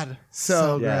God.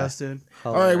 So Yeah. gross, dude.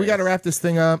 All right, we got to wrap this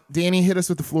thing up. Danny, hit us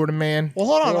with the Florida man. Well,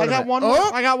 hold on. I got one more.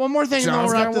 Oh! I got one more thing, and then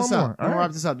John's we'll wrap got this one up. more. We'll All right.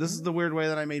 wrap this up. This is the weird way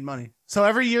that I made money. So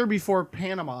every year before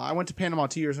Panama, I went to Panama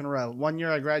 2 years in a row. 1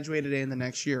 year I graduated in the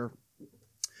next year.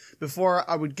 Before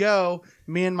I would go,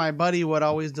 me and my buddy would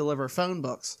always deliver phone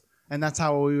books. And that's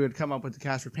how we would come up with the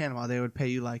cash for Panama. They would pay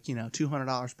you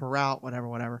 $200 per route,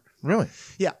 whatever. Really?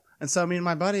 Yeah. And so me and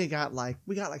my buddy got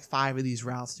 5 of these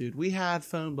routes, dude. We had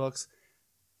phone books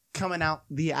coming out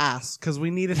the ass because we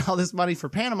needed all this money for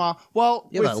Panama. Well,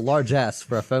 You have a large ass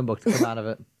for a phone book to come out of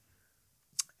it.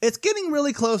 it's getting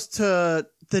really close to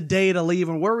the day to leave,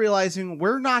 and we're realizing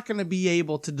we're not going to be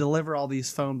able to deliver all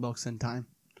these phone books in time.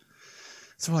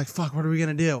 So we're like, fuck, what are we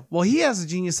going to do? Well, he has a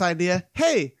genius idea.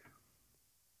 Hey,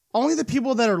 only the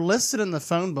people that are listed in the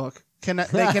phone book can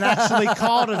actually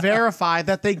call to verify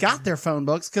that they got their phone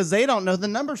books, because they don't know the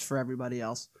numbers for everybody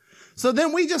else. So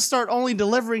then we just start only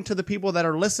delivering to the people that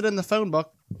are listed in the phone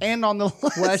book and on the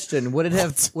list. Question: Would it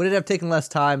have taken less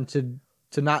time to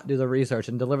not do the research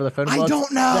and deliver the phone book? I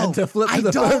don't know. Than to flip through the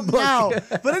I phone don't book?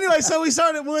 know. But anyway, so we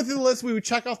went through the list. We would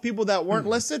check off people that weren't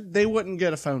listed. They wouldn't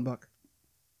get a phone book.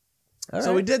 All So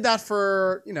right. we did that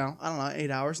for, I don't know, 8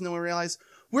 hours. And then we realized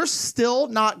we're still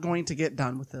not going to get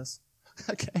done with this.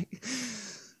 Okay.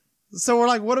 So we're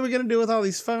like, what are we going to do with all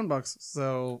these phone books?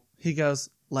 So he goes,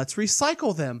 let's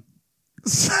recycle them.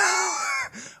 So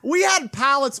we had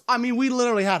pallets. I mean, we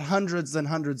literally had hundreds and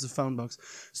hundreds of phone books.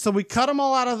 So we cut them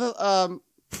all out of the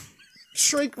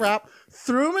shrink wrap,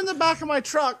 threw them in the back of my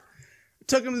truck,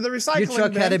 took them to the recycling Your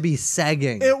truck bin. had to be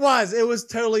sagging. It was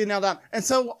totally nailed down. And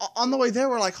so on the way there,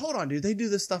 we're like, hold on, dude. They do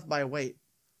this stuff by weight.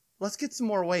 Let's get some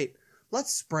more weight.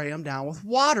 Let's spray them down with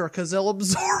water because they'll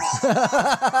absorb.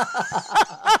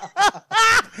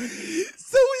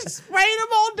 So we sprayed them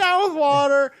all down with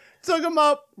water, took them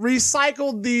up,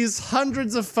 recycled these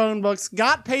hundreds of phone books,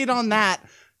 got paid on that,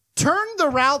 turned the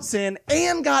routes in,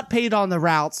 and got paid on the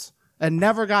routes, and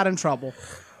never got in trouble.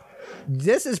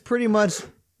 This is pretty much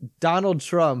Donald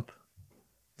Trump,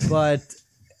 but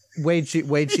way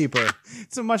cheaper.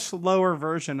 It's a much lower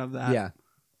version of that. Yeah.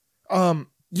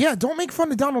 Yeah, don't make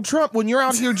fun of Donald Trump when you're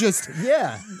out here just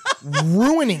Yeah.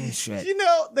 ruining shit.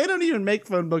 They don't even make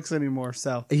phone books anymore,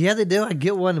 so. Yeah, they do. I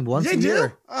get one once They a do?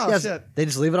 year. Oh, Yes, shit. They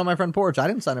just leave it on my front porch. I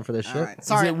didn't sign up for this shit. All right.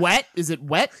 Sorry. Is it wet? Is it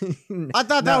wet? I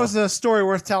thought that was a story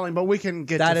worth telling, but we can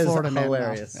get That to is Florida Man now.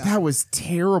 hilarious. Yeah. That was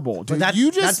terrible, dude. But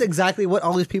that's exactly what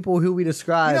all these people who we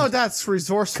described. That's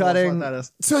resourceful. Cutting- Is what that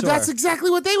is. so Sure. that's exactly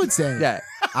what they would say. Yeah,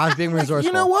 I was being resourceful.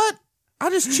 You know what? I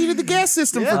just cheated the gas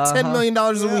system for $10 million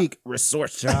a week.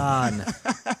 Resourceful. John.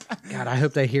 God, I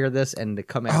hope they hear this and they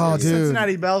come Oh, after you. dude.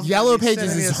 Cincinnati Bell's Yellow gonna be Pages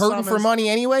sending is me a hurting for summons. money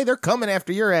anyway. They're coming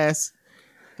after your ass.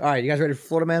 All right, you guys ready for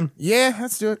Florida Man? Yeah,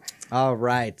 let's do it. All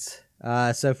right.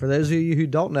 So for those of you who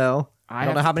don't know, I don't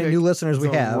have know to how many pick new listeners we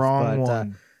the have. wrong but,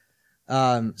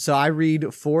 one. so I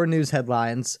read 4 news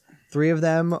headlines. 3 of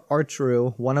them are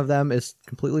true. 1 of them is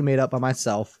completely made up by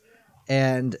myself.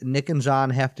 And Nick and John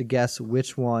have to guess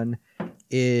which one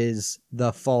is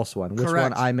the false one, which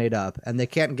Correct. one I made up. And they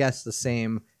can't guess the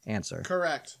same answer.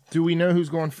 Correct. Do we know who's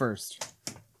going first?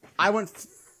 I went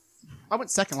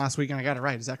second last week and I got it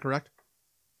right. Is that correct?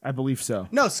 I believe so.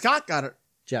 No, Scott got it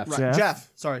Jeff. right.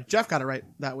 Jeff? Jeff got it right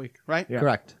that week, right? Yeah.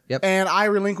 Correct. Yep. And I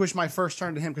relinquished my first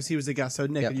turn to him because he was the guest. So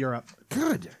Nick, Yep. you're up.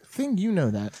 Good thing you know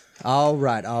that. All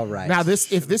right. All right. Now,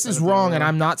 if this is wrong and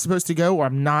I'm not supposed to go, or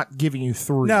I'm not giving you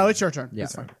 3. No, it's your turn. yeah,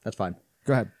 It's fine. that's fine.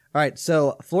 Go ahead. All right.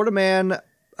 So Florida Man.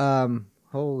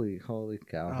 Holy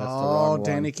cow! That's the wrong Oh, one.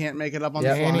 Danny can't make it up on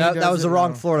Yeah, the fly. Danny no, that was the doesn't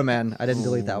wrong know. Florida Man. I didn't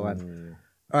delete that one.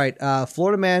 All right,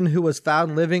 Florida Man who was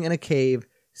found living in a cave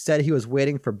said he was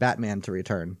waiting for Batman to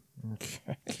return.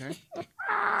 Okay.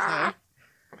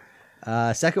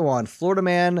 Second one, Florida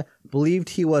Man believed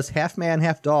he was half man,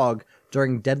 half dog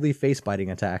during deadly face biting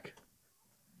attack.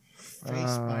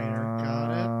 Face biter.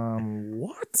 Got it.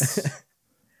 What?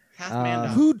 Half man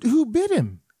dog. Who bit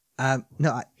him? No,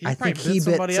 I probably think he bit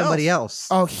bit somebody somebody else.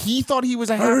 Oh, he thought he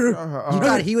was a half. You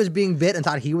thought he was being bit and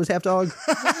thought he was half dog?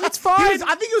 It's fine.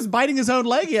 I think he was biting his own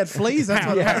leg. He had fleas. That's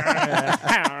what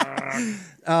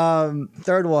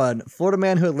Third one, Florida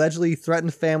Man who allegedly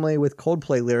threatened family with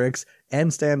Coldplay lyrics and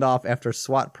standoff after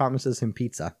SWAT promises him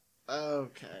pizza.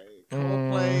 Okay.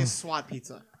 Coldplay SWAT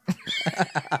pizza.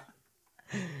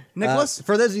 Nicholas?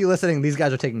 For those of you listening, these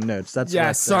guys are taking notes. That's Yeah,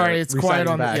 what, sorry, it's quiet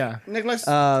reciting on the. back. Yeah. Nicholas?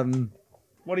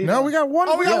 What do you No, doing? we got one.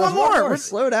 Oh, we got one more. more.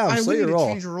 Slow down. I Slow we your need roll.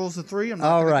 to change the rules to 3. I'm not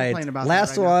All gonna right. complain about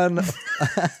Last that right one.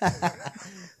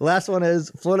 Last one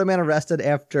is Florida Man arrested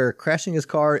after crashing his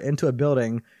car into a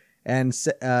building and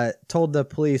told the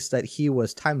police that he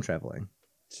was time traveling.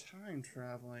 now. Time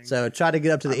traveling. So tried to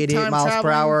get up to the I'm 88 time miles per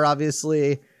traveling. hour,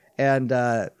 obviously, and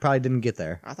probably didn't get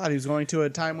there. I thought he was going to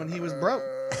a time when he was broke.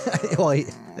 Well, he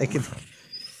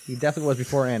definitely was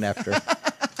before and after.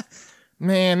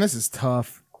 Man, this is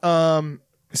tough.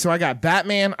 So I got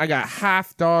Batman. I got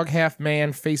half dog, half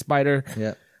man, face biter.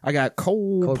 Yeah. I got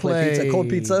Coldplay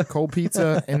pizza, cold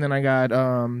pizza, and then I got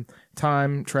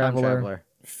time traveler,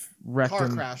 wrecked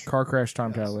car crash,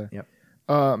 time traveler. Yep.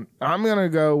 I'm gonna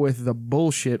go with the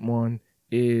bullshit one.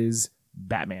 Is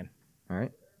Batman? All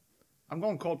right. I'm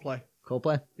going Coldplay.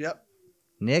 Coldplay. Yep.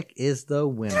 Nick is the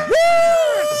winner.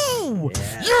 Woo!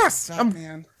 Yes, I'm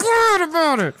Man. glad quiet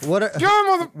about it.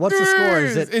 What's the score?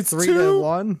 Is it It's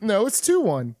 3-1? No, it's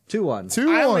 2-1. 2-1. 2-1.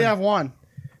 I only have one.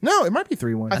 No, it might be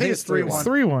 3-1. I think it's 3-1. It's I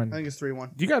 3-1. think it's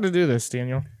 3-1. You got to do this,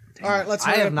 Daniel. All right, let's.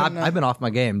 I hurry have up not. and, I've been off my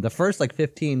game. The first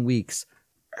 15 weeks,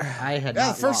 I had Yeah,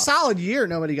 not the first lost. solid year,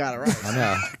 nobody got it right. I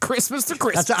know. Christmas to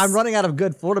Christmas. I'm running out of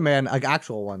good Florida Man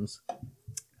actual ones.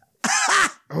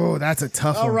 Oh, that's a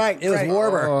tough All one. right, It was great.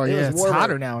 warmer. Oh, It yeah, was it's warmer.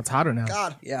 hotter now. It's hotter now.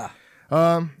 God, Yeah.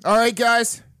 All right,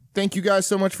 guys. Thank you guys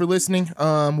so much for listening.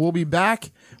 We'll be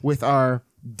back with our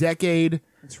decade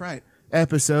that's right.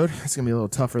 episode. It's going to be a little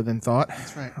tougher than thought.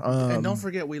 That's right. And don't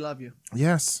forget, we love you.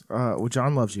 Yes. Well,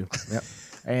 John loves you. Yep.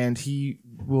 And he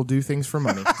will do things for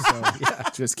money. So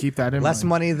just keep that in Less mind.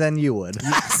 money than you would.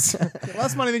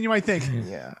 Less money than you might think.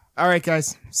 Yeah. All right,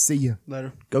 guys. See you.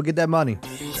 Later. Go get that money.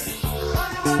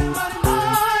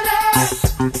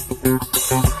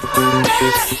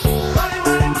 Money.